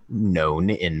I've known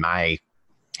in my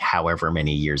however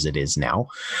many years it is now,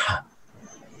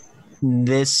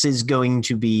 this is going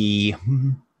to be...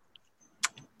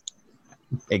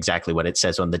 exactly what it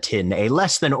says on the tin, a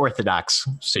less than orthodox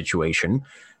situation.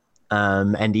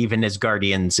 And even as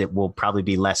guardians, it will probably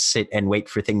be less sit and wait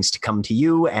for things to come to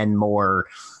you and more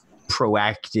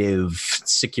proactive,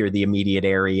 secure the immediate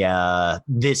area.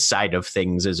 This side of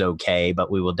things is okay,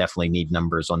 but we will definitely need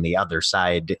numbers on the other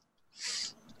side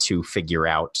to figure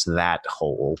out that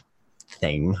whole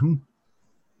thing.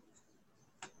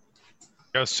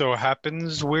 Just so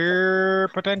happens we're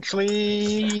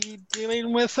potentially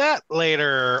dealing with that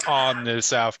later on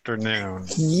this afternoon.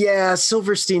 Yeah,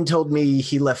 Silverstein told me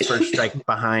he left First Strike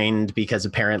behind because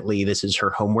apparently this is her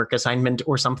homework assignment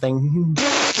or something.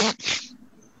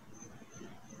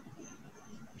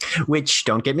 Which,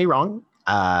 don't get me wrong,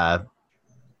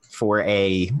 for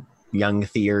a young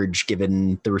Theurge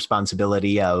given the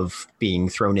responsibility of being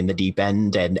thrown in the deep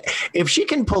end, and if she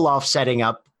can pull off setting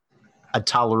up a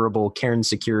tolerable cairn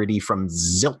security from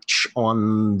zilch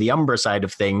on the Umbra side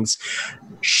of things,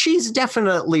 she's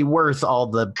definitely worth all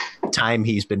the time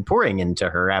he's been pouring into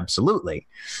her, absolutely.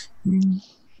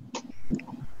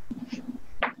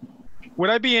 Would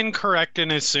I be incorrect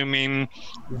in assuming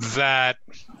that...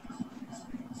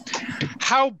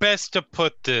 How best to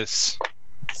put this?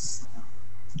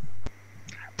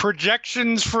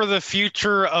 Projections for the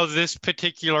future of this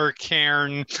particular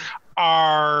cairn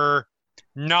are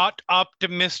not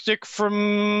optimistic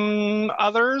from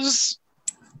others?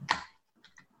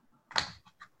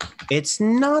 It's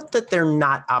not that they're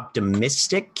not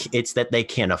optimistic, it's that they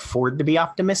can't afford to be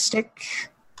optimistic.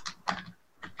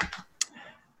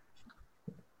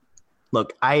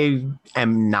 Look, I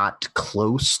am not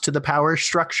close to the power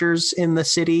structures in the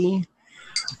city,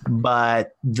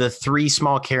 but the 3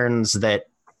 small cairns that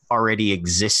already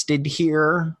existed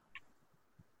here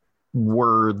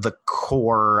were the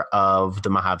core of the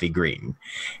Mojave Green.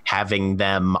 Having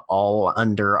them all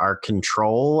under our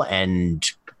control and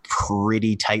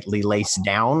pretty tightly laced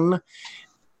down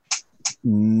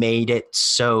made it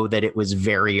so that it was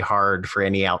very hard for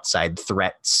any outside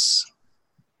threats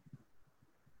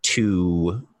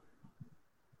to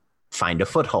find a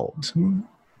foothold.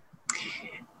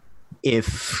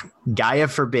 If Gaia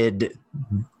forbid,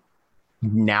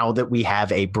 now that we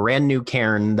have a brand new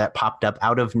cairn that popped up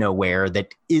out of nowhere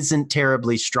that isn't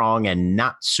terribly strong and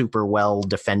not super well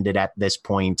defended at this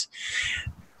point,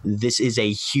 this is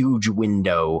a huge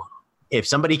window. If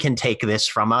somebody can take this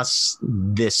from us,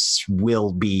 this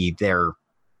will be their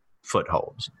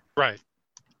foothold. Right.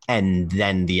 And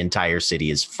then the entire city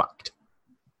is fucked.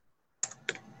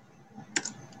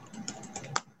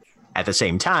 At the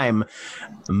same time,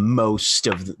 most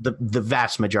of the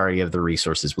vast majority of the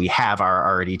resources we have are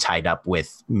already tied up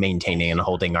with maintaining and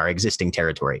holding our existing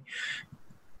territory.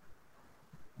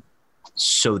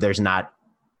 So there's not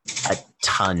a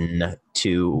ton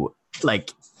to,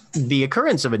 like, the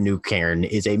occurrence of a new cairn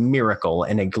is a miracle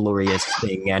and a glorious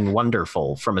thing and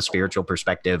wonderful from a spiritual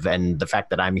perspective. And the fact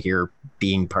that I'm here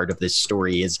being part of this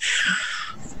story is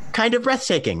kind of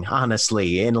breathtaking,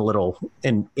 honestly, in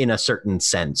a certain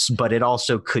sense, but it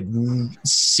also could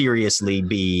seriously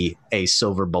be a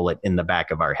silver bullet in the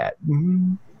back of our head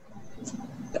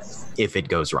if it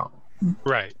goes wrong.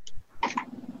 Right.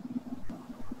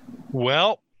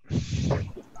 Well,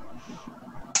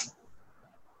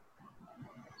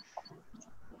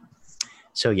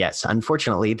 so yes,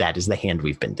 unfortunately, that is the hand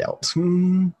we've been dealt.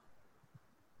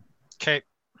 Okay.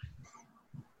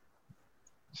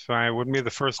 So it wouldn't be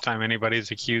the first time anybody's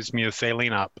accused me of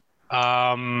failing up.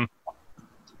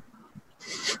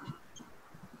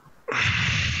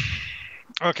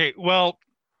 Okay, well,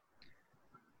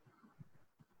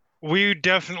 we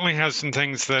definitely have some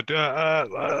things that,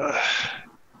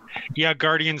 yeah,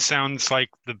 Guardian sounds like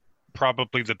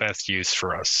probably the best use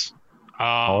for us.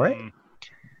 All right.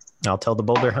 I'll tell the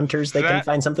Boulder Hunters they can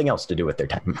find something else to do with their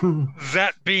time.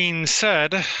 That being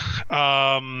said,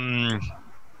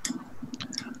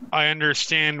 I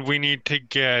understand we need to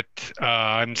get,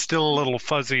 I'm still a little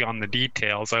fuzzy on the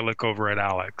details. I look over at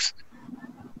Alex.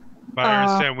 But I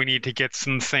understand we need to get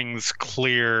some things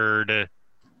cleared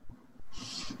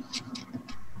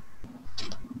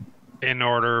in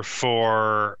order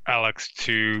for Alex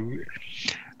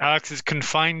is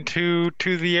confined to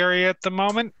the area at the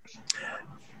moment?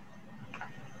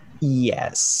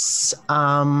 Yes.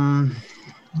 I'm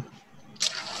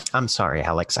sorry,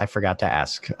 Alex. I forgot to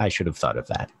ask. I should have thought of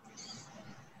that.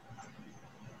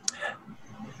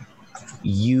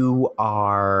 You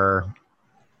are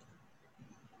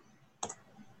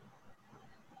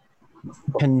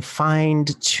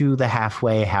confined to the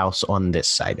halfway house on this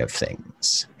side of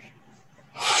things.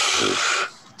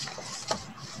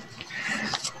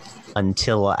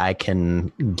 Until I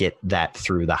can get that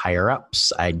through the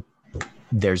higher-ups,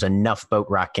 there's enough boat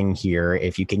rocking here.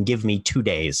 If you can give me 2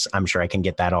 days, I'm sure I can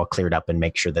get that all cleared up and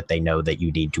make sure that they know that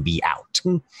you need to be out.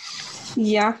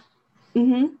 Yeah.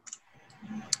 Mm-hmm.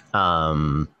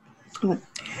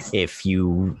 If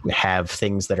you have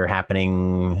things that are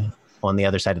happening on the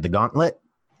other side of the gauntlet,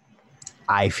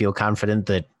 I feel confident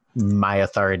that my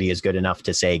authority is good enough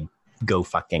to say, go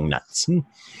fucking nuts.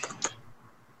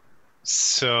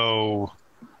 So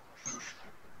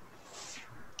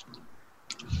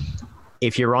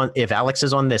if Alex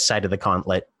is on this side of the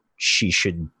gauntlet, she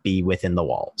should be within the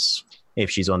walls. If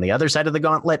she's on the other side of the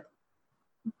gauntlet,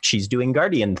 she's doing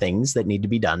guardian things that need to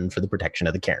be done for the protection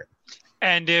of the cairn.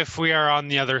 And if we are on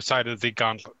the other side of the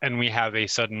gauntlet and we have a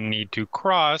sudden need to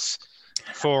cross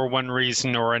for one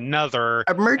reason or another,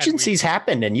 emergencies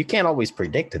happen, and you can't always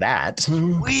predict that.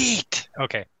 Sweet.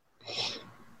 Okay.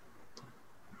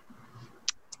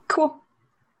 Cool.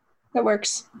 That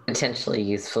works. Potentially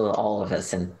useful to all of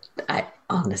us, and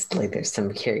honestly, there's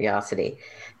some curiosity.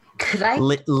 Could I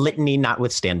litany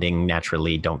notwithstanding,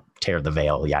 naturally, don't tear the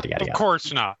veil. Yada yada yada. Of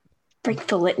course not. Break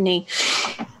the litany.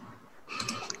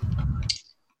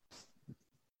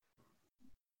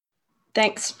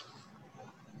 Thanks.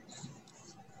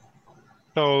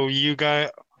 So you guys,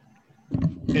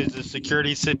 is the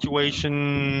security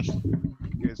situation?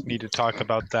 You guys need to talk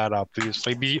about that,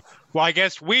 obviously. Well, I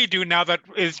guess we do now that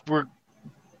we're.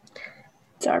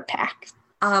 It's our pack.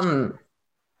 I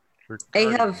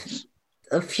have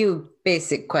a few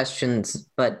basic questions,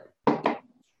 but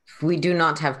if we do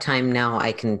not have time now,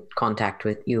 I can contact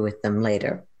you with them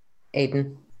later.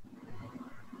 Aiden?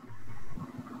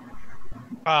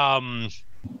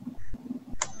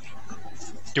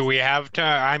 Do we have to?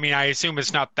 I mean, I assume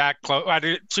it's not that close.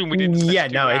 I assume we didn't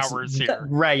spend 2 hours here.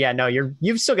 Right, yeah, no,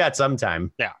 you've still got some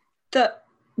time. Yeah.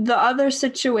 The other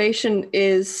situation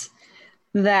is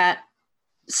that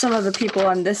some of the people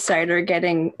on this side are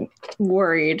getting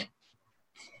worried.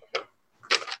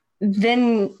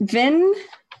 Vin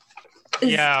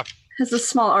has a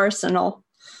small arsenal.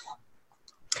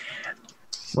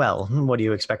 Well, what do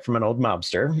you expect from an old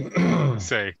mobster?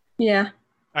 Say. Yeah.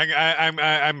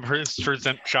 I'm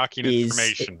present shocking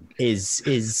information.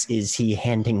 Is he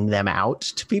handing them out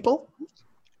to people?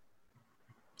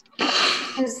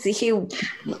 He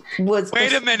was.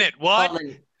 Wait a minute. What?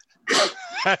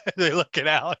 They look at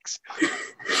Alex.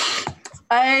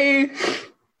 I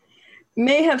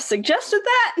may have suggested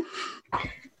that.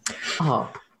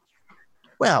 Oh.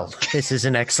 Well, this is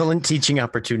an excellent teaching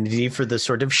opportunity for the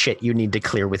sort of shit you need to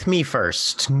clear with me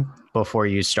first before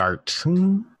you start.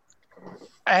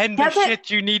 And the shit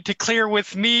you need to clear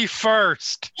with me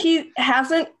first. He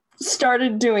hasn't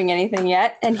started doing anything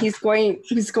yet, and he's going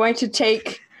to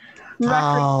take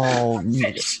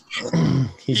records.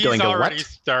 He's going to what? already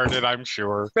started, I'm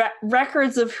sure.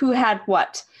 Records of who had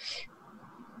what.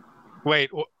 Wait.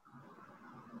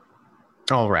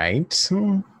 All right.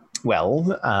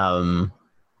 Well,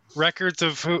 records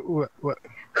of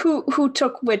who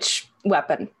took which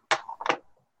weapon.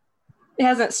 He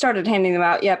hasn't started handing them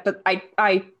out yet, but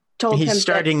I told him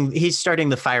he's starting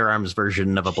the firearms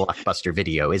version of a blockbuster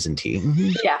video, isn't he?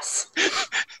 Yes.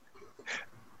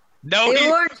 No, they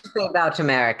warned me about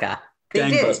America.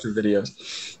 Gangbuster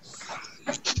videos.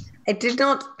 It did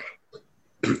not.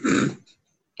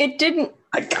 It didn't.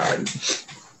 I can't.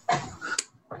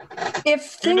 If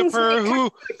things become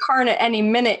incarnate any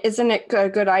minute, isn't it a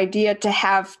good idea to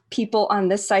have people on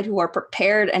this side who are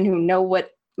prepared and who know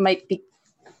what might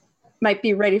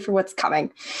be ready for what's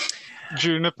coming?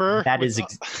 Juniper, that is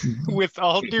with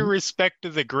all due respect to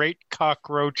the great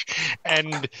cockroach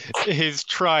and his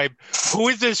tribe, who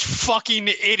is this fucking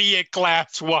idiot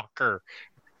Glasswalker?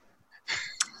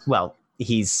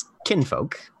 He's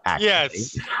kinfolk, actually.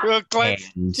 Yes.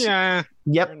 Yeah.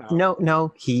 Yep.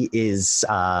 No. He is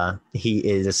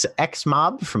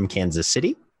ex-mob from Kansas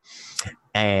City,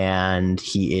 and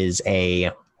he is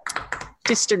a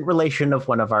distant relation of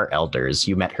one of our elders.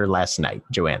 You met her last night,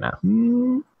 Joanna.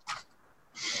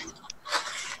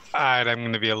 I'm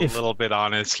going to be a little bit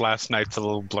honest. Last night's a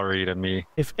little blurry to me.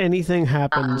 If anything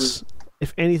happens, to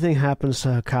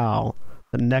Hekau,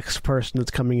 the next person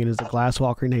that's coming in is a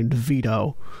glasswalker named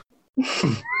Vito.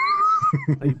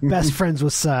 Best friends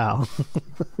with Sal.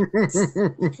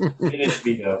 It is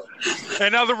Vito.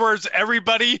 In other words,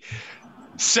 everybody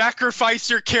sacrifice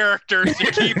your characters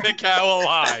to keep Hekau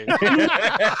alive.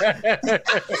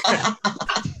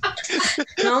 You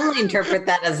can only interpret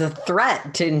that as a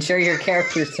threat to ensure your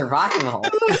character's survival.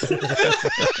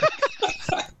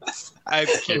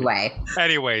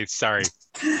 Anyway, sorry.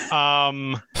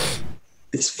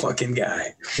 This fucking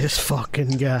guy.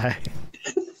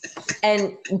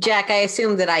 And Jack, I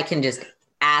assume that I can just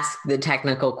ask the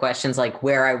technical questions like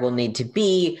where I will need to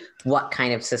be, what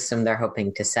kind of system they're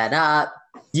hoping to set up.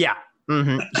 Yeah.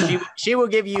 Mm-hmm. She will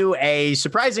give you a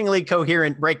surprisingly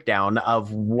coherent breakdown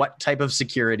of what type of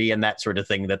security and that sort of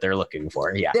thing that they're looking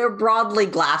for. Yeah. They're broadly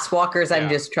glasswalkers. Yeah. I'm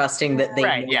just trusting that they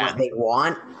know what they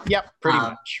want. Yep, pretty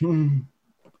much.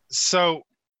 So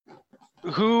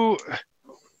who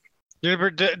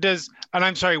does, and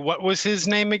I'm sorry, what was his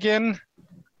name again?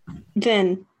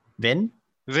 Vin.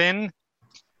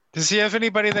 Does he have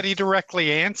anybody that he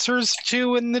directly answers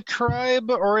to in the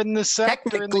tribe or in the sect?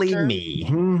 Technically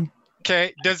me.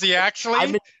 Okay. Does he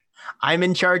actually? I'm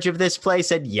in charge of this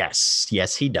place, and yes,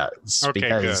 he does. Okay,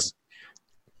 because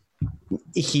good.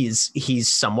 He's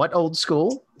somewhat old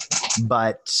school,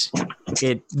 but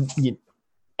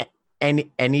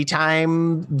any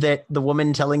time that the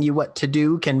woman telling you what to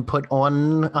do can put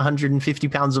on 150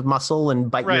 pounds of muscle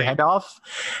and bite your head off,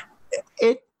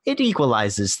 it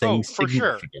equalizes things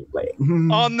significantly.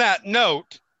 Sure. On that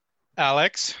note,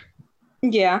 Alex.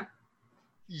 Yeah.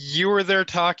 You were there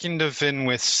talking to Vin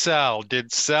with Sal.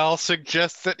 Did Sal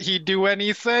suggest that he do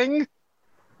anything?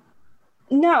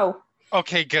 No.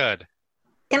 Okay, good.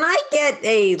 Can I get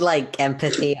a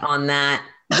empathy on that?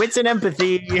 Wits and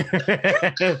empathy.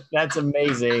 That's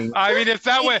amazing. I mean, if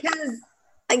that was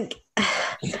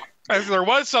if there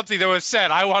was something that was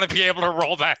said, I want to be able to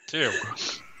roll that too.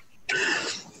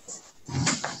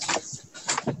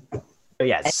 So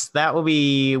yes, that will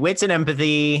be wits and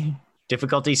empathy.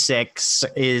 Difficulty 6.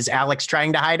 Is Alex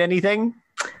trying to hide anything?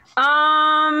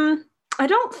 I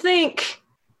don't think.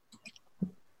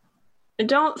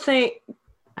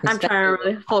 I'm trying to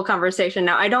remember the full conversation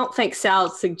now. I don't think Sal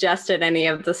suggested any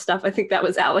of the stuff. I think that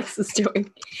was Alex's doing.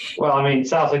 Well, I mean,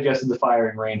 Sal suggested the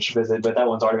firing range visit, but that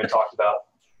one's already been talked about.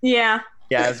 Yeah.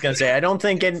 Yeah, I was going to say, I don't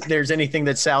think there's anything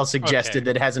that Sal suggested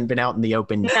that hasn't been out in the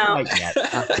open quite yet.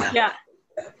 Yeah.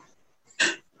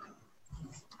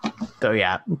 So,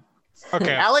 yeah.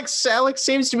 Okay. Alex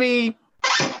seems to be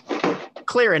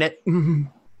clearing it.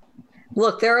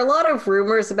 Look, there are a lot of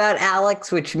rumors about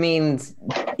Alex, which means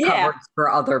covers for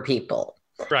other people.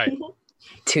 Right.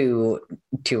 To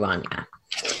Anya.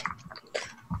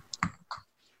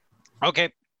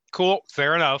 Okay. Cool.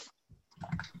 Fair enough.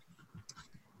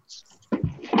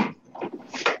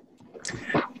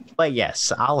 But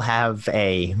yes, I'll have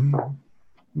a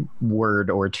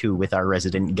word or two with our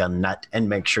resident gun nut and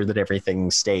make sure that everything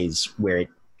stays where it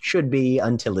should be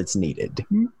until it's needed.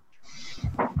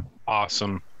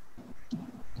 Awesome.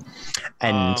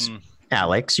 And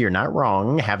Alex, you're not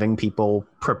wrong. Having people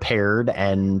prepared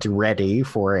and ready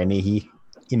for any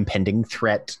impending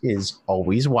threat is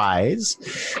always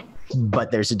wise.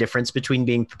 But there's a difference between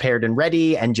being prepared and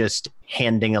ready and just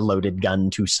handing a loaded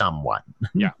gun to someone.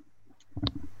 Yeah.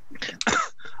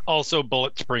 Also,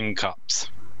 bullet spring cups.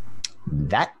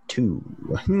 That too.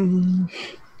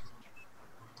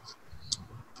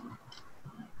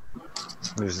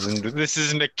 This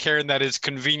isn't a cairn that is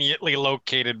conveniently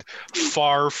located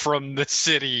far from the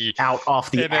city. Out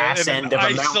off the ass end of a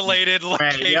isolated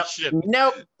location.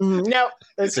 Right, nope.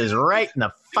 This is right in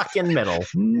the fucking middle.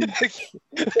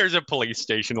 There's a police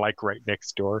station like right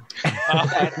next door.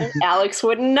 Alex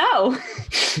wouldn't know.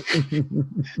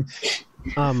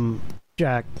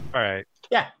 Jack. All right.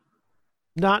 Yeah.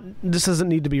 This doesn't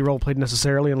need to be role played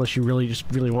necessarily unless you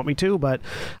really want me to, but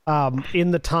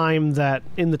in the time that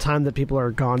people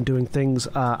are gone doing things,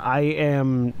 I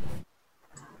am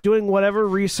doing whatever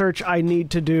research I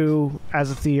need to do as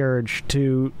a Theurge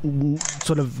to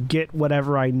sort of get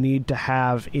whatever I need to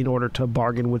have in order to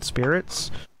bargain with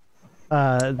spirits.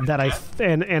 I'm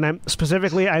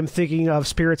thinking of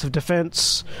spirits of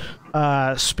defense,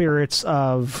 spirits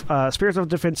of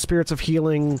defense, spirits of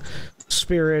healing,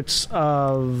 spirits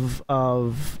of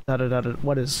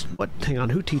hang on,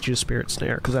 who teaches spirit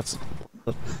snare? Because that's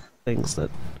the things that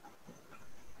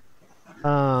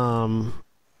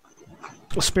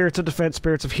spirits of defense,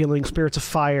 spirits of healing, spirits of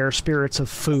fire, spirits of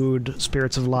food,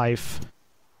 spirits of life.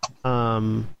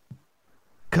 Because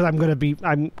I'm gonna be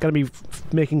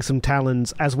making some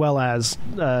talons, as well as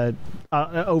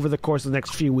over the course of the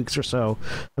next few weeks or so,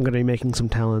 I'm gonna be making some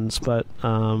talons. But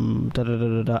an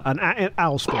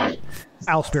owl spirit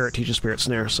teaches spirit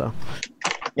snare. So,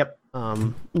 yep.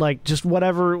 Like just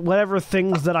whatever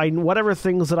things that I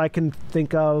can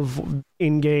think of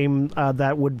in game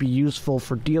that would be useful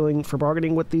for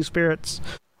bargaining with these spirits,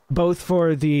 both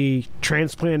for the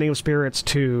transplanting of spirits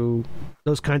to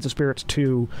those kinds of spirits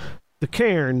to the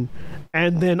cairn,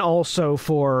 and then also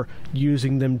for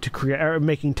using them to create or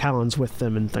making talons with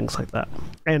them and things like that,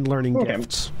 and learning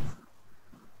gifts.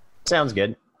 Sounds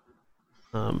good.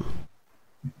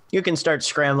 You can start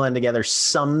scrambling together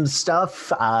some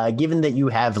stuff. Given that you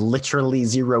have literally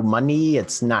zero money,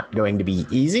 it's not going to be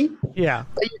easy. Yeah,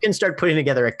 but you can start putting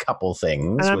together a couple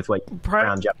things with what you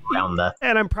round up around the.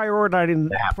 And I'm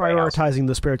prioritizing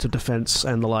the spirits of defense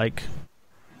and the like.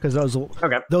 Because those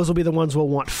will be the ones we'll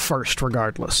want first,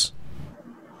 regardless.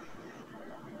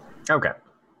 Okay.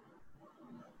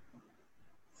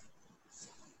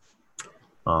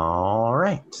 All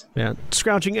right. Yeah,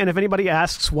 scrounging. And if anybody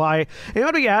asks why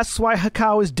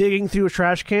Hekau is digging through a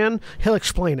trash can, he'll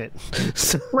explain it.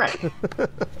 Right.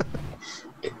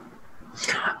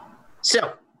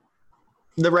 So,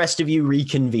 the rest of you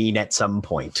reconvene at some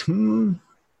point.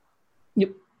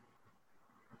 Yep.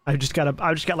 I've just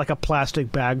got like a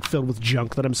plastic bag filled with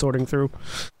junk that I'm sorting through.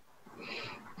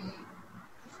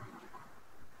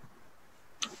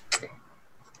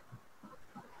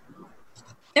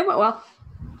 It went well.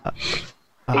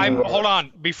 Hold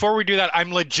on. Before we do that,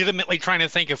 I'm legitimately trying to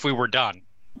think if we were done.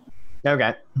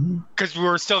 Okay. Because we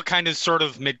were still kind of sort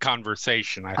of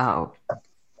mid-conversation.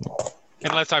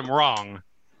 Unless I'm wrong.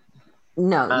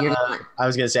 No, you're not. I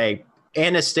was going to say,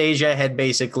 Anastasia had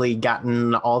basically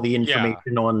gotten all the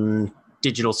information on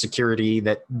digital security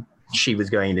that she was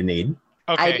going to need.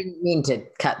 Okay. I didn't mean to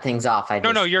cut things off.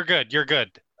 No, you're good. You're good.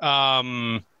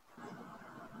 No,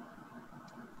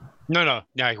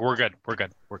 yeah, we're good.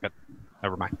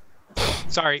 Never mind.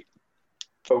 Sorry.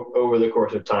 Over the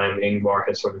course of time, Yngvar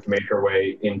has sort of made her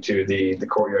way into the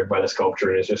courtyard by the sculpture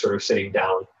and is just sort of sitting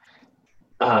down,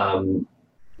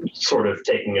 sort of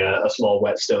taking a small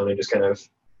whetstone and just kind of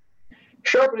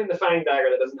sharpening the fang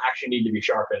dagger that doesn't actually need to be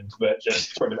sharpened, but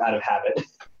just sort of out of habit.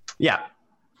 Yeah.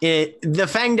 The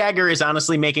Fang dagger is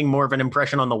honestly making more of an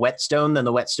impression on the whetstone than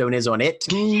the whetstone is on it.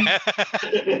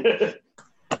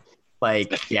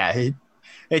 Like, yeah,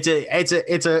 it's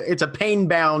a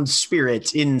pain-bound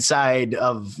spirit inside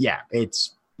of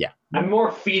I'm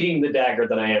more feeding the dagger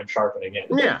than I am sharpening it.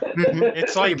 Yeah.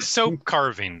 It's like soap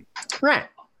carving. Right.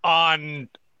 On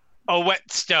a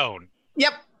whetstone.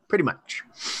 Yep, pretty much.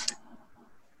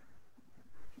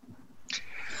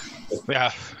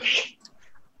 Yeah.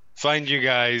 Find you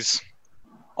guys.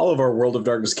 All of our World of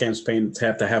Darkness campaigns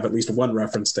have to have at least one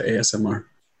reference to ASMR.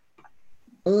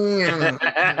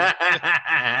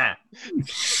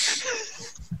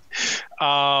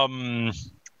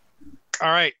 All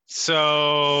right,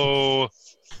 so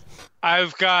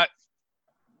I've got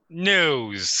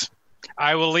news.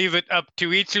 I will leave it up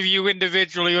to each of you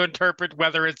individually to interpret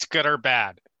whether it's good or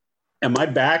bad. Am I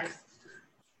back?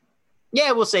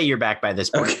 Yeah, we'll say you're back by this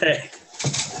point. Okay.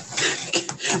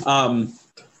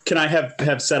 Can I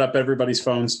have set up everybody's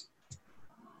phones?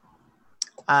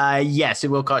 Yes, it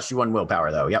will cost you 1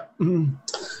 willpower, though. Yep.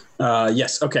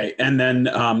 Yes. Okay. And then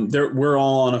we're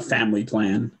all on a family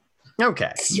plan.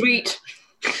 Okay. Sweet.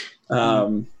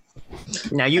 Now,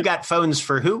 you got phones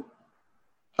for who?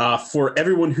 For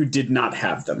everyone who did not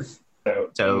have them.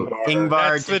 So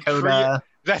Yngvar, Dakota.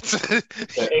 That's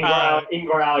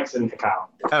Yngvar, Alex, and Hekau.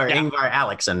 Oh, yeah. Yngvar,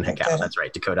 Alex, and Hekau. That's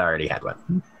right. Dakota already had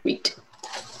one. Sweet.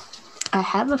 I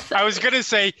have a I was going to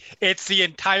say it's the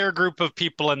entire group of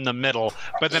people in the middle,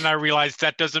 but then I realized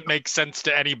that doesn't make sense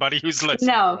to anybody who's listening.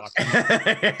 No.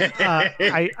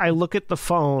 I look at the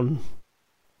phone.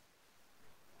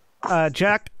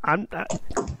 Jack,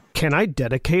 can I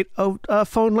dedicate a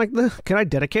phone like this? Can I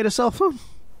dedicate a cell phone?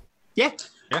 Yeah.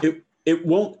 It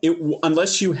won't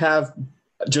unless you have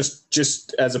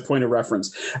just as a point of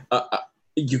reference.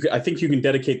 I think you can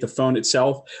dedicate the phone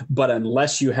itself, but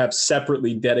unless you have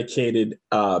separately dedicated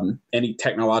any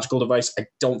technological device, I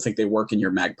don't think they work in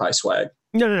your Magpie swag.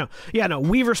 No. Yeah, no.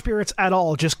 Weaver spirits at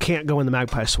all just can't go in the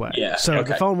Magpie swag. Yeah. So okay.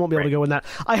 the phone won't be able to go in that.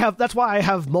 That's why I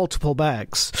have multiple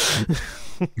bags.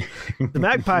 The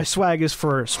Magpie swag is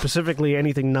for specifically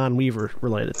anything non-Weaver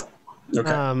related.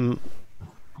 Okay.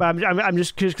 But I'm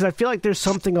just because I feel like there's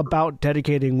something about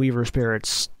dedicating Weaver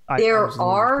spirits. There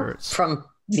are, from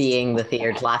being the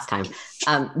Theurge last time,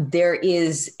 there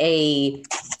is a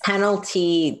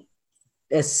penalty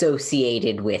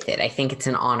associated with it. I think it's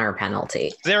an honor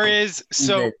penalty. There is.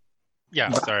 So,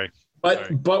 sorry.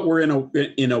 But we're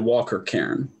in a walker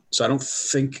cairn, so I don't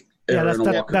think. Yeah,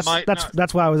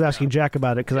 that's why I was asking Jack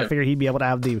about it, because I figured he'd be able to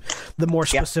have the more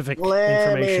specific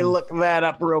information. Let me look that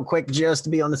up real quick just to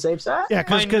be on the safe side. Yeah,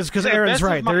 because Aaron's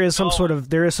right. There is some sort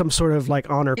of like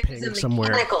honor ping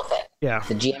somewhere. Yeah.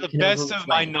 The best of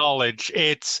my knowledge,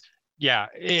 it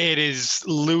is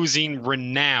losing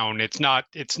renown. It's not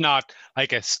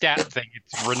like a stat thing.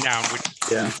 It's renown,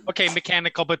 which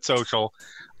mechanical but social.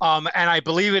 And I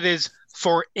believe it is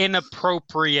for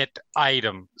inappropriate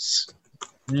items.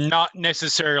 Not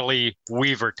necessarily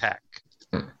Weaver tech.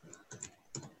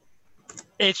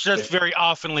 It's just very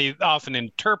often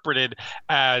interpreted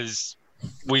as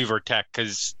Weaver tech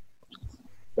because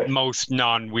most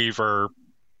non-Weaver,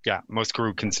 most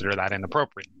crew consider that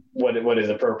inappropriate. What is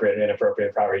appropriate and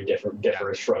inappropriate probably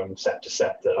differs from set to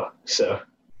set, though. So,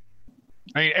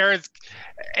 I mean,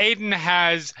 Aiden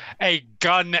has a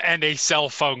gun and a cell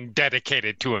phone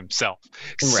dedicated to himself,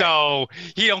 so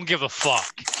he don't give a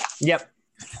fuck. Yep.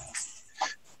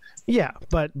 Yeah,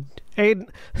 but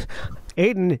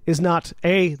Aiden is not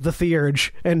A, the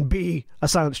Theurge, and B, a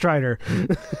Silent Strider,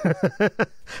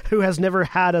 who has never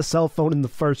had a cell phone in the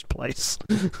first place.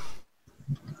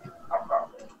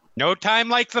 No time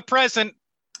like the present.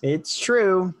 It's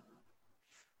true.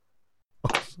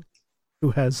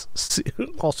 Who has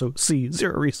also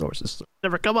zero resources, so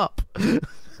never come up.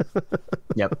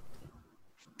 Yep.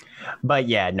 But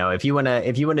if you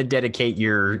wanna dedicate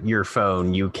your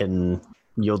phone,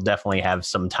 you'll definitely have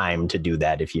some time to do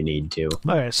that if you need to.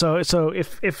 Okay, so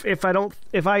if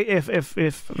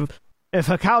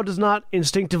Hekau does not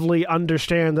instinctively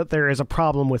understand that there is a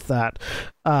problem with that,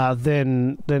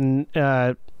 then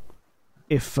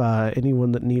if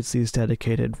anyone that needs these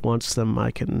dedicated wants them,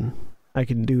 I can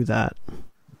do that.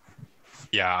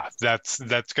 Yeah, that's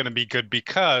going to be good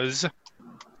because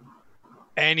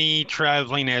any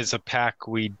traveling as a pack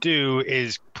we do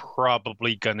is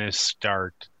probably going to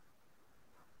start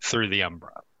through the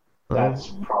Umbra.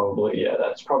 That's probably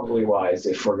wise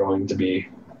if we're going to be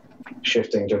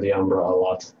shifting to the Umbra a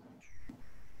lot.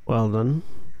 Well then.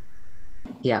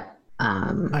 Yeah.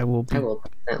 I will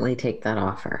definitely take that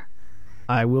offer.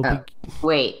 I will be...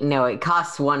 Wait, no, it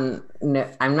costs one... No,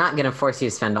 I'm not going to force you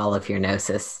to spend all of your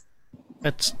Gnosis.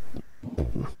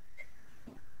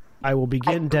 I will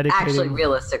begin dedicating. Actually,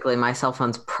 realistically, my cell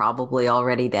phone's probably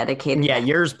already dedicated. Yeah,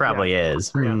 yours probably is.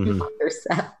 Do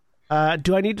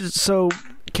I need to? So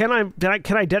can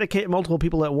I dedicate multiple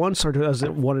people at once, or is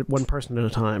it one person at a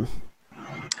time?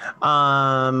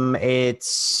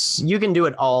 It's you can do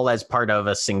it all as part of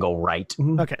a single rite.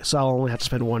 Okay, so I'll only have to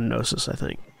spend one gnosis, I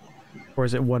think, or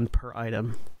is it one per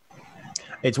item?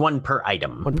 It's one per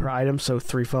item. One per item, so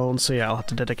 3 phones. So yeah, I'll have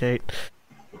to dedicate.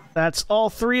 That's all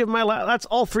 3 of my. That's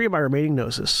all 3 of my remaining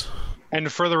gnosis.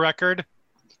 And for the record,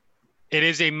 it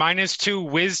is a -2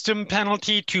 wisdom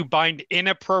penalty to bind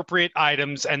inappropriate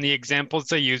items, and the examples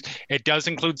they use, it does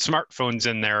include smartphones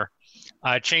in there.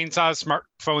 Chainsaws,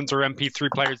 smartphones, or MP3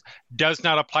 players does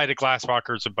not apply to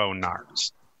glasswalkers or bone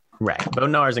gnars. Right.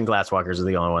 Bone gnars and glasswalkers are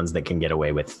the only ones that can get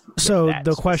away with So that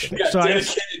the question. Yeah,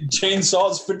 dedicated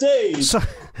chainsaws for days.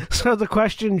 So the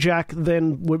question, Jack,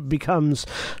 then becomes: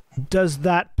 does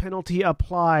that penalty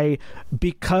apply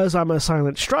because I'm a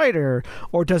silent strider,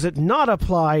 or does it not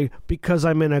apply because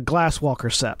I'm in a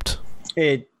glasswalker sept?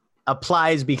 It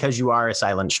applies because you are a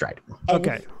silent strider.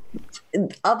 Okay.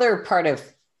 Other part of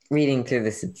reading through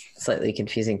this is slightly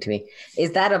confusing to me.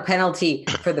 Is that a penalty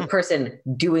for the person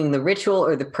doing the ritual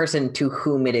or the person to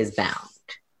whom it is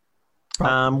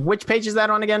bound? Which page is that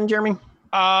on again, Jeremy?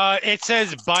 It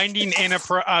says binding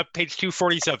page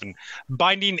 247,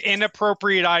 binding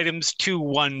inappropriate items to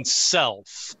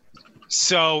oneself.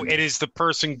 So it is the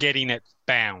person getting it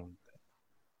bound.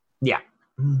 Yeah.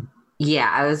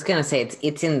 Yeah, I was gonna say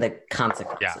it's in the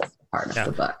consequences part of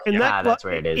the book. That's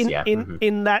where it is.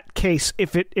 In that case,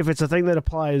 if it's a thing that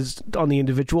applies on the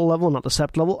individual level, not the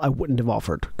sept level, I wouldn't have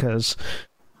offered because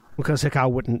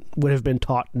Hekau would have been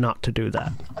taught not to do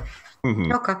that.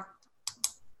 Mm-hmm. Okay.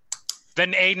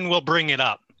 Then Aiden will bring it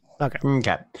up. Okay.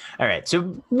 All right.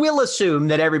 So we'll assume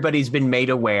that everybody's been made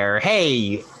aware.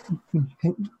 Hey,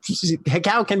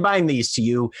 Hekau can bind these to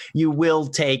you. You will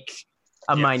take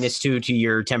a -2 to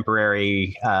your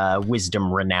temporary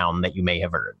wisdom renown that you may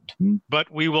have earned. But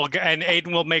we will, and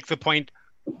Aiden will make the point,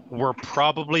 we're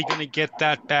probably going to get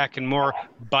that back and more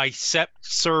by sept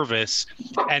service,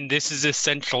 and this is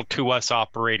essential to us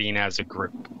operating as a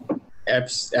group.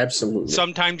 Absolutely.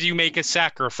 Sometimes you make a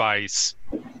sacrifice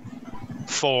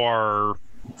for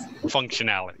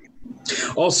functionality.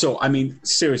 Also, I mean,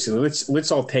 seriously,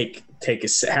 let's all take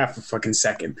half a fucking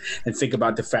second and think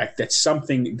about the fact that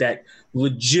something that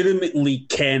legitimately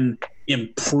can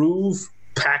improve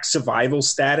pack survival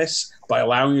status by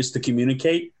allowing us to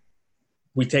communicate,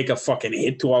 we take a fucking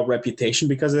hit to our reputation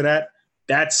because of that.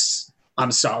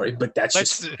 I'm sorry, but that's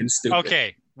just fucking stupid.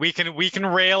 Okay. We can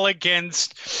rail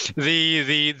against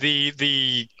we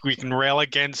can rail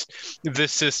against the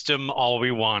system all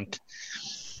we want.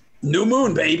 New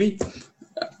moon, baby.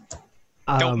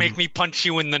 Don't make me punch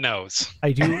you in the nose.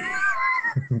 I do.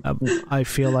 I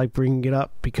feel like bringing it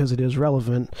up because it is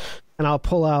relevant, and I'll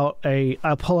pull out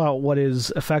what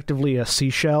is effectively a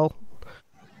seashell,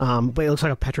 but it looks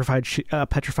like a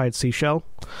petrified seashell.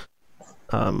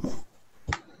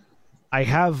 I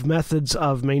have methods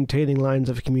of maintaining lines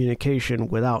of communication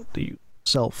without the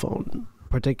cell phone,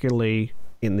 particularly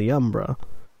in the Umbra.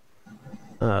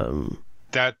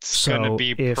 That's going to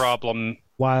be a problem.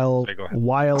 While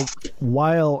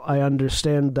I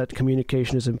understand that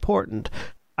communication is important,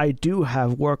 I do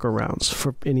have workarounds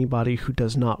for anybody who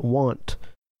does not want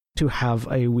to have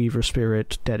a Weaver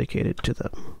spirit dedicated to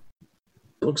them.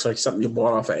 It looks like something you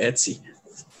bought off of Etsy.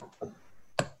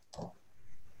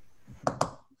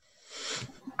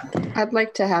 I'd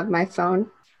like to have my phone.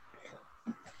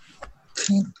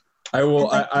 I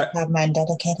will. I have mine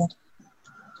dedicated.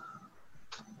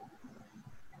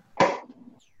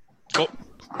 Cool.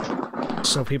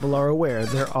 So people are aware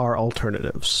there are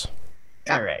alternatives.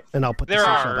 All right. And I'll put the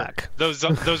seashell back.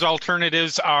 Those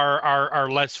alternatives are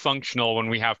less functional when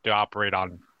we have to operate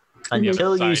on.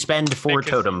 Until you spend 4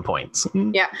 totem points.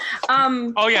 Yeah.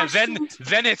 Oh yeah, then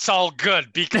it's all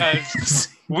good because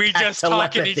we just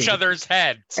talk in each other's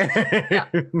heads. Yeah.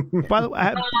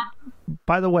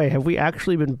 By the way, have we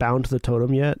actually been bound to the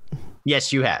totem yet?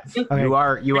 Yes, you have. Okay. You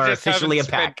are officially a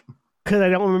pack. Because I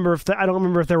don't remember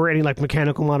if there were any like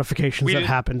mechanical modifications that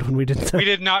happened when we did that. We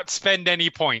did not spend any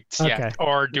points yet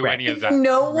or do any of that.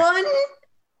 No one?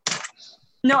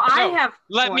 No, I have.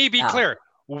 Let me be clear.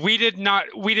 We did not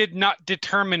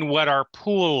determine what our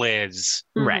pool is.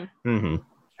 Mm-hmm. Right. Mm-hmm.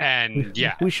 And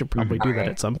yeah. We should probably do that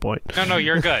at some point. No,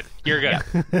 you're good. You're good.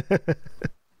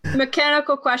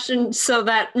 Mechanical question so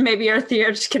that maybe our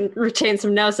Theurge can retain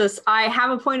some gnosis. I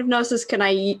have a point of gnosis. Can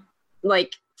I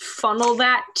funnel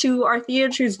that to our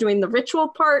Theurge who's doing the ritual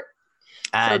part?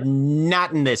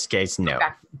 Not in this case, no.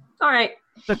 All right.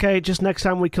 Okay, just next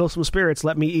time we kill some spirits,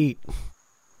 let me eat.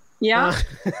 Yeah.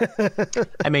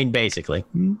 I mean, basically.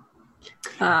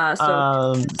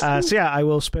 So yeah, I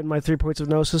will spend my 3 points of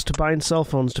gnosis to bind cell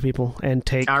phones to people and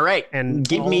take. All right, and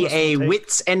give me a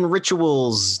wits and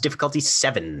rituals difficulty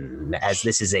 7, as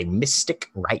this is a mystic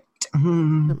rite.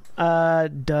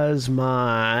 Does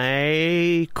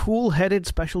my cool-headed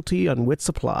specialty on wits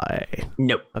apply?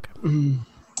 Nope. Okay.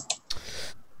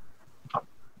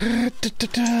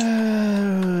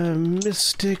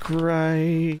 Mystic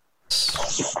rite.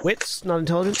 Wits, not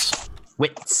intelligence.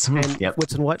 Wits. And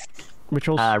wits and what?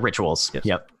 Rituals? Rituals. Yes.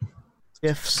 Yep.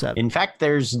 If 7. In fact,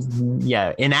 there's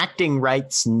enacting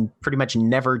rites pretty much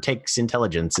never takes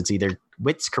intelligence. It's either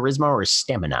wits, charisma, or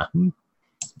stamina.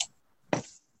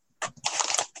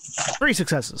 3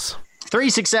 successes. 3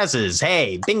 successes.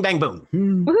 Hey, bing, bang, boom.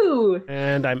 Woohoo!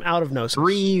 And I'm out of gnosis.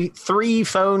 Three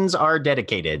phones are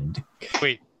dedicated.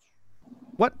 Wait.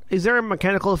 What? Is there a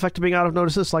mechanical effect to being out of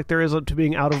gnosis like there is to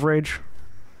being out of rage?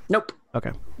 Nope.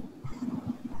 Okay.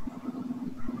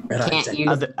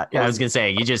 I was gonna say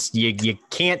you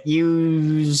can't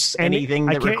use anything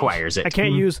that requires it. I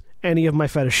can't use any of my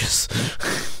fetishes.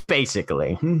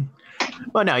 Basically.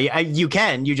 Well, no, you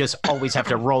can. You just always have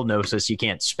to roll gnosis. You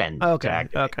can't spend. Okay.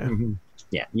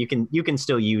 Yeah, you can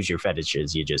still use your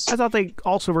fetishes. I thought they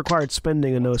also required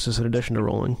spending a gnosis in addition to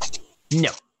rolling.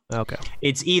 No. Okay.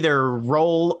 It's either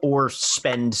roll or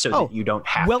spend so that you don't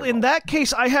have to roll. In that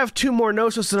case, I have 2 more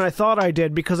gnosis than I thought I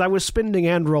did because I was spending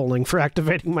and rolling for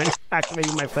activating my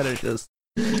fetishes.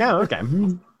 Oh, okay.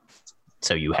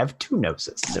 So you have 2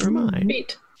 gnosis. Never mind.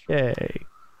 Neat. Yay.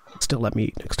 Still let me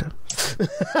eat next time.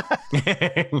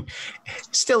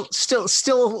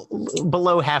 Still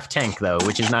below half tank, though,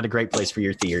 which is not a great place for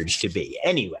your Theurge to be.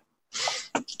 Anyway.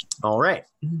 All right.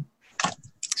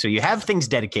 So you have things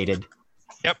dedicated.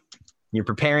 Yep. You're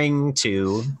preparing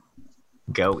to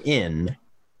go in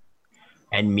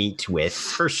and meet with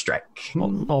First Strike.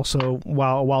 Also,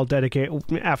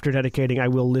 after dedicating, I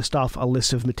will list off a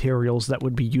list of materials that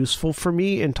would be useful for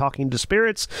me in talking to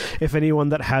spirits. If anyone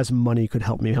that has money could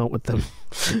help me out with them.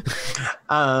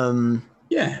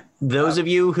 Those of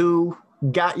you who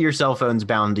got your cell phones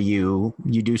bound to you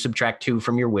do subtract 2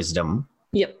 from your wisdom.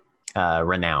 Yep.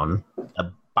 Renown.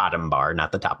 The bottom bar,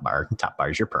 not the top bar. The top bar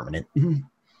is your permanent.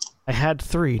 I had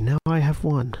 3. Now I have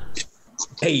 1.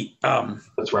 Hey,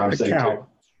 that's where I'm saying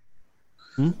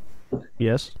too.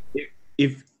 Yes.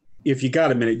 If you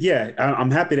got a minute,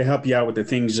 I'm happy to help you out with the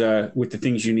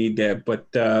things you need there. But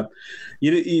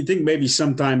you think maybe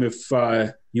sometime if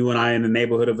you and I are in the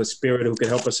neighborhood of a spirit who could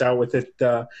help us out with it,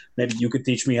 maybe you could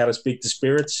teach me how to speak to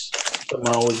spirits. Something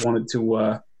I always wanted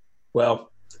to.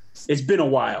 It's been a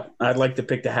while. I'd like to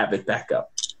pick the habit back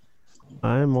up.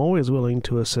 I'm always willing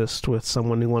to assist with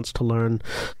someone who wants to learn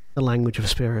the language of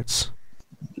spirits.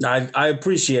 I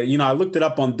appreciate it. I looked it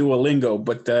up on Duolingo,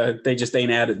 but they just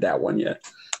ain't added that one yet.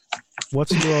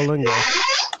 What's Duolingo?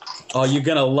 Oh, you're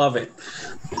going to love it.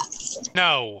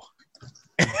 No.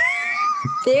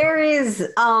 There is,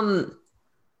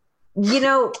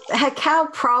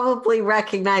 Hekau probably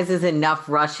recognizes enough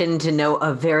Russian to know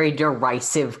a very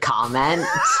derisive comment.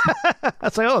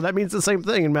 That's like, that means the same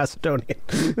thing in Macedonian.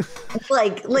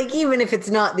 like even if it's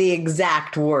not the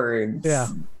exact words. Yeah.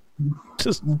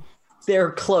 Just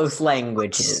they're close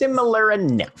languages. Similar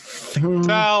enough.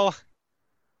 Well,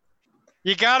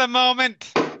 you got a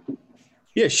moment?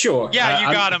 Yeah, sure. Yeah,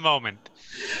 you got a moment.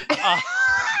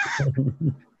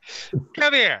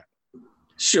 Come here.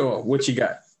 Sure. What you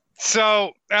got?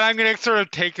 So, and I'm going to sort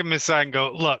of take him aside and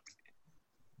go, look,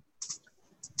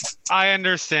 I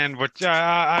understand what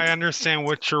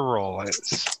your role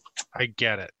is. I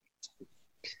get it.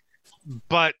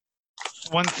 But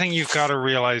one thing you've got to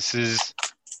realize is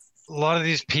a lot of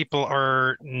these people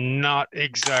are not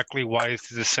exactly wise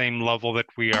to the same level that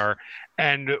we are.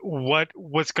 And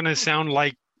what's going to sound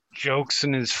like jokes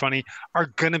and is funny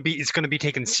it's going to be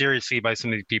taken seriously by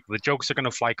some of these people. The jokes are going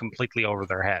to fly completely over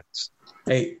their heads.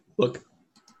 Hey, look,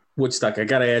 Woodstock, I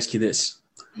got to ask you this.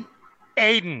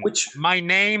 Aiden. My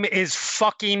name is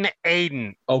fucking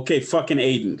Aiden. Okay, fucking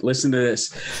Aiden. Listen to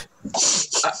this.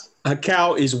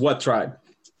 Hekau is what tribe?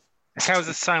 Hekau is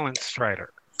a Silent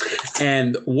Strider.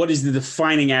 And what is the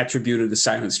defining attribute of the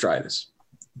Silent Striders?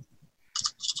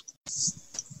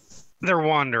 They're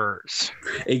wanderers.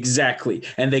 Exactly.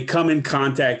 And they come in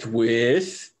contact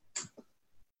with...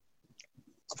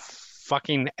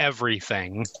 fucking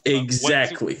everything.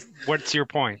 Exactly. What's your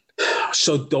point?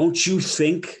 So don't you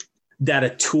think that a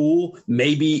tool,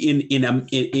 maybe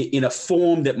in a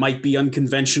form that might be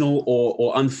unconventional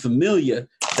or unfamiliar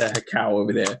to Hekau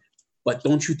over there, But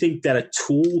don't you think that a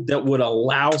tool that would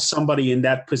allow somebody in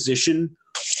that position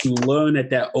to learn at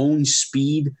their own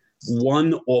speed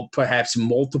one or perhaps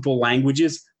multiple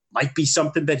languages might be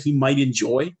something that he might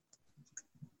enjoy?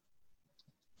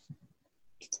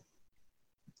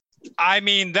 I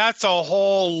mean, that's a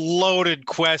whole loaded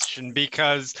question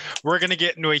because we're going to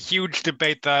get into a huge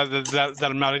debate that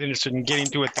I'm not interested in getting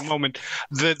to at the moment.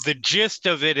 The gist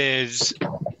of it is,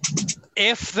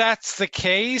 if that's the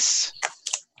case,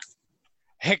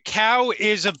 Hekau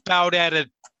is about at a...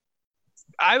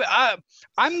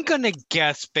 I'm going to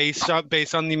guess based on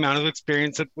the amount of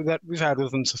experience that we've had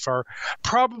with him so far,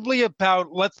 probably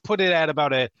about, let's put it at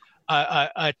about a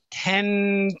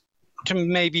 10 to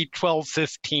maybe 12,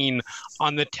 15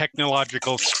 on the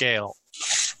technological scale.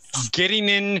 Getting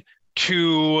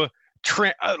into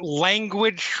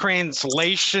language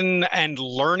translation and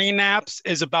learning apps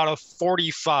is about a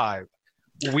 45.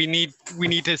 We need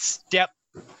to step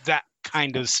that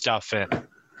kind of stuff in.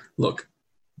 Look,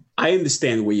 I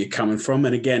understand where you're coming from.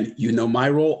 And again, you know my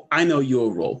role, I know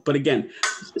your role. But again,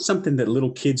 it's something that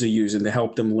little kids are using to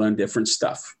help them learn different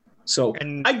stuff. So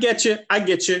I get you.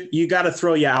 You got to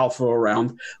throw your alpha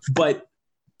around. But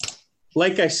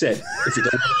like I said, if you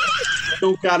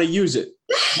don't got to use it.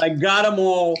 I got them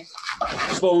all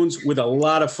phones with a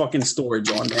lot of fucking storage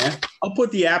on there. I'll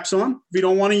put the apps on. If you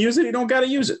don't want to use it, you don't got to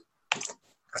use it.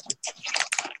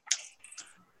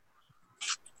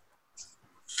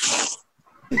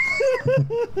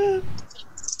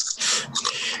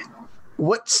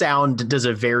 What sound does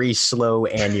a very slow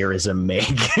aneurysm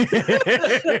make?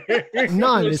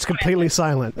 None. It's completely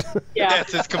silent. Yeah.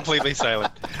 Yes, it's completely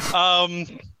silent.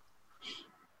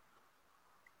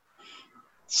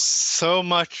 So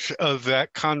much of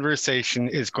that conversation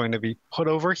is going to be put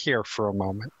over here for a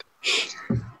moment.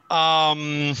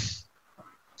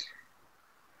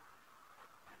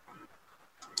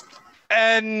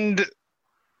 And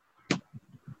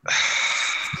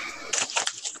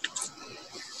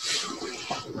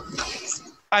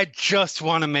I just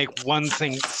want to make one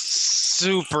thing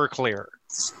super clear.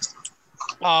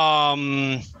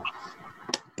 Don't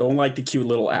like the cute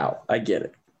little owl. I get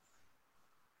it.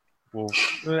 Well,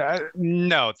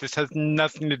 no, this has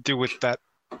nothing to do with that.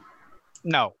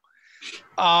 No.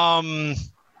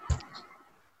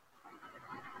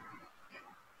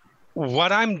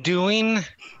 What I'm doing,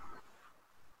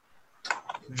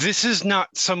 this is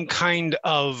not some kind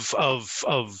of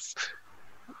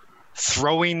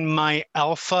throwing my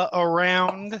alpha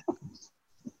around.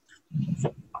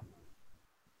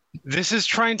 This is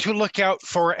trying to look out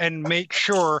for and make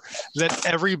sure that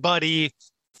everybody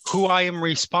who I am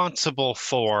responsible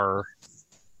for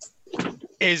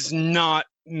is not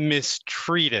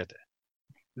mistreated.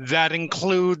 That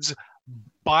includes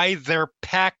by their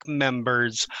pack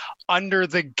members under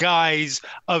the guise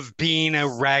of being a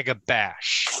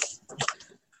Ragabash.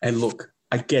 And look,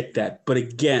 I get that. But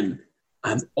again,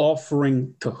 I'm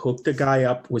offering to hook the guy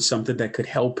up with something that could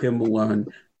help him learn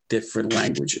different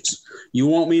languages. You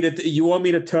want me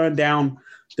to turn down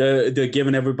the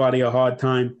giving everybody a hard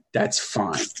time? That's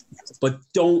fine. But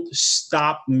don't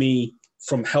stop me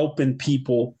from helping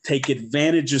people take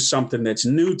advantage of something that's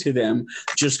new to them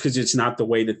just because it's not the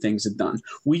way that things are done.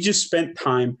 We just spent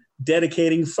time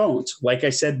dedicating phones. Like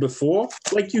I said before,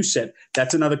 like you said,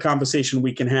 that's another conversation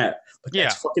we can have. But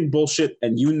that's fucking bullshit,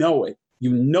 and you know it.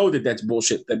 You know that that's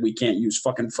bullshit, that we can't use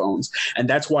fucking phones. And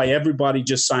that's why everybody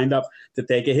just signed up to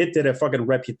take a hit to their fucking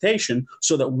reputation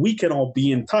so that we can all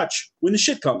be in touch when the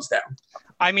shit comes down.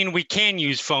 I mean, we can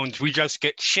use phones. We just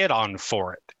get shit on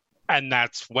for it. And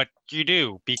that's what you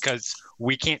do because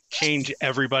we can't change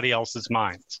everybody else's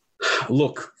minds.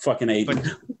 Look, fucking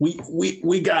Aiden,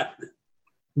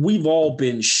 we've all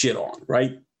been shit on,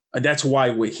 right? That's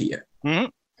why we're here. Mm-hmm.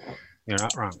 You're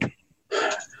not wrong.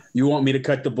 You want me to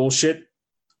cut the bullshit?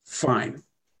 Fine.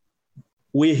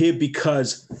 We're here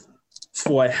because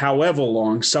for however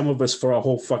long, some of us for our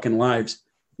whole fucking lives,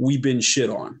 we've been shit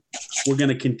on. We're going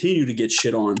to continue to get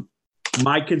shit on.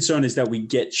 My concern is that we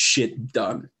get shit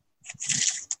done.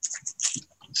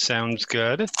 Sounds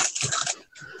good.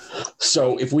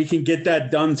 So if we can get that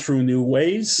done through new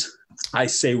ways, I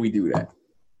say we do that.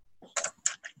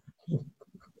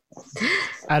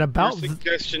 At about your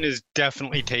suggestion is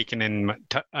definitely taken in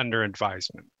under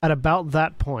advisement. At about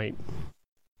that point,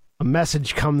 a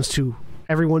message comes to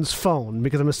everyone's phone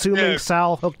because I'm assuming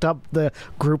Sal hooked up the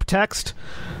group text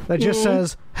that just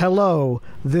says, "Hello,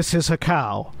 this is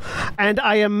Hekau." And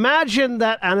I imagine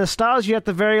that Anastasia at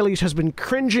the very least has been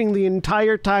cringing the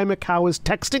entire time Hekau is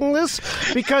texting this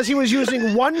because he was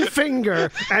using one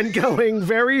finger and going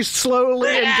very slowly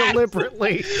and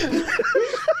deliberately.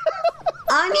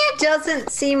 Anya doesn't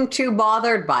seem too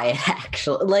bothered by it,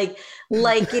 actually.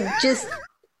 Like it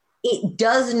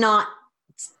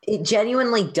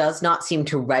genuinely does not seem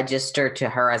to register to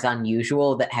her as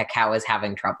unusual that Hekau is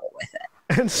having trouble with it.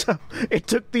 And so it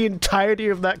took the entirety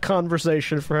of that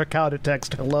conversation for Hekau to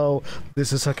text, "Hello,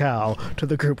 this is Hekau," to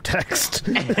the group text.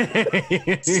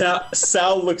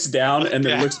 Sal looks down and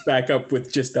then looks back up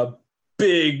with just a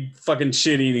big fucking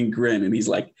shit-eating grin. And he's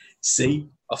like, see,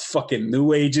 a fucking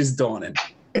new age is dawning.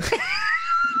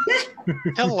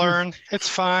 He'll learn. It's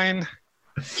fine.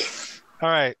 All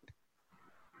right.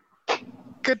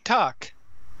 Good talk.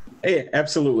 Hey,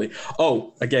 absolutely.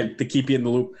 Oh, again, to keep you in the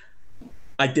loop,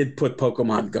 I did put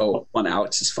Pokemon Go on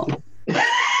Alex's phone.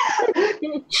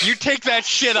 You take that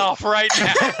shit off right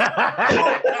now.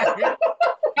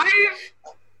 I've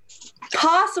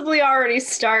possibly already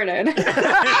started.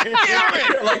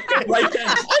 Like,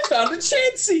 I found a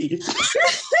Chansey.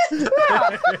 It's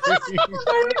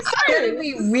going to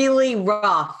be really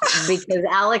rough because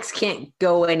Alex can't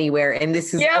go anywhere, and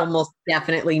this is almost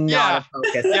definitely not a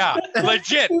focus. Yeah,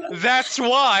 legit. That's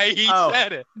why he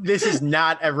said it. This is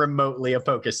not a remotely a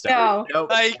Pokestop. No,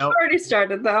 I've already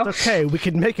started though. Okay, we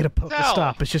can make it a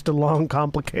Pokestop. It's just a long,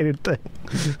 complicated thing.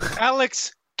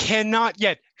 Alex cannot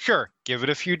yet. Sure, give it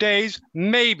a few days,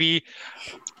 maybe.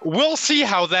 We'll see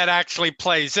how that actually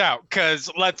plays out,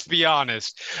 because let's be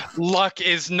honest, luck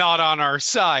is not on our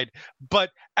side. But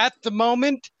at the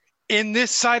moment, in this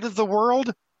side of the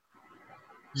world,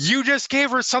 you just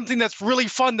gave her something that's really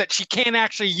fun that she can't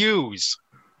actually use.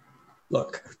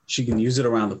 Look, she can use it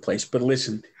around the place, but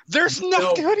listen. There's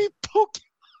not any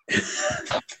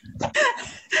Pokemon.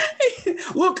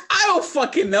 Look, I don't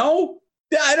fucking know.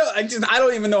 I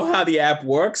don't even know how the app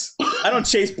works. I don't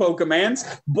chase Pokemans,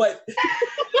 but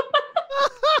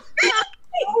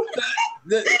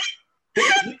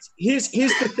here's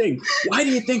the thing. Why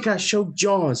do you think I show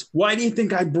Jaws? Why do you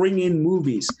think I bring in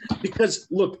movies? Because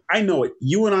look, I know it.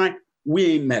 You and I, we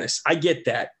ain't Metis. I get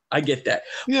that.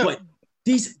 Yeah. But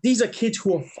these are kids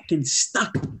who are fucking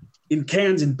stuck in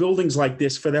cans and buildings like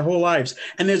this for their whole lives.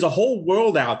 And there's a whole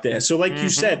world out there. So like you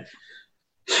said,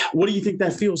 what do you think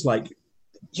that feels like?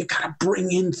 You gotta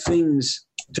bring in things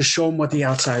to show them what the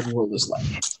outside world is like.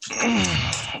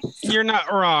 You're not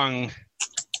wrong.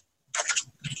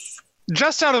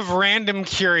 Just out of random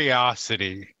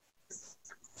curiosity,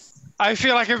 I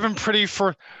feel like I've been pretty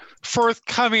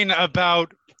forthcoming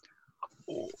about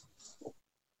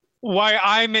why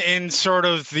I'm in sort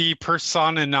of the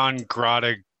persona non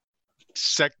grata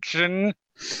section.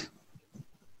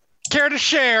 Care to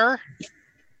share?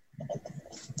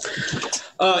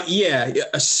 Yeah.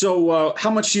 So,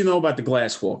 how much do you know about the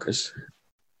Glasswalkers?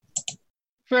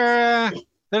 They're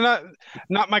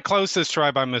not my closest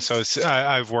tribe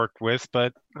I've worked with,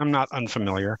 but I'm not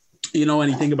unfamiliar. You know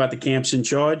anything about the camps in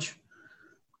charge?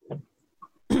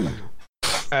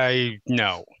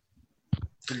 No.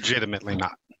 Legitimately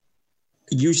not.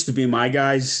 It used to be my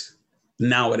guys.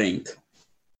 Now it ain't.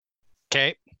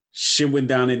 Okay. Shit went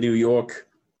down in New York.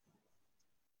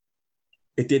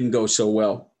 It didn't go so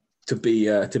well to be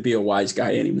a wise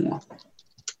guy anymore.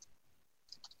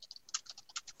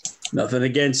 Nothing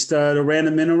against the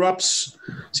random interrupts.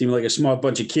 Seem like a smart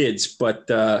bunch of kids, but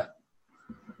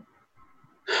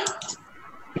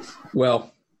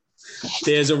well,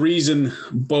 there's a reason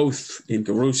both in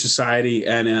Garou society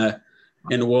and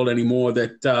in the world anymore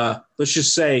that let's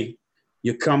just say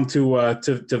you come to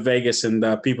Vegas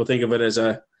and people think of it as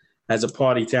a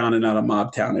party town and not a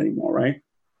mob town anymore, right?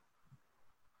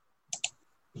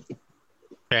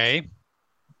 Okay.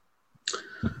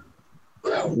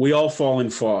 We all fallen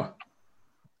far.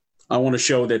 I want to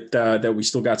show that we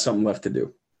still got something left to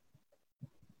do.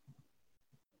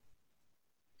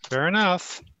 Fair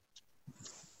enough.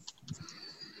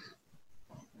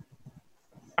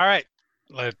 All right.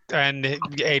 And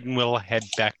Aiden will head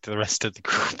back to the rest of the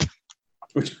group.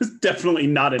 Which is definitely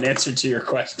not an answer to your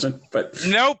question, but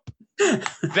nope.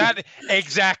 That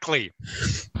exactly.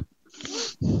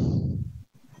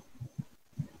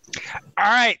 All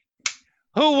right.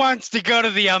 Who wants to go to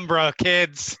the Umbra,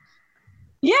 kids?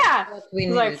 Yeah.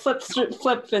 Like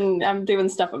flip, and I'm doing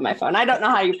stuff with my phone. I don't know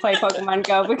how you play Pokemon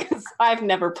Go because I've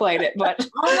never played it, but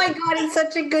oh my god, it's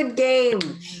such a good game.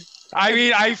 I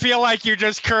mean, I feel like you're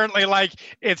just currently like,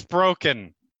 it's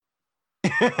broken.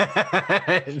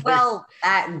 Well,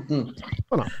 hold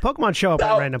on. Pokemon show up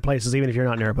at random places, even if you're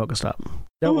not near a Pokestop.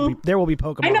 There will be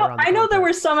Pokemon. I know there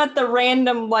were some at the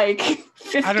random like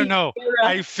 50. I don't know.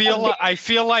 I feel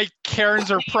like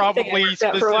cairns are probably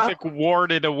specific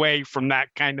warded away from that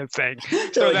kind of thing,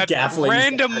 so like that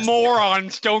random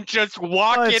morons don't just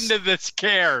walk into this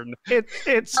cairn.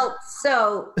 It's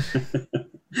so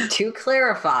to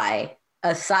clarify,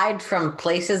 aside from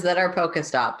places that are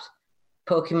Pokestops,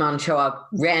 Pokemon show up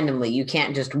randomly. You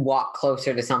can't just walk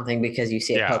closer to something because you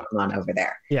see a Pokemon over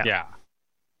there. Yeah.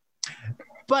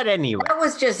 But anyway, that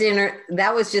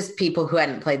was just people who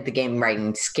hadn't played the game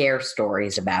writing scare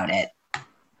stories about it.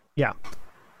 Yeah,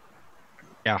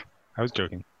 I was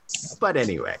joking. But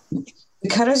anyway,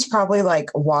 Dakota's probably like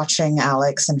watching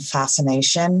Alex in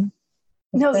fascination.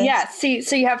 No, yeah. See,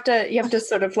 so you have to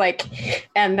sort of like,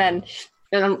 and then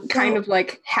I'm kind of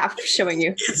like half showing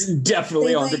you. It's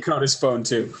definitely on Dakota's phone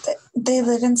too. They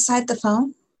live inside the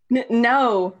phone?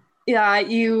 No. Yeah,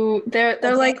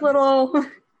 they're like little.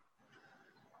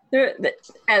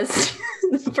 As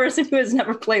the person who has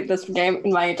never played this game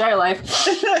in my entire life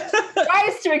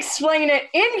tries to explain it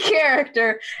in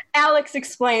character, Alex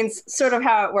explains sort of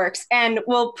how it works, and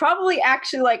we'll probably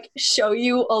actually like show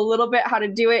you a little bit how to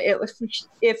do it.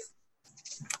 If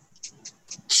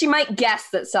she might guess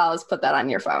that Sal has put that on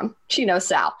your phone. She knows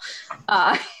Sal.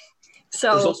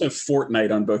 So there's also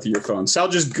Fortnite on both of your phones. Sal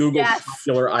just Googled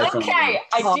popular iPhone. Okay,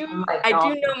 I do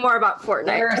know more about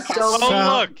Fortnite.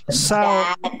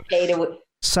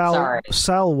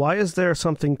 Sal, why is there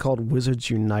something called Wizards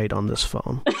Unite on this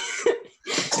phone?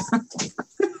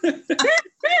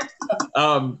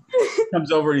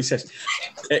 Comes over and he says,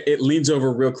 it leans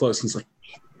over real close. He's like,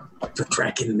 "You're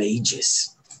tracking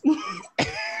mages."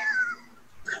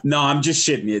 No, I'm just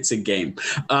shitting you. It's a game.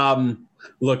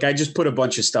 Look, I just put a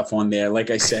bunch of stuff on there.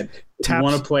 Like I said, if you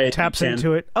want to play it, taps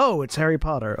into it. Oh, it's Harry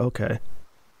Potter. Okay.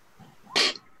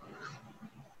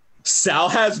 Sal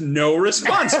has no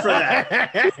response for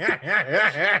that.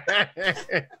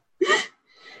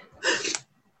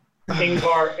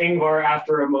 Yngvar,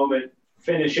 after a moment,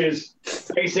 finishes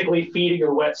basically feeding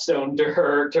her whetstone to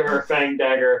her fang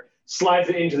dagger, slides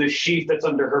it into the sheath that's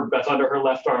under her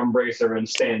left arm bracer, and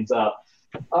stands up.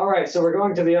 All right, so we're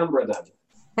going to the Umbra then.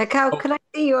 Hekau, could I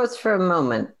see yours for a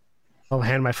moment? I'll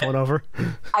hand my phone over.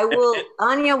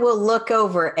 Anya will look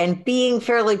over, and being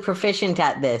fairly proficient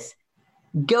at this,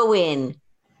 go in,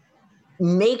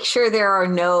 make sure there are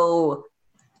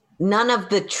none of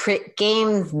the trick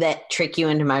games that trick you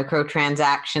into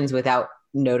microtransactions without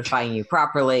notifying you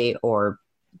properly, or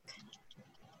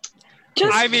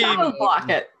just block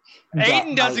it.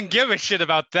 Aiden doesn't give a shit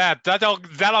about that. That all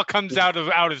comes out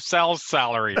of Sal's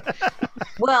salary.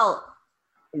 Well,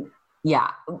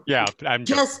 yeah. I'm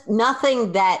just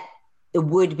nothing that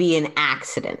would be an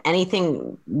accident.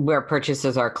 Anything where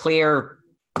purchases are clear,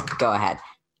 go ahead.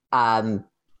 Aiden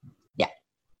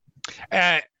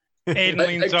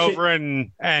leans over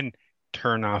and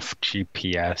turn off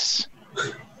GPS.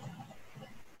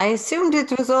 I assumed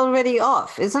it was already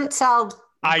off. Isn't Sal?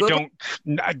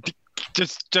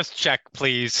 Just check,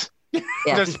 please. Yeah.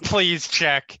 Just please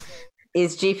check.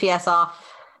 Is GPS off?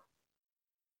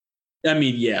 I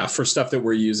mean, yeah, for stuff that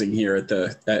we're using here at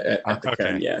the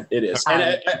okay. Yeah, it is.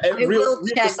 I will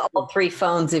check all three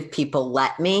phones if people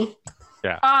let me.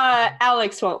 Yeah.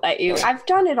 Alex won't let you. I've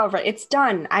done it already. It's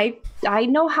done. I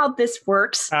know how this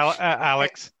works.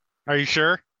 Alex, are you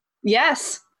sure?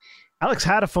 Yes. Alex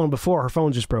had a phone before. Her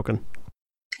phone's just broken.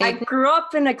 I grew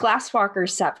up in a glasswalker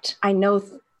sept. I know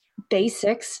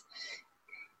basics.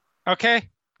 Okay.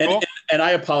 And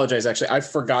I apologize. Actually, I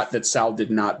forgot that Sal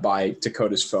did not buy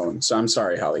Dakota's phone. So I'm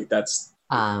sorry, Holly. That's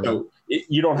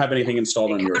you don't have anything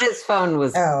installed on yours. Dakota's phone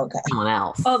was someone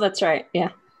else. Oh, that's right.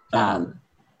 Yeah.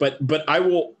 But I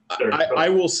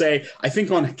will say, I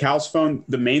think on Hekau's phone,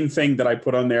 the main thing that I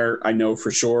put on there, I know for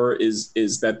sure is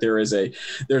that there's a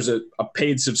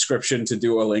paid subscription to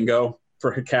Duolingo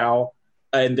for Hekau.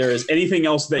 And there is anything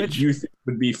else that you think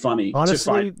would be funny.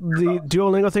 Honestly, the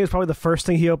Duolingo thing is probably the first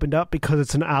thing he opened up because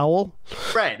it's an owl.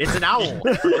 Right, it's an owl.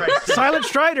 Silent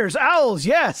Striders, owls,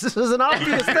 yes, this is an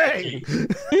obvious thing.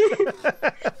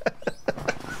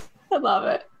 I love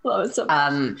it. Love it so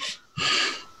much.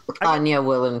 Anya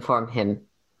will inform him.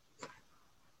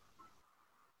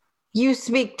 You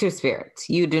speak to spirits.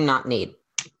 You do not need.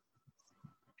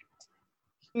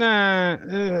 Nah,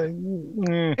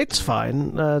 it's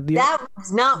fine. That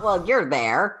was not while you're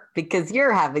there because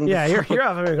you're having. Yeah, you're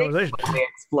having a conversation.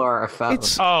 Explore a phone.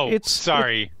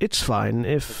 Sorry. It's fine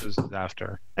if this is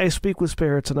after I speak with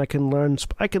spirits and I can learn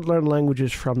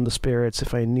languages from the spirits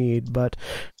if I need. But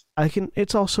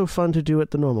It's also fun to do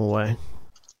it the normal way.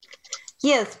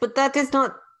 Yes, but that is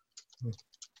not.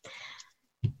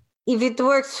 If it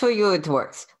works for you, it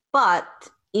works. But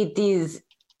it is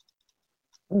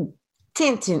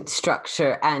sentient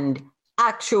structure, and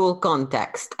actual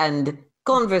context and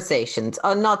conversations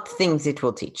are not things it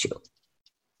will teach you.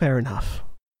 Fair enough.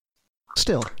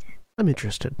 Still, I'm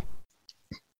interested.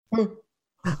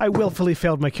 I willfully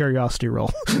failed my curiosity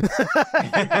roll.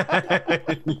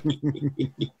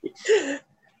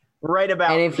 Right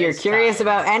about. And if you're curious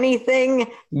about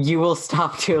anything, you will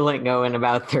stop Duolingo in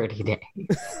about 30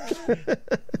 days.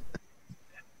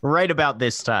 Right about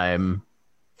this time,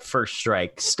 First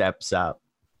Strike steps up.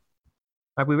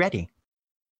 Are we ready?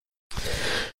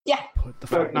 Yeah. Put the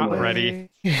fuck Not away. ready.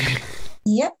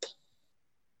 Yep.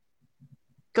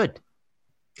 Good.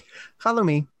 Follow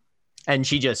me. And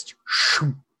she just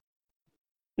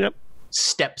Yep.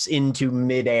 steps into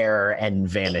midair and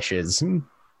vanishes.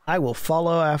 I will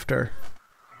follow after.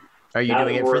 Are you Now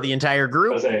doing that it for we're- the entire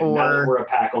group? Now that Or we're a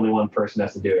pack, only one person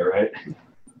has to do it, right?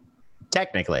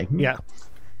 technically? Yeah.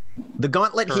 The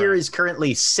gauntlet here is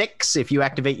currently 6. If you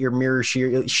activate your mirror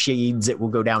shades, it will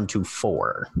go down to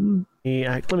 4.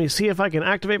 Let me see if I can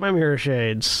activate my mirror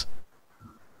shades.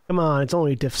 Come on, it's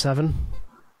only diff 7.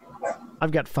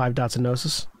 I've got 5 dots of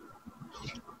gnosis.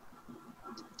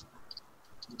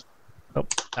 Oh,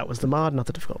 that was the mod, not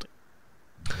the difficulty.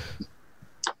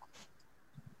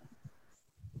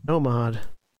 No mod.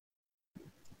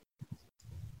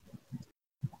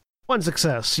 1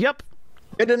 success. Yep,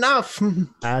 Good enough.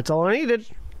 that's all I needed.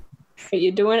 Are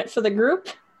you doing it for the group?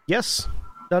 Yes.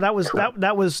 No, that was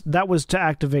to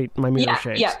activate my mirror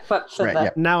shades. Yeah, but for Right, the... yeah.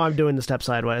 Now I'm doing the step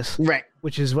sideways, Right.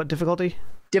 which is what difficulty?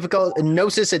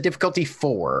 Gnosis at difficulty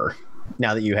 4.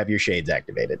 Now that you have your shades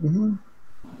activated.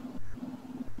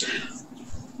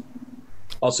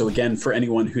 Also, again, for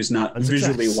anyone who's not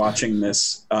visually watching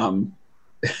this,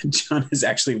 John is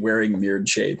actually wearing mirrored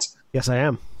shades. Yes, I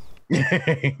am.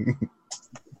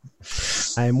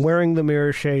 I am wearing the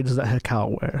mirror shades that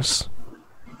Hekau wears.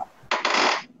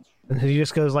 And he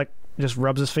just goes just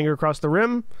rubs his finger across the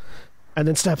rim, and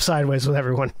then steps sideways with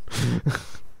everyone.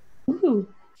 Ooh.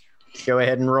 Go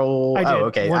ahead and roll. I did. Oh,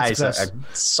 okay. 1 I success.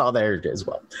 saw there as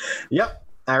well. Yep.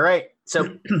 All right.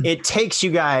 So it takes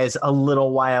you guys a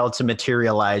little while to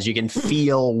materialize. You can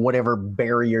feel whatever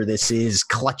barrier this is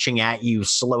clutching at you,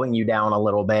 slowing you down a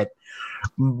little bit.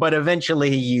 But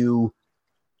eventually you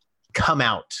come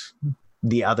out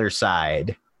the other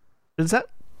side. Is that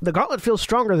the gauntlet feels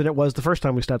stronger than it was the first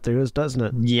time we stepped through, doesn't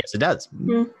it? Yes, it does.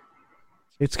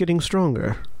 It's getting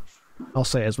stronger. I'll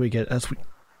say as we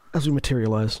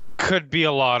materialize. Could be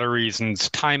a lot of reasons.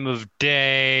 Time of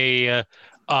day.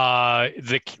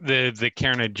 The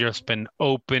cairn had just been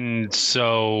opened,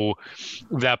 so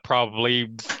that probably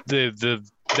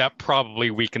that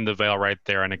probably weakened the veil right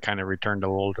there, and it kind of returned a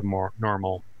little bit more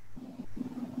normal.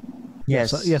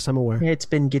 Yes. Yes, I'm aware. It's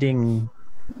been getting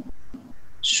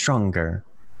stronger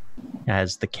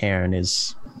as the cairn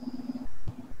is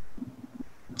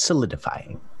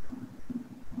solidifying.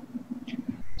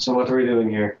 So what are we doing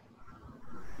here?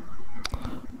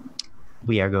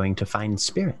 We are going to find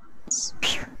spirits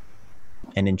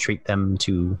and entreat them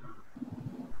to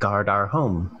guard our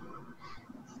home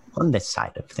on this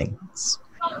side of things.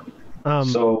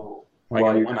 So I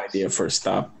while got you one idea for a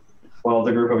stop. while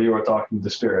the group of you are talking to the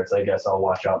spirits, I guess I'll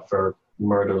watch out for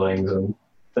murderlings and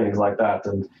things like that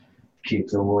and keep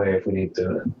them away if we need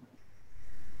to.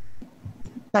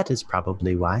 That is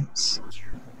probably wise.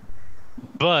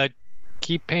 But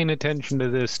keep paying attention to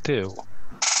this too.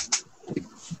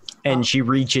 And she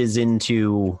reaches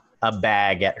into a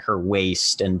bag at her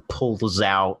waist and pulls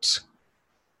out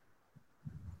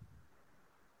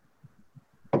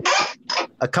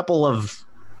a couple of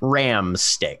ram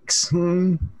sticks.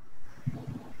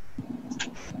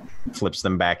 Flips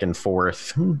them back and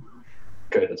forth.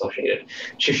 Good, that's all she needed.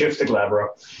 She shifts to Glabro.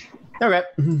 Okay.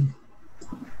 And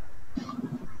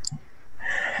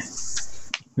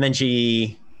then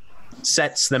she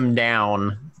sets them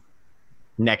down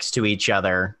next to each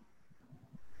other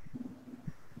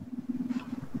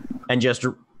and just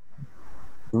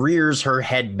rears her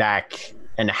head back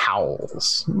and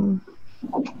howls. And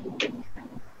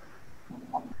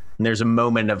there's a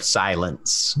moment of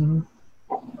silence.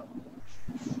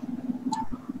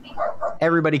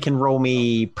 Everybody can roll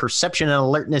me perception and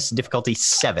alertness, difficulty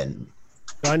 7.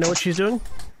 Do I know what she's doing?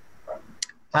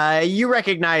 You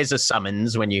recognize a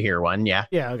summons when you hear one, yeah?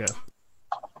 Yeah, okay.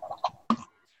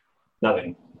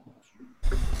 Nothing.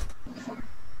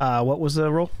 What was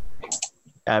the roll?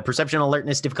 Perception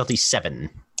alertness, difficulty 7.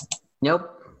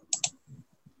 Nope.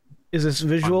 Is this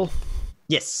visual?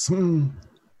 Yes.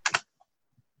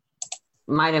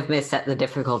 Might have missed at the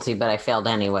difficulty, but I failed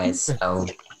anyways, so...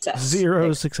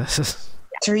 0 successes.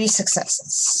 3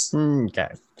 successes. Okay.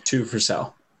 2 for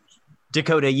Sal.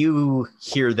 Dakota, you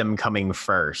hear them coming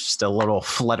first, a little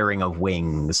fluttering of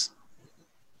wings.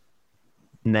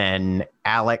 And then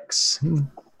Alex,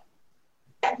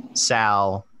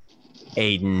 Sal,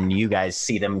 Aiden, you guys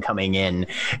see them coming in.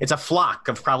 It's a flock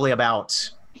of probably about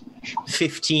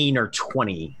 15 or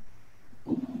 20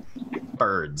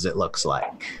 birds, it looks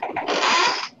like.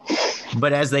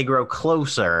 But as they grow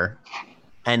closer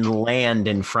and land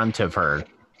in front of her,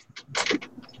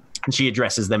 she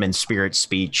addresses them in spirit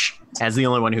speech. As the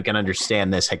only one who can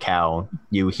understand this, Hekau,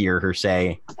 you hear her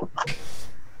say,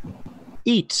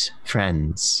 "Eat,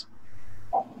 friends,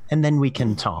 and then we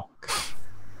can talk."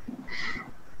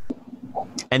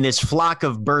 And this flock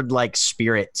of bird-like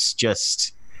spirits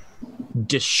just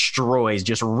destroys,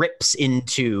 just rips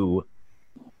into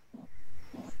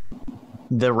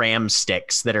the ram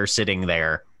sticks that are sitting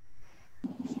there.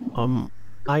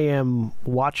 I am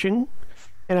watching,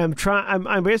 and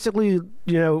I'm basically,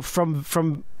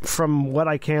 from what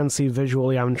I can see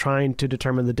visually, I'm trying to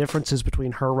determine the differences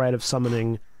between her rite of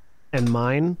summoning and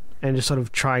mine, and just sort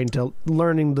of trying to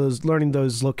learning those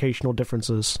locational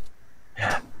differences.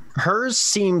 Hers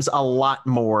seems a lot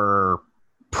more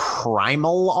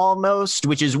primal almost,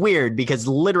 which is weird because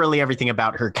literally everything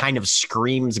about her kind of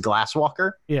screams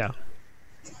Glasswalker. Yeah.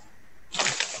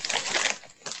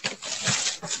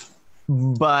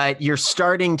 But you're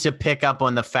starting to pick up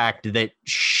on the fact that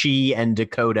she and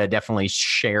Dakota definitely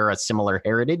share a similar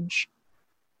heritage.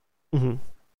 Mm-hmm.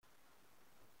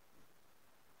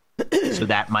 So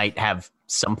that might have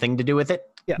something to do with it.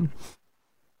 Yeah.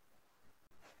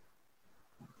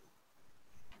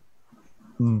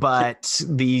 But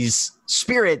these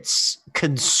spirits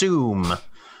consume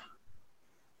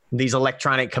these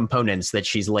electronic components that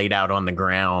she's laid out on the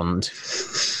ground.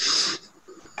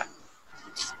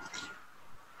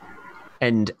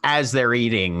 And as they're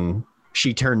eating,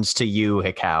 she turns to you,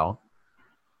 Hekau.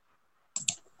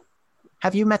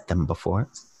 Have you met them before?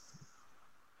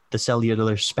 The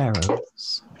cellular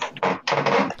sparrows.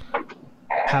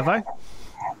 Have I?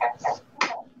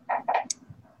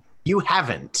 You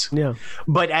haven't. Yeah.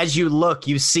 But as you look,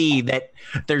 you see that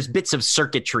there's bits of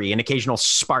circuitry and occasional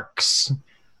sparks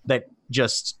that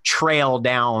just trail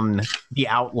down the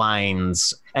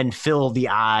outlines and fill the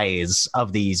eyes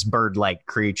of these bird-like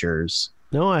creatures.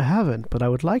 No, I haven't, but I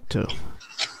would like to.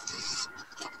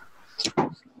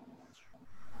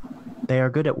 They are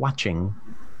good at watching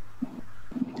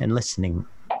and listening.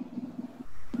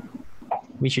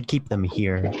 We should keep them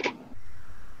here.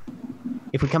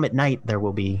 If we come at night, there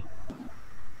will be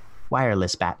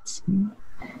wireless bats.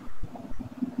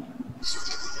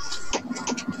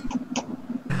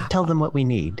 Tell them what we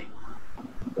need.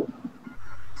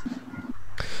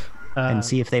 And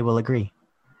see if they will agree.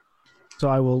 So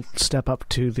I will step up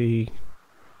to the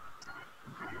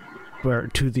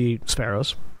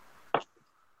sparrows.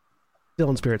 Still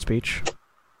in spirit speech.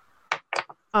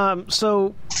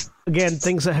 So again,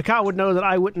 things that Hekau would know that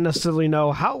I wouldn't necessarily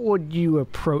know. How would you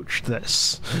approach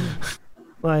this?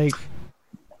 Like,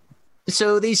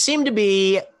 so these seem to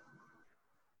be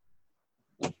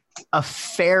a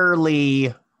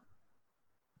fairly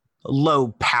low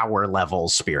power level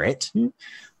spirit.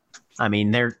 I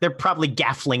mean, they're probably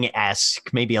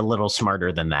Gaffling-esque, maybe a little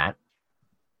smarter than that.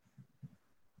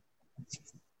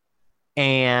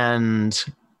 And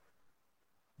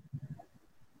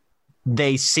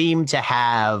they seem to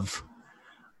have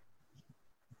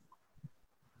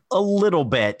a little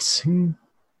bit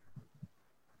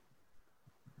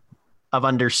of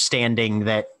understanding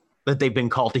that they've been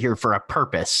called here for a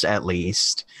purpose, at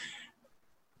least.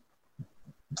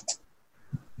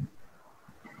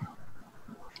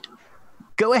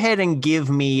 Go ahead and give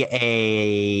me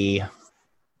a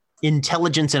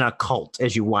intelligence and occult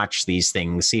as you watch these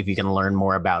things. See if you can learn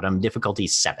more about them. Difficulty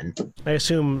 7. I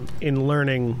assume in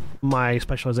learning, my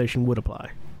specialization would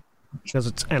apply because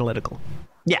it's analytical.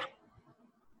 Yeah.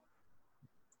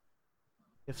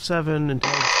 If 7,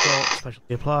 intelligence occult,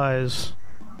 specialty applies.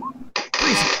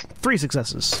 3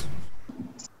 successes.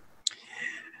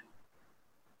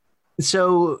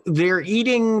 So they're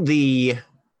eating the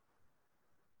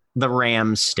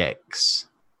ram sticks.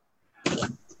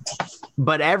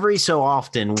 But every so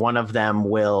often, one of them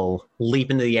will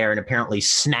leap into the air and apparently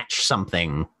snatch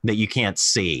something that you can't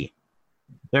see.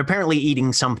 They're apparently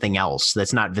eating something else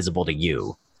that's not visible to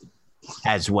you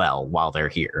as well while they're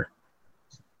here.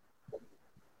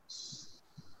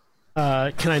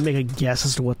 Can I make a guess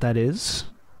as to what that is?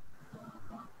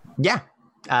 Yeah.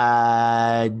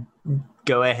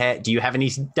 Go ahead. Do you have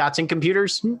any dots in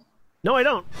computers? No, I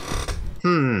don't.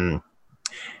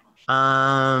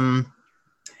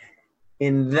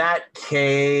 In that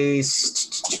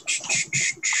case,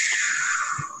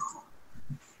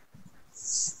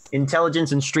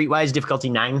 Intelligence and Streetwise, difficulty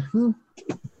 9.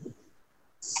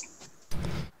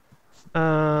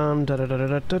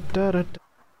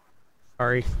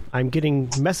 Sorry, I'm getting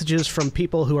messages from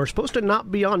people who are supposed to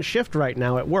not be on shift right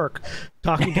now at work,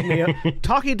 talking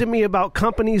to me about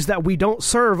companies that we don't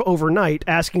serve overnight,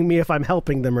 asking me if I'm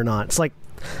helping them or not. It's like,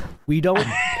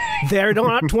 they're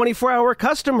not 24-hour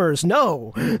customers.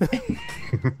 No.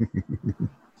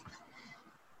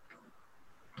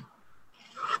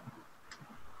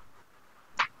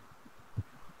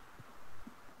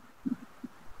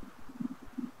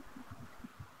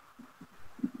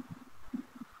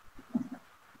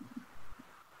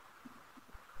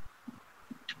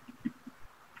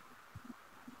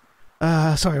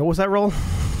 Sorry, what was that roll?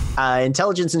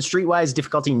 Intelligence and Streetwise,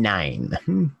 difficulty 9.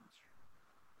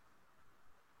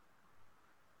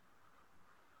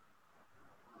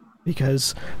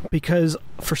 Because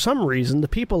for some reason the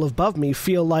people above me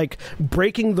feel like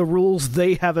breaking the rules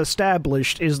they have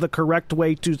established is the correct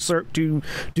way to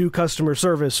do customer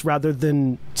service, rather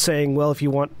than saying, well, if you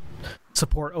want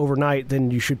support overnight, then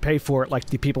you should pay for it like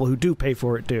the people who do pay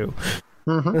for it do.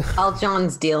 While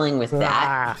John's dealing with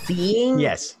that, being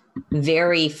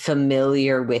very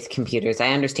familiar with computers,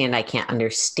 I understand I can't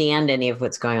understand any of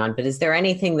what's going on, but is there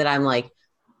anything that I'm like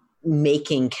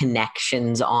making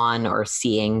connections on or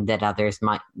seeing that others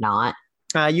might not?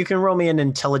 You can roll me an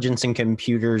Intelligence and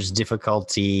Computers,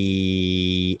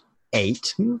 difficulty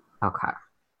 8. Okay.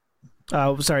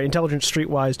 Sorry, Intelligence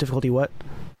Streetwise, difficulty what?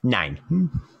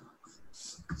 9.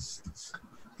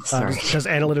 Sorry. Does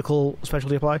analytical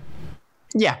specialty apply?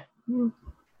 Yeah.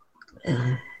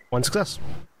 1 success.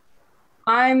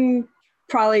 I'm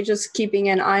probably just keeping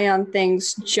an eye on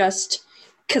things just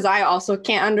because I also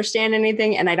can't understand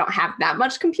anything and I don't have that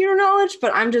much computer knowledge,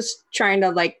 but I'm just trying to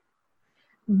like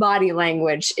body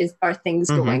language. Are things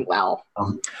going well?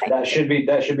 That should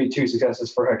be 2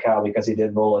 successes for Hekau because he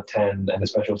did roll a 10 and the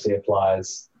specialty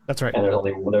applies. That's right. And there's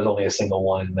only a single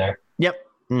 1 in there. Yep.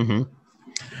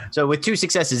 So with 2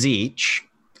 successes each,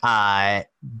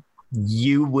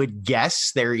 you would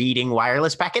guess they're eating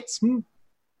wireless packets.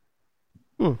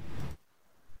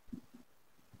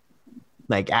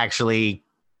 Like actually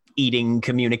eating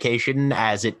communication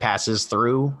as it passes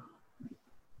through.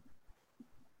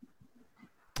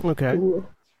 Okay.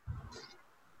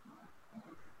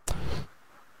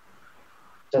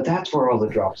 So that's where all the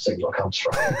drop signal comes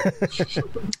from.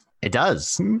 It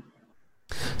does.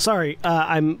 Sorry,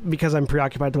 because I'm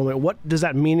preoccupied at the moment. What does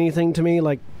that mean? Anything to me,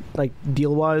 like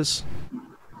deal wise?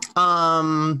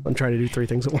 I'm trying to do 3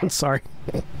 things at once. Sorry.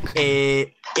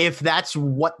 If that's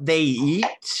what they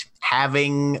eat,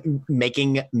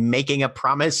 making a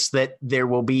promise that there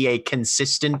will be a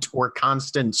consistent or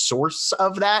constant source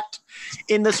of that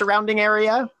in the surrounding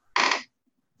area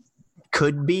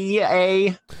could be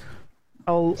a.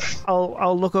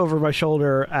 I'll look over my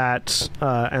shoulder at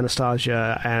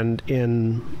Anastasia and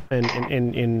in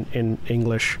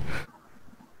English.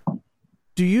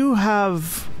 Do you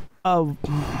have a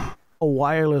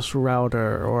wireless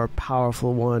router or a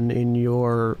powerful one in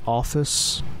your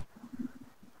office?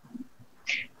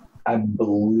 I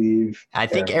believe. I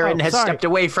think Erin has stepped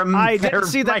away from. I didn't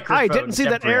see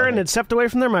that Erin had stepped away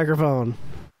from their microphone.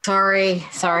 Sorry.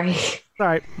 All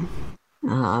right.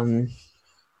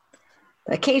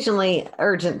 Occasionally,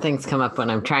 urgent things come up when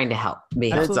I'm trying to help.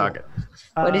 It's all good.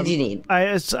 What did you need?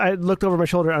 I looked over my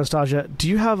shoulder at Anastasia. Do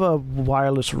you have a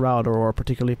wireless router or a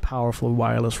particularly powerful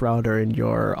wireless router in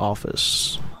your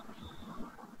office?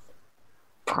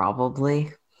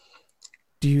 Probably.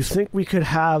 Do you think we could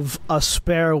have a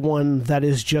spare one that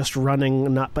is just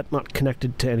running, but not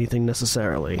connected to anything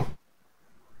necessarily?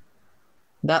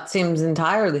 That seems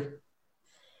entirely.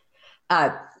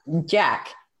 Jack.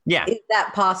 Yeah. Is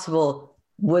that possible?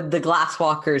 Would the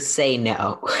Glasswalkers say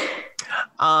no?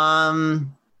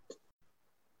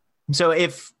 So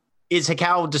is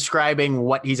Hekau describing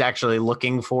what he's actually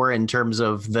looking for in terms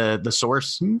of the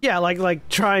source? Yeah, like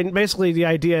trying. Basically, the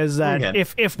idea is that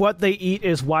if what they eat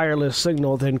is wireless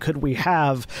signal, then could we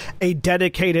have a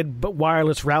dedicated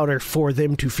wireless router for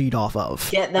them to feed off of?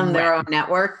 Get them their own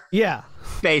network? Yeah.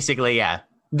 Basically, yeah.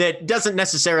 That doesn't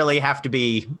necessarily have to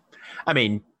be. I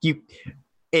mean,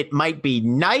 it might be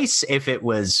nice if it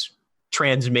was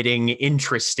transmitting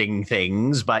interesting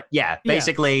things, but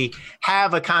basically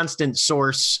have a constant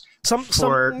source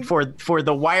for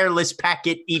the wireless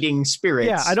packet eating spirits.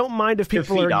 Yeah, I don't mind if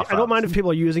people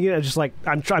are using it. I just like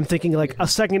I'm thinking like a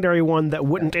secondary one that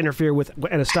wouldn't interfere with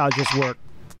Anastasia's work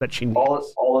that she needs.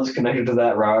 All is connected to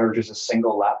that router, just a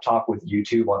single laptop with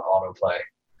YouTube on autoplay.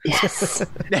 Yes.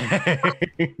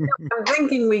 I'm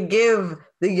thinking we give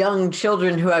the young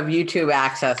children who have YouTube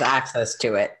access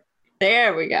to it.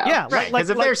 There we go. Yeah, Right, because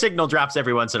if their signal drops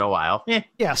every once in a while,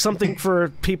 yeah, something for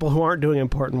people who aren't doing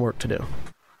important work to do.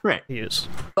 Right. To use.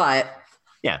 But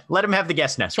Yeah, let them have the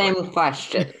guest nest. same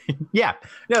question. Yeah.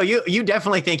 No, you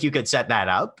definitely think you could set that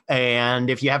up.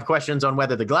 And if you have questions on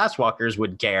whether the Glasswalkers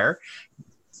would care,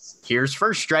 here's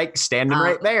First Strike standing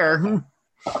right there.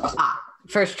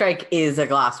 First Strike is a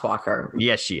Glasswalker.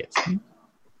 Yes, she is.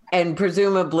 And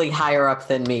presumably higher up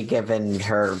than me, given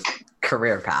her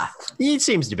career path. It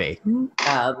seems to be.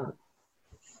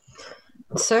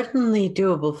 Certainly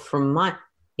doable from my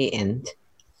end.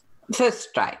 First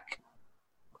Strike.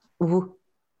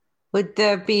 Would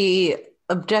there be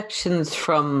objections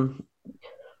from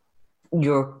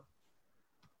your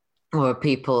or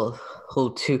people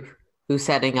who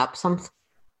setting up something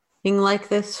like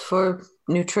this for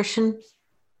nutrition?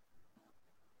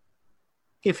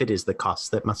 If it is the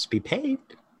cost that must be paid,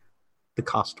 the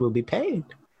cost will be paid.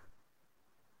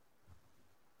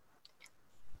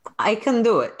 I can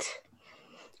do it.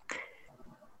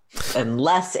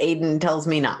 Unless Aiden tells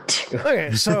me not to.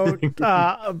 Okay, so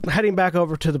heading back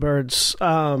over to the birds,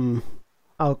 I'll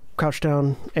crouch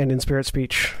down and in spirit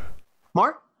speech.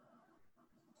 More?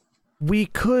 We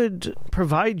could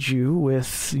provide you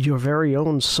with your very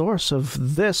own source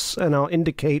of this, and I'll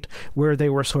indicate where they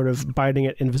were sort of biting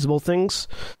at invisible things.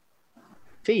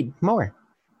 Feed more.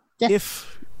 Yes.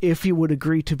 If you would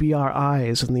agree to be our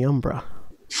eyes in the Umbra.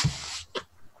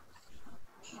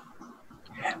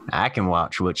 I can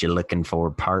watch what you're looking for,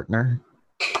 partner.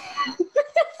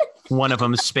 One of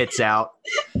them spits out.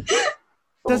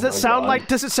 Does it sound like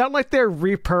they're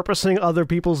repurposing other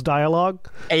people's dialogue?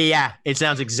 Yeah, it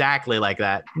sounds exactly like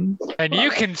that. And you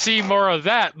can see more of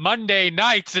that Monday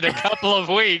nights in a couple of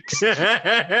weeks.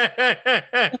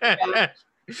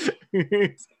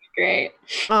 Great.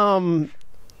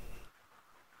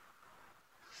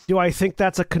 Do I think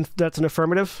that's an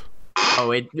affirmative?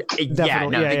 Oh, yeah.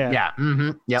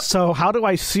 Mm-hmm, yep. So how do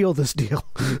I seal this deal?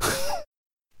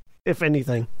 If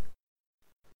anything.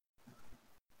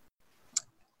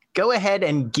 Go ahead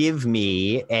and give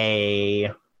me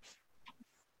a,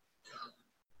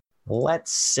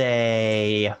 let's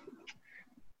say,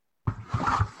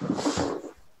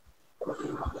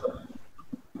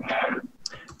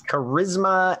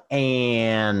 charisma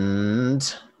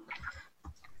and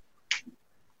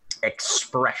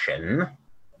expression.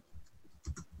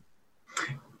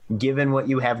 Given what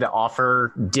you have to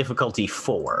offer, difficulty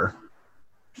 4.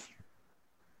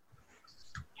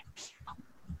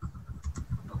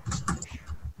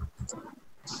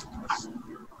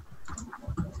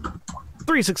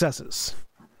 Three successes.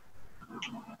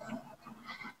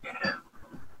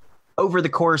 Over the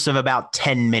course of about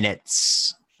 10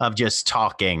 minutes of just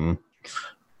talking,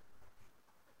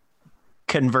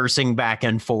 conversing back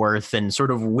and forth, and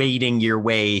sort of wading your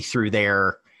way through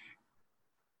their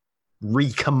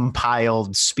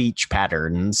recompiled speech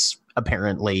patterns,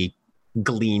 apparently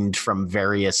gleaned from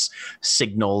various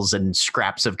signals and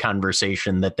scraps of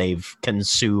conversation that they've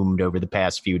consumed over the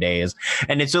past few days.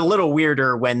 And it's a little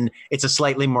weirder when it's a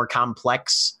slightly more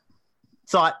complex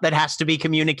thought that has to be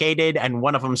communicated, and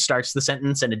one of them starts the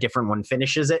sentence and a different one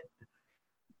finishes it.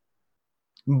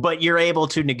 But you're able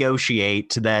to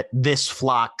negotiate that this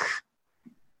flock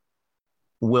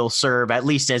will serve at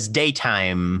least as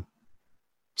daytime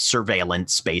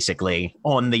surveillance, basically,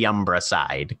 on the Umbra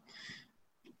side,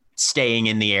 staying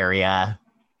in the area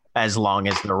as long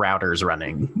as the router's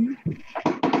running.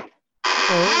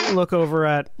 Look over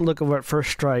at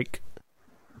First Strike.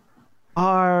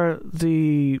 Are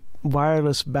the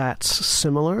wireless bats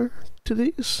similar to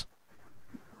these?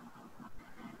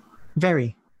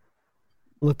 Very.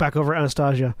 Look back over at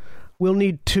Anastasia. We'll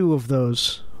need 2 of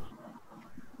those.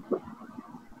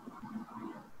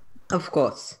 Of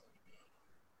course.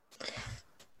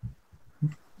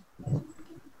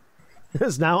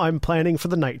 Because now I'm planning for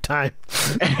the nighttime.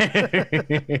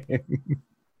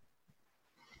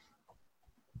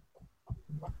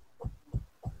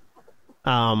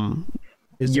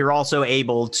 You're also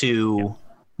able to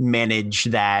manage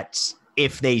that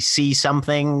if they see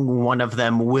something, one of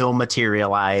them will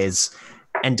materialize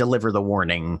and deliver the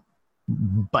warning,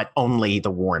 but only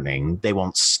the warning. They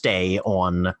won't stay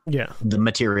on the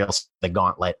materials, the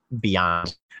gauntlet,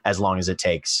 beyond as long as it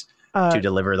takes to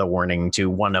deliver the warning to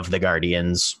one of the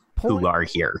guardians who are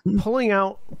here. Pulling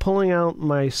out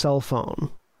my cell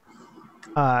phone.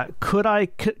 Could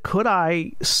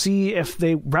I see if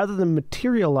they, rather than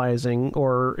materializing,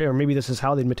 or maybe this is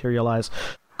how they materialize,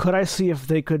 could I see if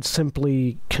they could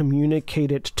simply communicate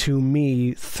it to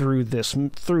me through this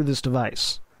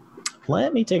device?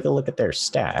 Let me take a look at their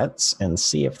stats and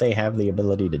see if they have the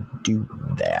ability to do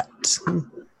that.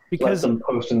 Let them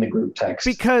post in the group text.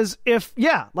 Because if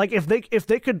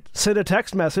they could send a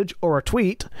text message or a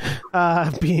tweet,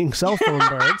 being cell phone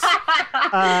birds,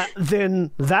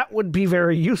 then that would be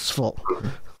very useful.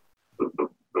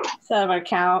 Set of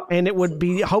account. And it would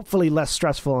be hopefully less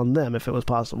stressful on them if it was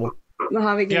possible.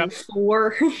 Mojave getting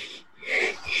 4.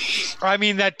 I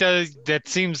mean, that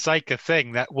seems like a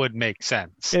thing that would make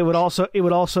sense. It would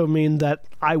also mean that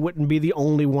I wouldn't be the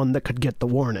only one that could get the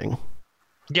warning.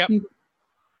 Yep.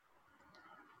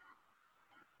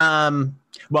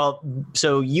 Well,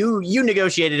 so you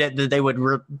negotiated it that they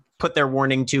would put their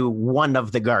warning to one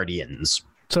of the guardians.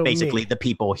 So basically the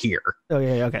people here. Oh,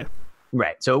 yeah, okay.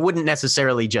 Right. So it wouldn't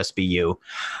necessarily just be you.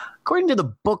 According to the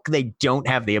book, they don't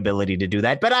have the ability to do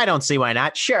that, but I don't see why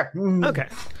not. Sure. Okay.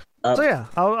 So yeah,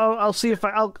 I'll see if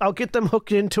I'll get them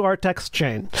hooked into our text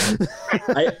chain.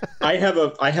 I have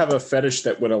a fetish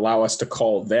that would allow us to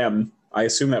call them. I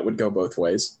assume that would go both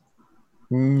ways.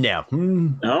 No.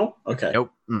 No? Okay.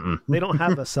 Nope. Mm-mm. They don't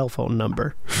have a cell phone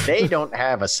number. They don't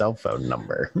have a cell phone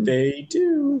number. They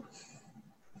do.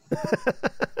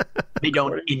 They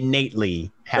don't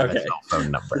innately have a cell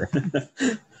phone number.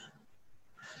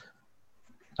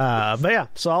 But yeah,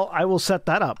 so I will set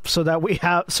that up so that we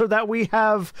have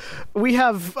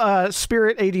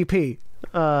Spirit ADP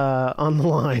on the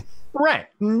line. Right.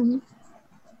 Mm-hmm.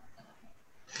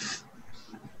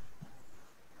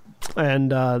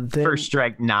 And then First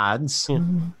Strike nods.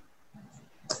 Mm-hmm.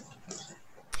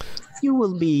 You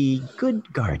will be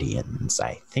good guardians,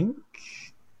 I think.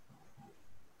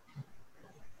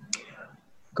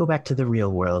 Go back to the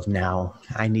real world now.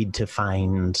 I need to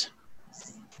find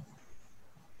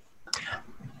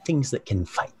things that can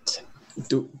fight.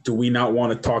 Do we not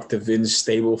want to talk to Vin's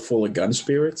stable full of gun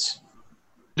spirits?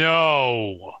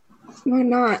 No. Why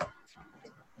not?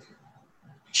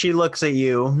 She looks at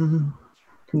you,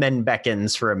 then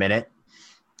beckons for a minute,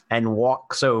 and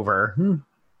walks over,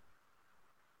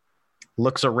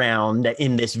 looks around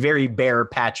in this very bare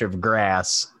patch of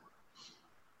grass.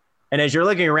 And as you're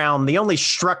looking around, the only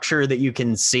structure that you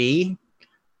can see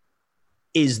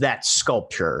is that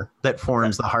sculpture that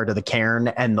forms the heart of the cairn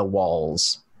and the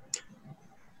walls.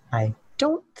 I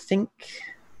don't think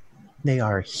they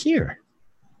are here.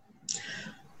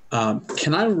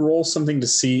 Can I roll something to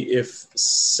see if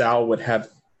Sal would have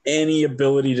any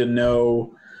ability to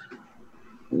know,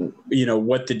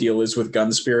 what the deal is with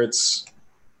gun spirits?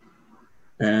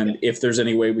 And if there's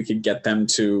any way we could get them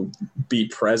to be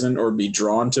present or be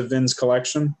drawn to Vin's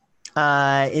collection?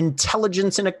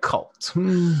 Intelligence and occult.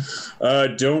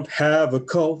 Don't have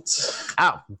occult.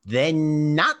 Oh,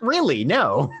 then not really,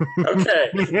 no.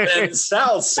 Okay, then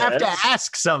Sal says... Have to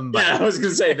ask somebody. Yeah, I was going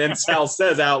to say, then Sal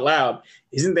says out loud,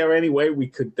 isn't there any way we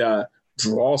could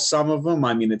draw some of them?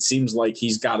 I mean, it seems like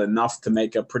he's got enough to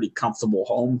make a pretty comfortable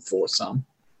home for some.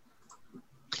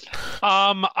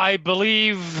 I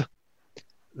believe...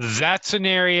 that's an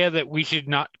area that we should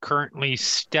not currently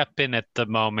step in at the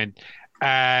moment.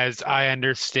 As I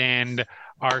understand,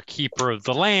 our keeper of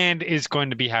the land is going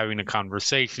to be having a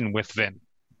conversation with Vin.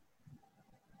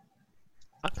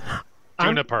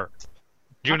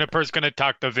 Juniper's going to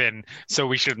talk to Vin, so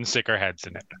we shouldn't stick our heads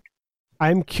in it.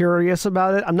 I'm curious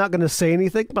about it. I'm not going to say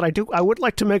anything, but I would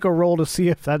like to make a roll to see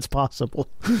if that's possible.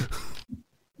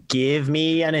 Give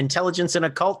me an intelligence and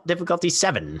occult difficulty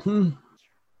 7.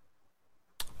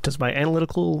 Does my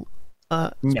analytical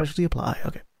specialty apply?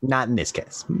 Okay. Not in this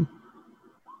case.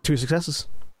 2 successes.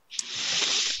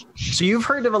 So you've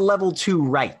heard of a level 2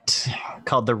 rite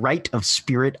called the Rite of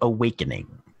Spirit Awakening.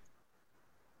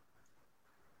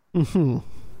 Mm-hmm.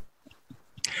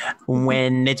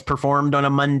 When it's performed on a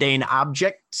mundane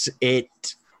object,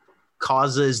 it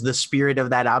causes the spirit of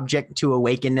that object to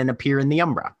awaken and appear in the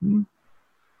Umbra.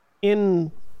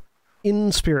 In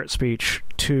spirit speech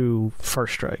to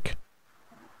First Strike,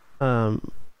 are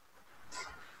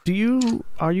you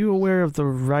aware of the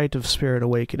Rite of Spirit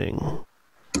Awakening?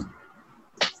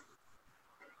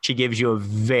 She gives you a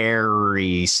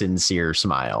very sincere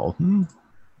smile.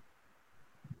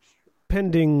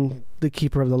 Pending the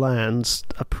Keeper of the Land's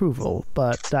approval,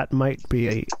 but that might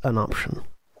be an option.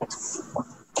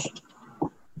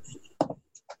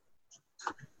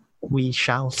 We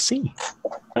shall see.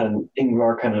 And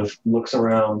Yngvar kind of looks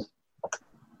around.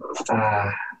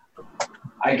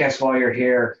 I guess while you're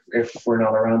here, if we're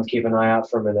not around, keep an eye out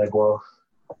for Menegwo.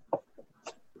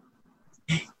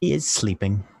 He is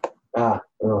sleeping. Oh.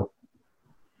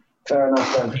 Fair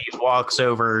enough then. He walks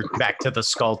over back to the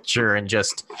sculpture and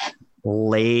just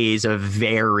lays a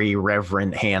very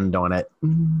reverent hand on it.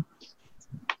 And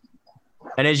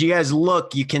as you guys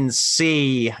look, you can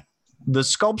see the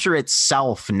sculpture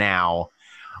itself now,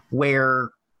 where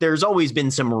there's always been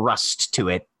some rust to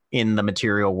it in the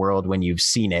material world when you've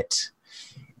seen it.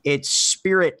 Its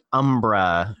spirit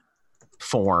umbra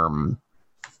form,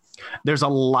 there's a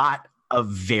lot of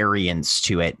variance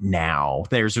to it now.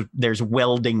 There's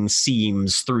welding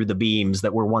seams through the beams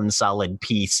that were one solid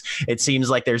piece. It seems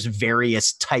like there's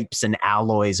various types and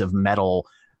alloys of metal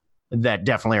that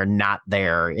definitely are not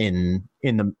there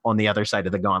on the other side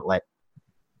of the gauntlet.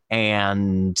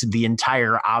 And the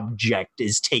entire object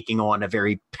is taking on a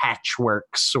very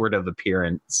patchwork sort of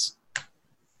appearance.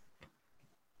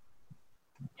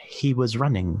 He was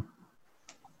running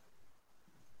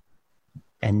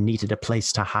and needed a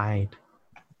place to hide.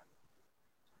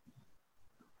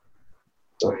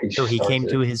 So he came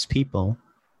to his people,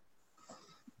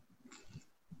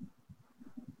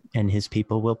 and his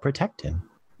people will protect him.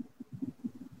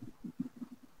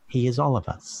 He is all of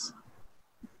us,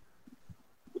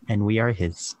 and we are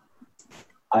his.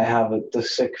 I have the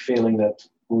sick feeling that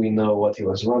we know what he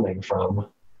was running from.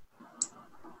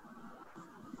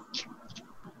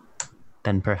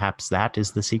 Then perhaps that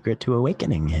is the secret to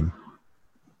awakening him.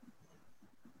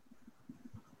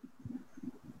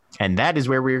 And that is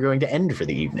where we are going to end for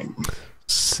the evening.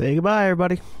 Say goodbye,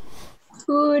 everybody.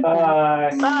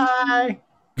 Goodbye. Bye. Bye.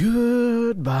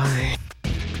 Goodbye.